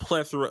see a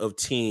plethora of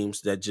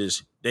teams that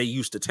they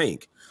used to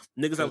tank.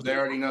 Niggas, they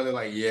already know they're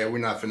like, yeah, we're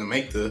not finna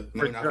make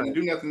we're not finna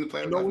do nothing to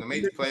play. We're not finna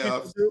make the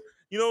playoffs.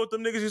 You know what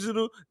them niggas used to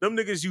do? Them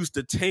niggas used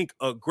to tank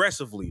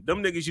aggressively.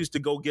 Them niggas used to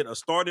go get a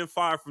starting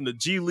five from the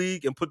G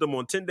League and put them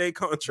on 10-day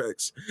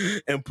contracts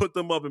and put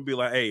them up and be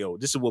like, hey, yo,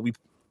 this is what we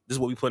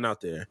putting out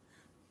there.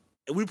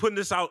 And we putting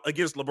this out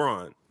against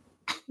LeBron.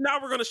 Now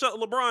we're gonna shut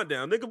LeBron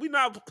down, nigga.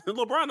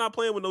 LeBron not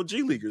playing with no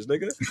G Leaguers,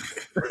 nigga.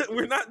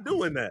 We're not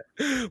doing that.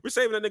 We're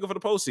saving that nigga for the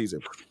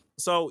postseason.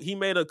 So he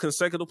made a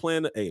consecutive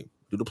plan to do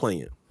the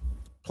play-in.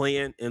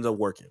 Play-in ends up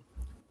working.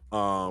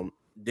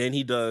 Then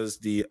he does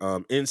the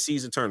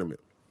in-season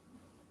tournament.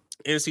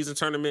 In-season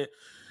tournament,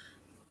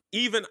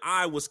 even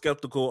I was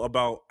skeptical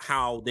about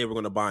how they were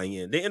going to buy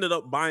in. They ended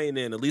up buying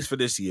in, at least for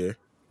this year,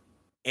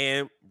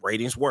 and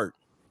ratings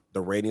worked.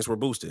 The ratings were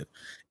boosted.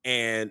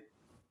 And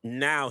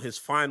now his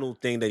final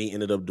thing that he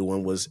ended up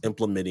doing was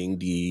implementing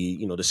the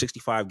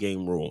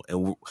 65-game rule.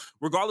 And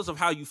regardless of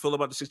how you feel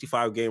about the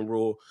 65-game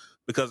rule,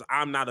 because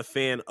I'm not a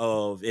fan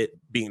of it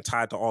being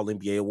tied to all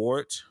NBA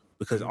awards,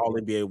 because all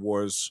NBA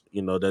awards,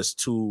 that's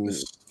too.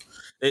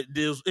 It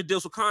deals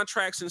with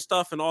contracts and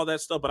stuff and all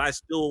that stuff. But I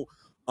still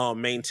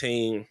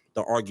maintain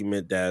the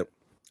argument that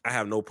I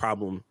have no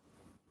problem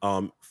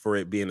for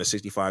it being a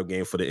 65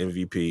 game for the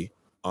MVP.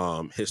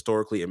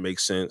 Historically, it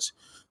makes sense.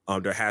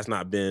 There has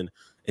not been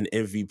an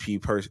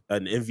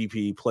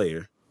MVP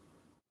player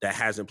that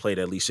hasn't played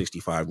at least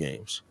 65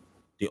 games.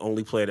 The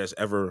only player that's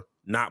ever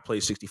not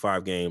played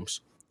 65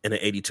 games in an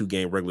 82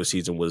 game regular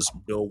season was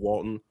Bill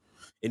Walton.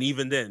 And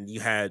even then, you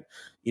had,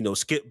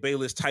 Skip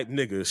Bayless type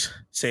niggas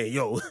saying,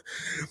 yo,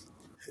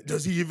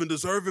 does he even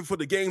deserve it for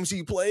the games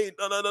he played?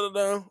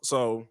 No.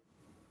 So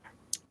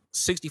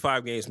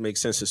 65 games make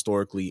sense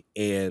historically.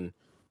 And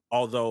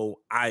although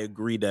I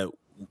agree that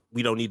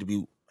we don't need to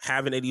be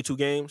having 82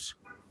 games,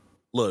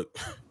 look,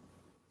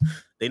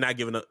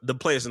 the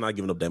players are not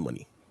giving up that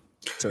money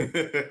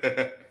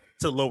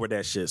to lower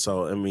that shit.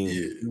 So, I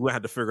mean, we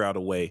have to figure out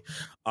a way.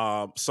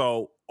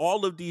 So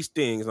all of these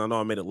things, and I know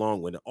I made it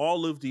long-winded,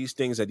 all of these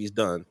things that he's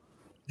done,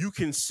 you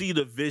can see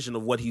the vision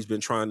of what he's been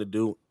trying to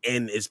do,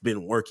 and it's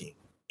been working.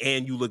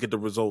 And you look at the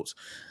results.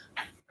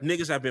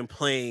 Niggas have been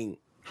playing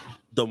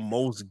the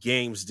most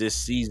games this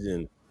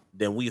season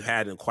than we've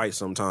had in quite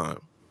some time.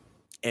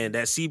 And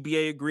that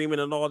CBA agreement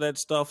and all that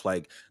stuff,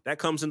 like, that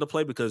comes into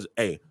play because,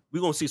 hey,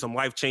 we're going to see some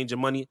life-changing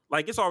money.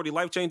 Like, it's already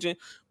life-changing,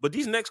 but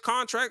these next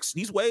contracts,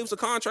 these waves of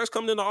contracts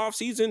coming in the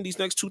offseason, these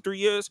next 2-3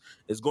 years,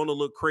 is going to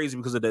look crazy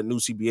because of that new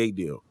CBA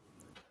deal.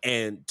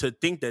 And to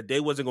think that they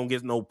wasn't going to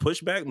get no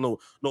pushback, no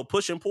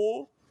push and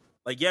pull,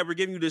 like, yeah, we're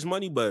giving you this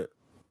money, but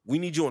we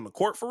need you on the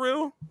court for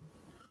real?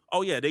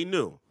 Oh, yeah, they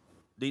knew.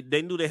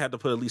 They knew they had to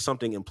put at least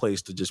something in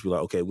place to just be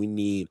like, okay, we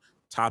need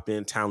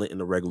top-end talent in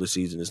the regular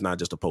season. It's not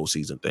just a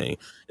postseason thing.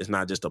 It's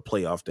not just a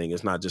playoff thing.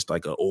 It's not just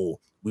like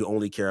we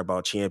only care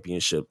about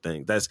championship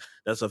thing. That's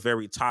a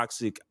very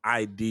toxic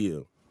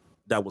idea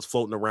that was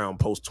floating around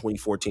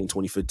post-2014,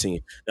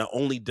 2015 that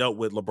only dealt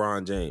with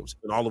LeBron James.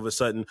 And all of a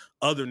sudden,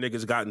 other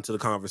niggas got into the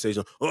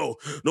conversation. Oh,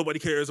 nobody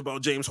cares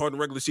about James Harden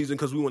regular season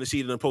because we want to see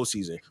it in the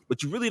postseason.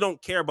 But you really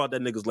don't care about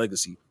that nigga's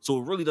legacy. So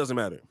it really doesn't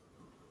matter.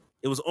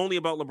 It was only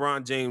about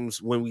LeBron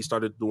James when we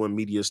started doing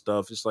media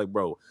stuff. It's like,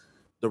 bro,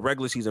 the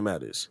regular season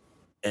matters.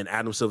 And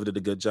Adam Silver did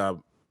a good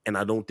job. And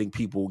I don't think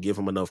people give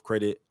him enough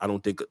credit. I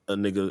don't think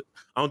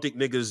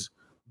niggas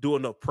do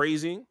enough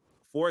praising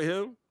for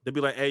him to be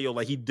like, hey, yo,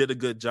 like, he did a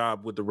good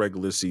job with the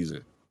regular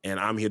season. And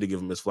I'm here to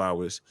give him his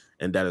flowers.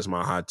 And that is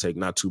my hot take.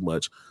 Not too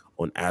much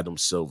on Adam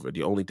Silver.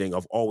 The only thing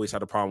I've always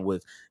had a problem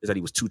with is that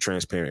he was too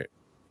transparent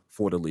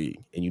for the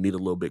league. And you need a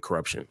little bit of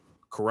corruption.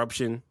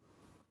 Corruption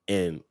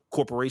and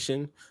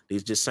corporation, they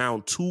just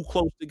sound too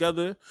close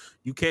together.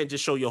 You can't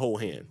just show your whole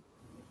hand,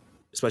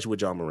 especially with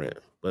John Morant.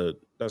 But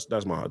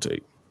that's my hot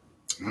take.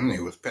 That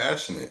nigga was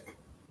passionate.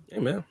 Hey,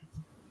 man.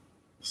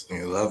 This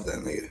nigga love that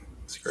nigga.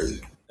 It's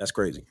crazy. That's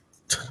crazy.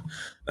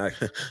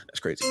 That's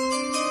crazy.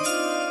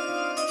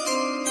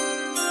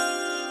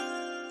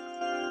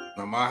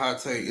 Now, my hot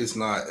take is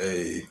not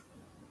a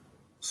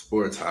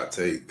sports hot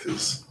take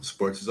because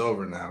sports is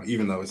over now,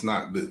 even though it's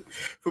not. The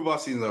football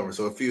season's over,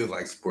 so it feels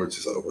like sports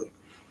is over.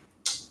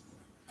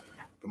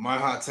 But my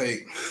hot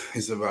take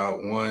is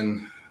about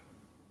one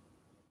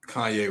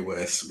Kanye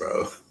West,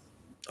 bro.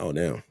 Oh,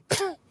 damn.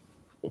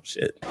 Oh,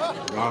 shit.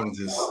 I'm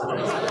just...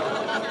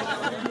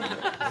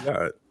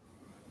 God.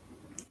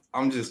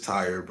 I'm just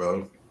tired,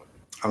 bro.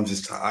 I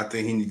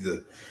think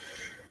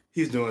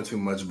he's doing too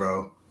much,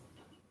 bro.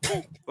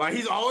 Like,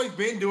 he's always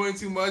been doing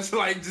too much,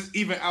 like, just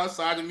even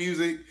outside of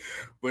music.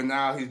 But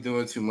now he's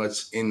doing too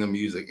much in the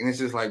music. And it's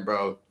just like,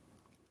 bro,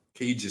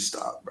 can you just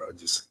stop, bro?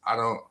 I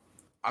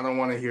don't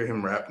want to hear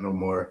him rap no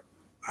more.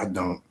 I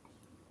don't.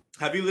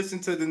 Have you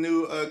listened to the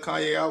new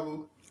Kanye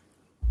album?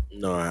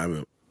 No, I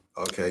haven't.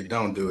 Okay,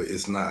 don't do it.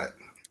 It's not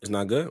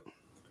good?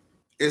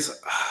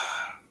 It's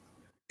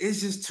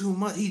just too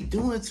much. He's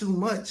doing too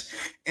much.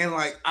 And,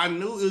 like, I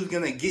knew it was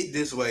going to get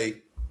this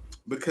way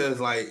because,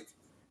 like,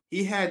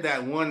 he had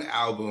that one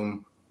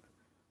album.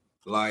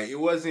 Like, it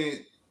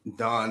wasn't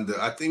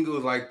I think it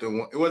was, like, the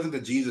one. It wasn't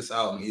the Jesus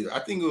album either. I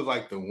think it was,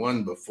 like, the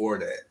one before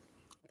that.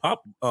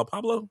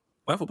 Pablo?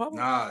 Life of Pablo?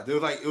 Nah, there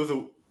was, like, it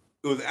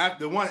was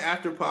after the one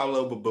after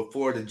Pablo, but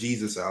before the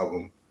Jesus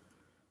album.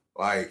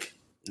 Like,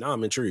 now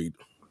I'm intrigued.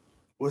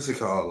 What's it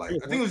called? Like,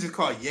 I think it was just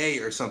called Yay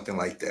or something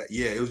like that.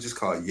 Yeah, it was just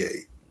called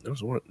Yay. There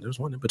was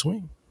one in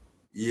between.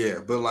 Yeah,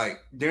 but like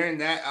during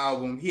that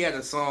album, he had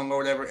a song or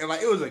whatever, and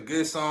like it was a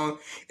good song.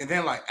 And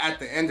then like at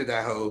the end of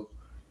that whole,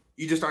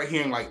 you just start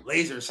hearing like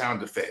laser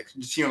sound effects.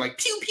 You just hearing like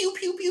pew pew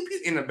pew pew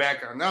pew in the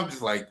background. And I'm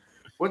just like,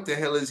 what the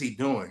hell is he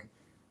doing?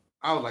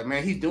 I was like,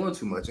 man, he's doing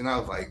too much. And I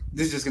was like,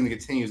 this is just gonna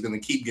continue. It's gonna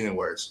keep getting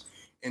worse.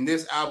 And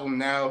this album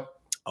now,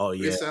 oh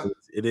yeah,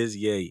 it is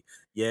Yay.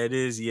 Yeah, it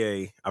is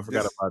Yay. I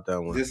forgot about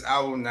that one. This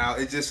album now,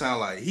 it just sounds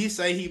like he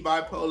say he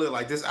bipolar.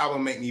 Like this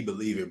album make me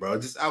believe it, bro.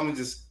 This album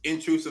just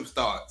intrusive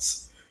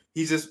thoughts.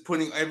 He's just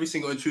putting every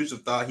single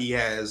intrusive thought he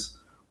has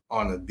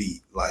on a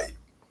beat. Like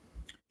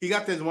he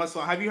got this one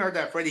song. Have you heard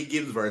that Freddie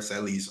Gibbs verse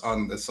at least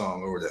on the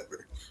song or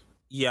whatever?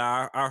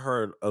 Yeah, I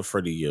heard of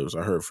Freddie Gibbs.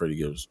 I heard Freddie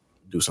Gibbs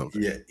do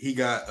something. Yeah, he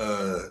got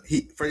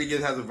Freddie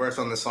Gibbs has a verse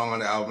on the song on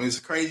the album. It's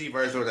a crazy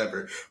verse or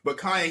whatever. But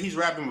Kanye, he's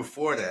rapping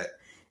before that.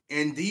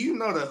 And do you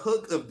know the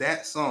hook of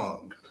that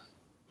song?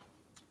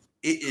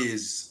 It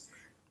is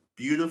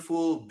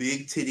beautiful,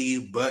 big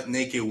titty, butt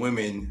naked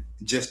women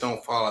just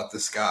don't fall out the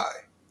sky.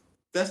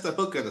 That's the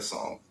hook of the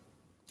song.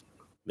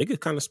 Niggas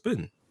kind of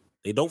spitting.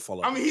 They don't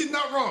fall out. I mean, he's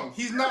not wrong.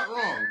 He's not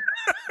wrong.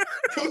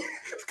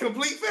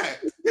 Complete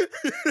fact.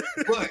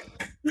 But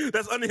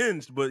that's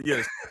unhinged, but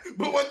yes.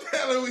 But what the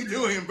hell are we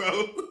doing,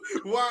 bro?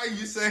 Why are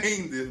you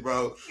saying this,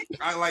 bro?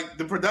 I like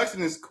the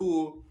production is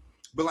cool,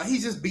 but like he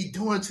just be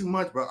doing too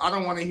much, bro. I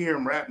don't want to hear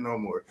him rap no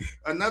more.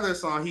 Another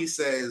song he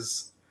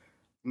says,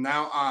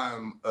 now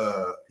I'm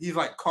he's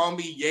like, call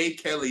me Ye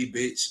Kelly,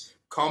 bitch.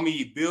 Call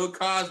me Bill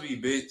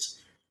Cosby, bitch.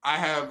 I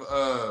have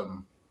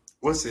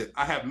what's it?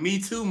 I have Me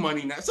Too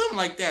money now. Something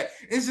like that.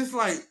 It's just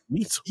like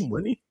Me Too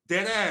money?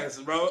 Dead ass,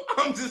 bro.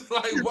 I'm just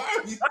like,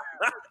 why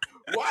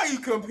are you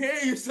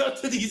comparing yourself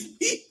to these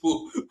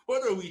people?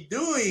 What are we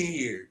doing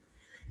here?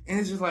 And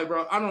it's just like,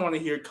 bro, I don't want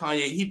to hear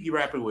Kanye. He be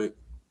rapping with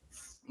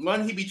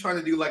one, he be trying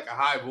to do like a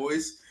high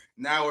voice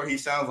now where he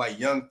sounds like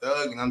Young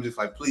Thug, and I'm just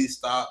like, please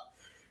stop.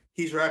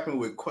 He's rapping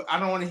with I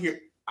don't want to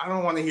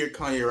hear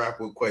Kanye rap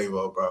with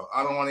Quavo, bro.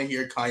 I don't want to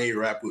hear Kanye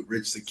rap with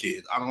Rich the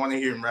Kid. I don't want to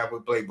hear him rap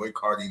with Playboy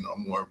Cardi no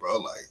more, bro.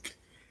 Like,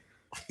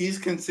 he's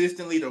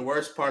consistently the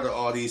worst part of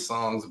all these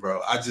songs,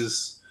 bro. I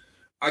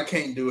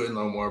can't do it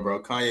no more,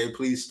 bro. Kanye,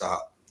 please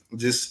stop.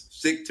 Just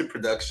stick to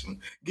production.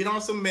 Get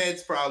on some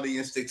meds probably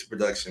and stick to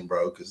production,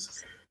 bro,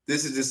 because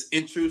this is just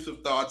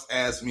intrusive thoughts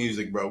ass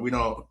music, bro. We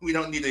don't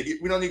need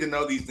to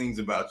know these things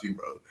about you,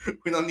 bro.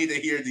 We don't need to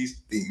hear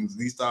these things.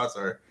 These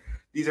are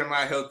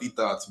not healthy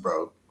thoughts,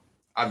 bro.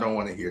 I don't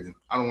want to hear them.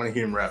 I don't want to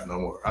hear him rap no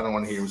more. I don't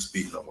want to hear him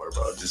speak no more,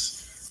 bro.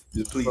 Just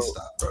please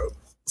stop, bro.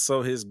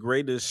 So his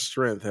greatest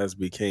strength has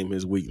become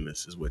his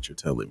weakness, is what you're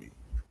telling me.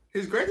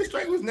 His greatest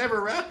strength was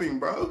never rapping,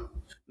 bro.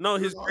 No,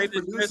 his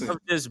greatest strength of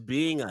just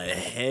being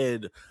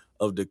ahead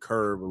of the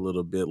curve a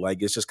little bit.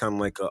 Like, it's just kind of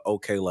like,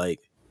 okay, like,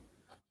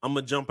 I'm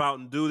going to jump out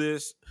and do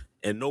this,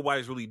 and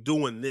nobody's really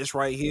doing this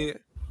right here.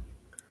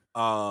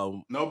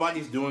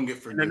 Nobody's doing it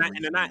for and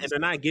they're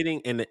not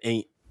getting, and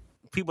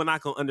people are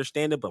not going to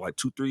understand it, but like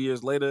 2-3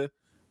 years later,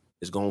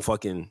 it's going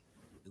to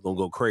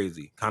go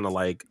crazy. Kind of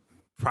like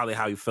probably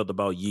how you felt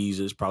about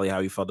Yeezus, probably how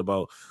you felt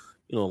about,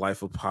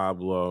 Life of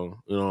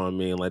Pablo. You know what I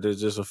mean? Like,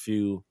 there's just a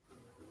few,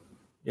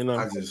 I don't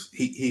want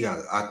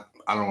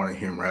to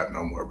hear him rap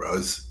no more, bro.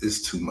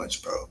 It's too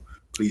much, bro.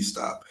 Please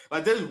stop.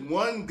 Like, there's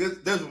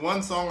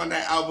one song on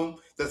that album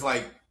that's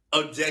like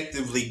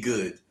objectively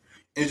good.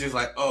 And it's just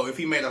like, oh, if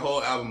he made a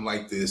whole album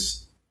like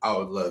this, I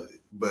would love it.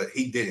 But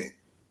he didn't.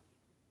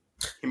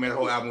 He made a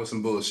whole album with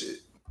some bullshit.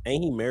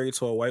 Ain't he married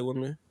to a white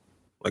woman?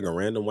 Like a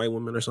random white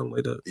woman or something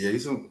like that? Yeah,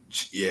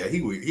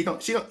 he weird. He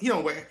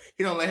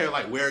don't let her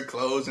like wear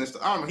clothes and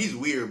stuff. I don't know. He's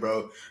weird,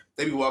 bro.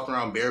 They be walking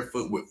around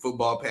barefoot with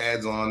football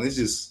pads on. They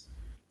just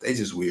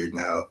weird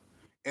now.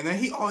 And then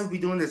he always be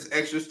doing this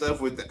extra stuff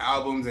with the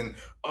albums and,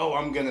 oh,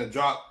 I'm gonna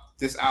drop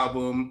this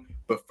album,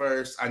 but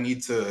first I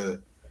need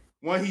to.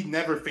 One, he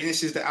never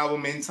finishes the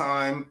album in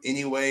time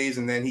anyways,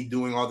 and then he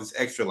doing all this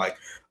extra like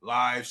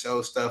live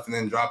show stuff and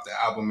then drop the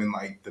album in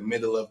like the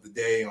middle of the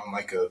day on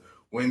like a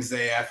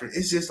Wednesday after.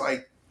 It's just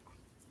like,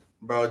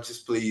 bro,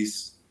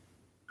 please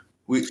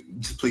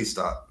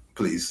stop,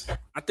 please.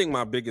 I think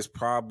my biggest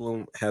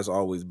problem has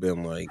always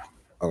been like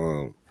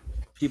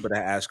people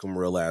that ask him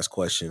real ass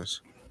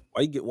questions.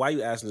 Why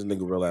you asking this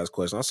nigga real ass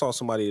questions? I saw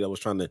somebody that was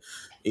trying to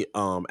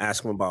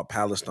ask him about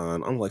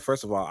Palestine. I'm like,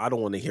 first of all, I don't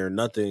want to hear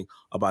nothing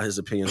about his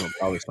opinions on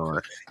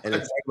Palestine. And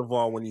then second of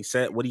all, when he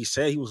said what he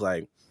said, he was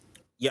like,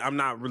 yeah, I'm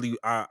not really,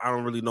 I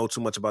don't really know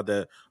too much about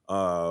that.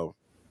 I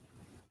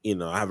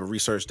haven't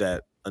researched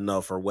that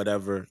enough or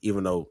whatever,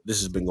 even though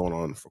this has been going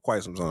on for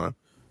quite some time.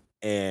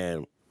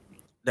 And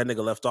that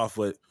nigga left off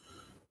with,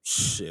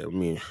 shit, I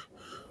mean,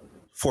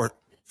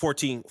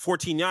 14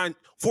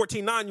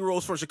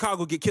 9-year-olds from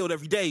Chicago get killed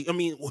every day. I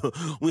mean,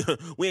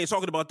 we ain't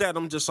talking about that.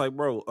 I'm just like,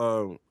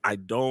 bro, I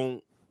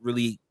don't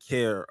really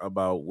care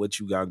about what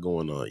you got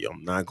going on, yo.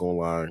 I'm not gonna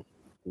lie.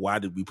 Why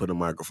did we put a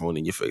microphone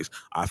in your face?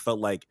 I felt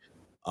like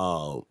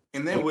and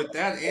then with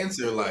that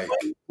answer, like,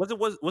 was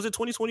it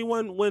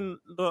 2021 when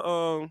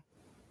the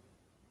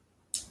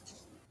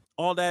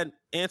all that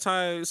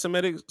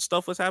anti-Semitic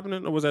stuff was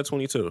happening, or was that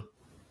 22?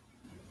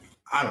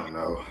 I don't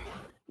know.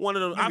 One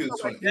of them. I feel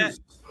like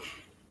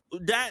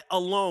that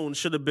alone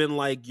should have been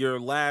like your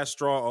last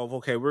straw of,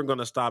 okay, we're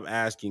gonna stop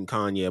asking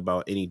Kanye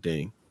about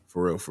anything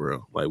for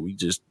real. Like,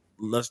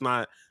 let's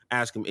not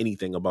ask him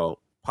anything about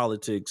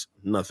politics,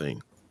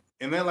 nothing.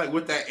 And then like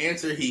with that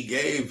answer he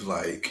gave,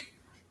 like,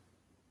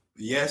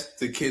 yes,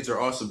 the kids are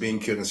also being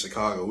killed in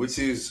Chicago, which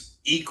is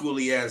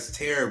equally as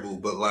terrible,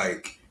 but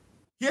like,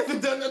 he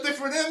hasn't done nothing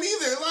for them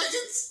either. Like,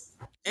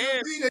 he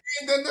ain't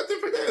done nothing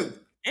for them.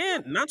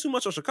 And not too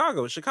much on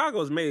Chicago.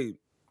 Chicago has made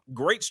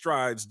great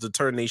strides to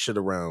turn they shit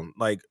around.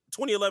 Like,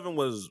 2011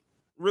 was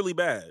really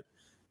bad.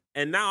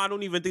 And now I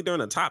don't even think they're in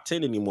the top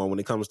 10 anymore when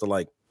it comes to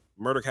like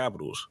murder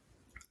capitals.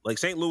 Like,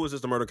 St. Louis is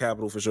the murder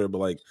capital for sure, but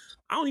like,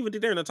 I don't even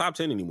think they're in the top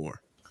 10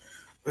 anymore.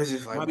 It's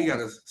just like, we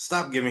gotta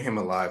stop giving him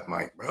a live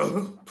mic,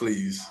 bro.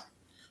 Please.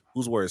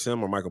 Who's worse,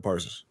 him or Michael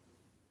Parsons?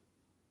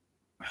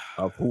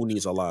 Of who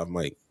needs a live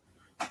mic?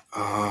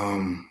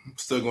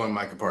 Still going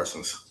Michael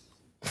Parsons.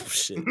 Oh,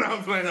 shit. No,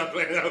 I'm playing.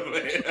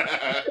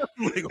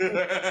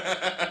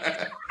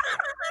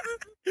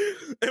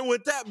 And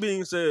with that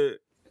being said,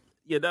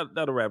 yeah,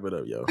 that'll wrap it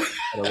up, yo.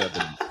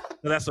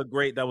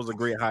 That was a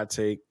great hot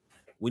take.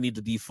 We need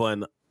to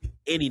defund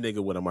any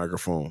nigga with a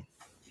microphone.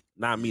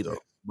 Not me though,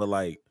 but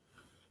like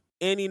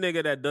any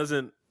nigga that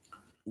doesn't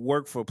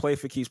work for Play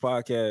for Keys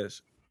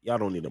podcast, y'all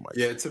don't need a mic.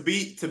 Yeah, to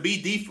be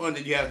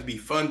defunded, you have to be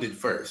funded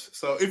first.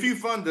 So if you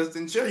fund us,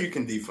 then sure you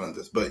can defund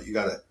us, but you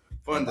gotta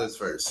fund us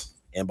first.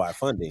 And by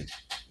funding,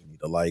 you need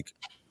to like,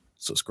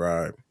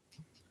 subscribe,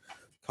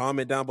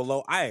 comment down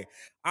below. I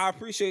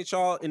appreciate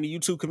y'all in the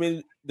YouTube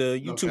community.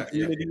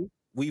 Community. Yeah.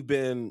 We've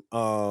been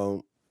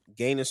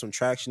gaining some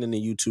traction in the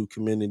YouTube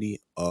community.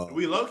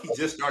 We low-key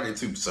just started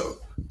too, so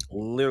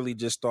literally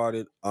just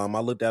started. I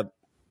looked at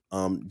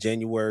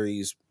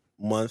January's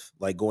month,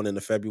 like going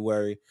into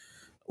February.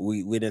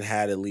 We didn't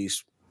had at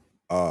least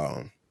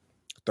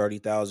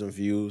 30,000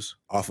 views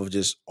off of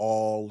just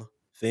all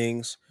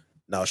things.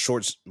 Now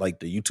shorts, like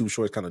the YouTube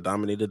shorts, kind of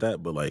dominated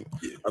that, but like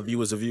a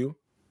view is a view,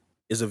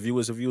 is a view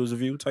is a view is a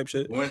view type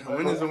shit.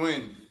 Win is a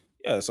win.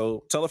 Yeah,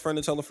 so tell a friend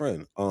to tell a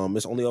friend.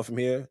 It's only up from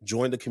here.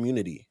 Join the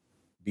community.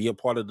 Be a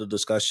part of the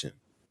discussion.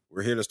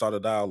 We're here to start a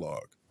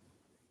dialogue.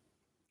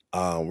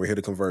 We're here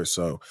to converse.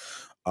 So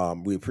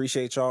we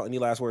appreciate y'all. Any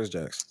last words,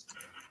 Jax?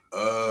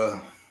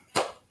 Like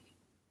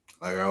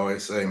I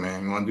always say,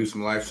 man, you want to do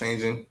some life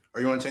changing, or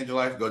you want to change your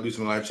life? Go do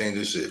some life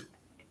changing shit.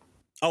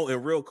 Oh,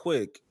 and real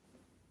quick,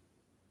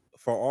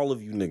 for all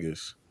of you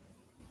niggas,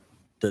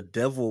 the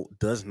devil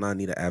does not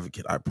need an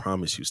advocate. I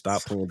promise you.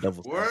 Stop playing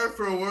devil's word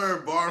for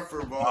word, bar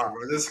for bar,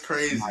 bro. This is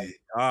crazy.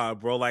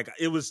 Bro, like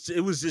it was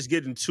just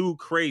getting too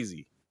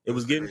crazy. It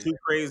was getting too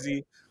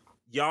crazy.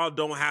 Y'all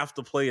don't have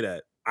to play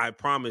that. I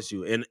promise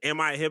you. And am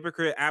I a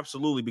hypocrite?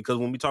 Absolutely. Because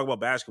when we talk about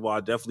basketball,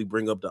 I definitely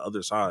bring up the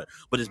other side.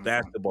 But it's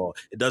basketball.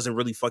 It doesn't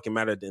really fucking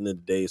matter at the end of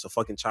the day. It's a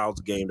fucking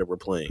child's game that we're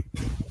playing.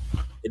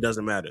 It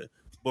doesn't matter.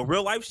 But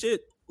real life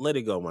shit, let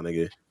it go, my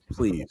nigga.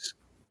 Please.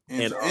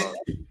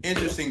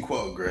 Interesting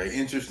quote, Gray.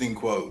 Interesting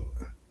quote.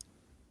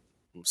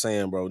 I'm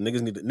saying, bro,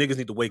 niggas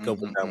need to wake up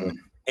with that one.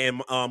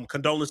 And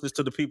condolences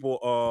to the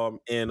people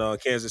in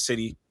Kansas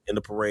City in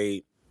the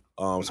parade.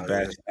 Some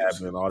bad shit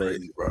happening, all that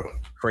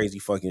crazy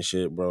fucking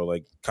shit, bro.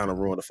 Like, kind of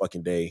ruined the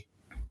fucking day.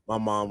 My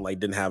mom like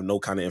didn't have no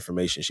kind of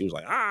information. She was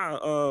like,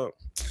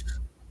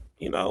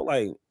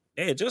 like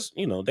they had just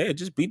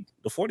beat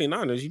the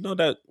 49ers. You know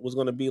that was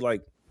gonna be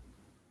like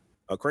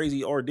a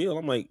crazy ordeal.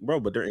 I'm like, bro,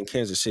 but they're in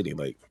Kansas City.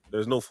 Like,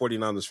 there's no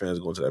 49ers fans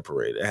going to that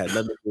parade. It had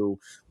nothing to do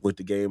with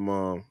the game,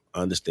 Mom.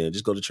 I understand.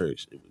 Just go to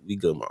church. Be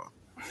good, Mom.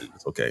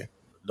 It's okay.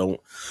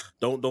 Don't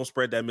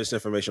spread that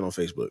misinformation on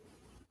Facebook,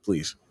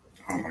 please.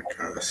 Oh my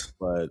gosh.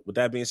 But with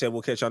that being said,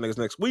 we'll catch y'all niggas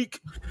next week.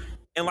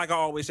 And like I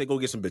always say, go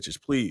get some bitches,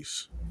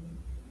 please.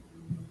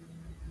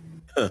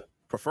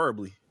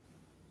 Preferably.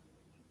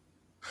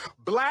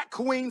 Black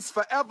queens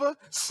forever,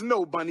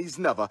 snow bunnies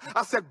never.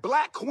 I said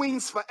black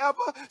queens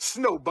forever,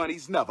 snow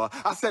bunnies never.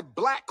 I said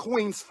black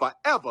queens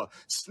forever,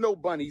 snow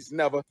bunnies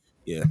never.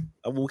 Yeah,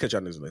 we'll catch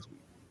y'all niggas next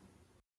week.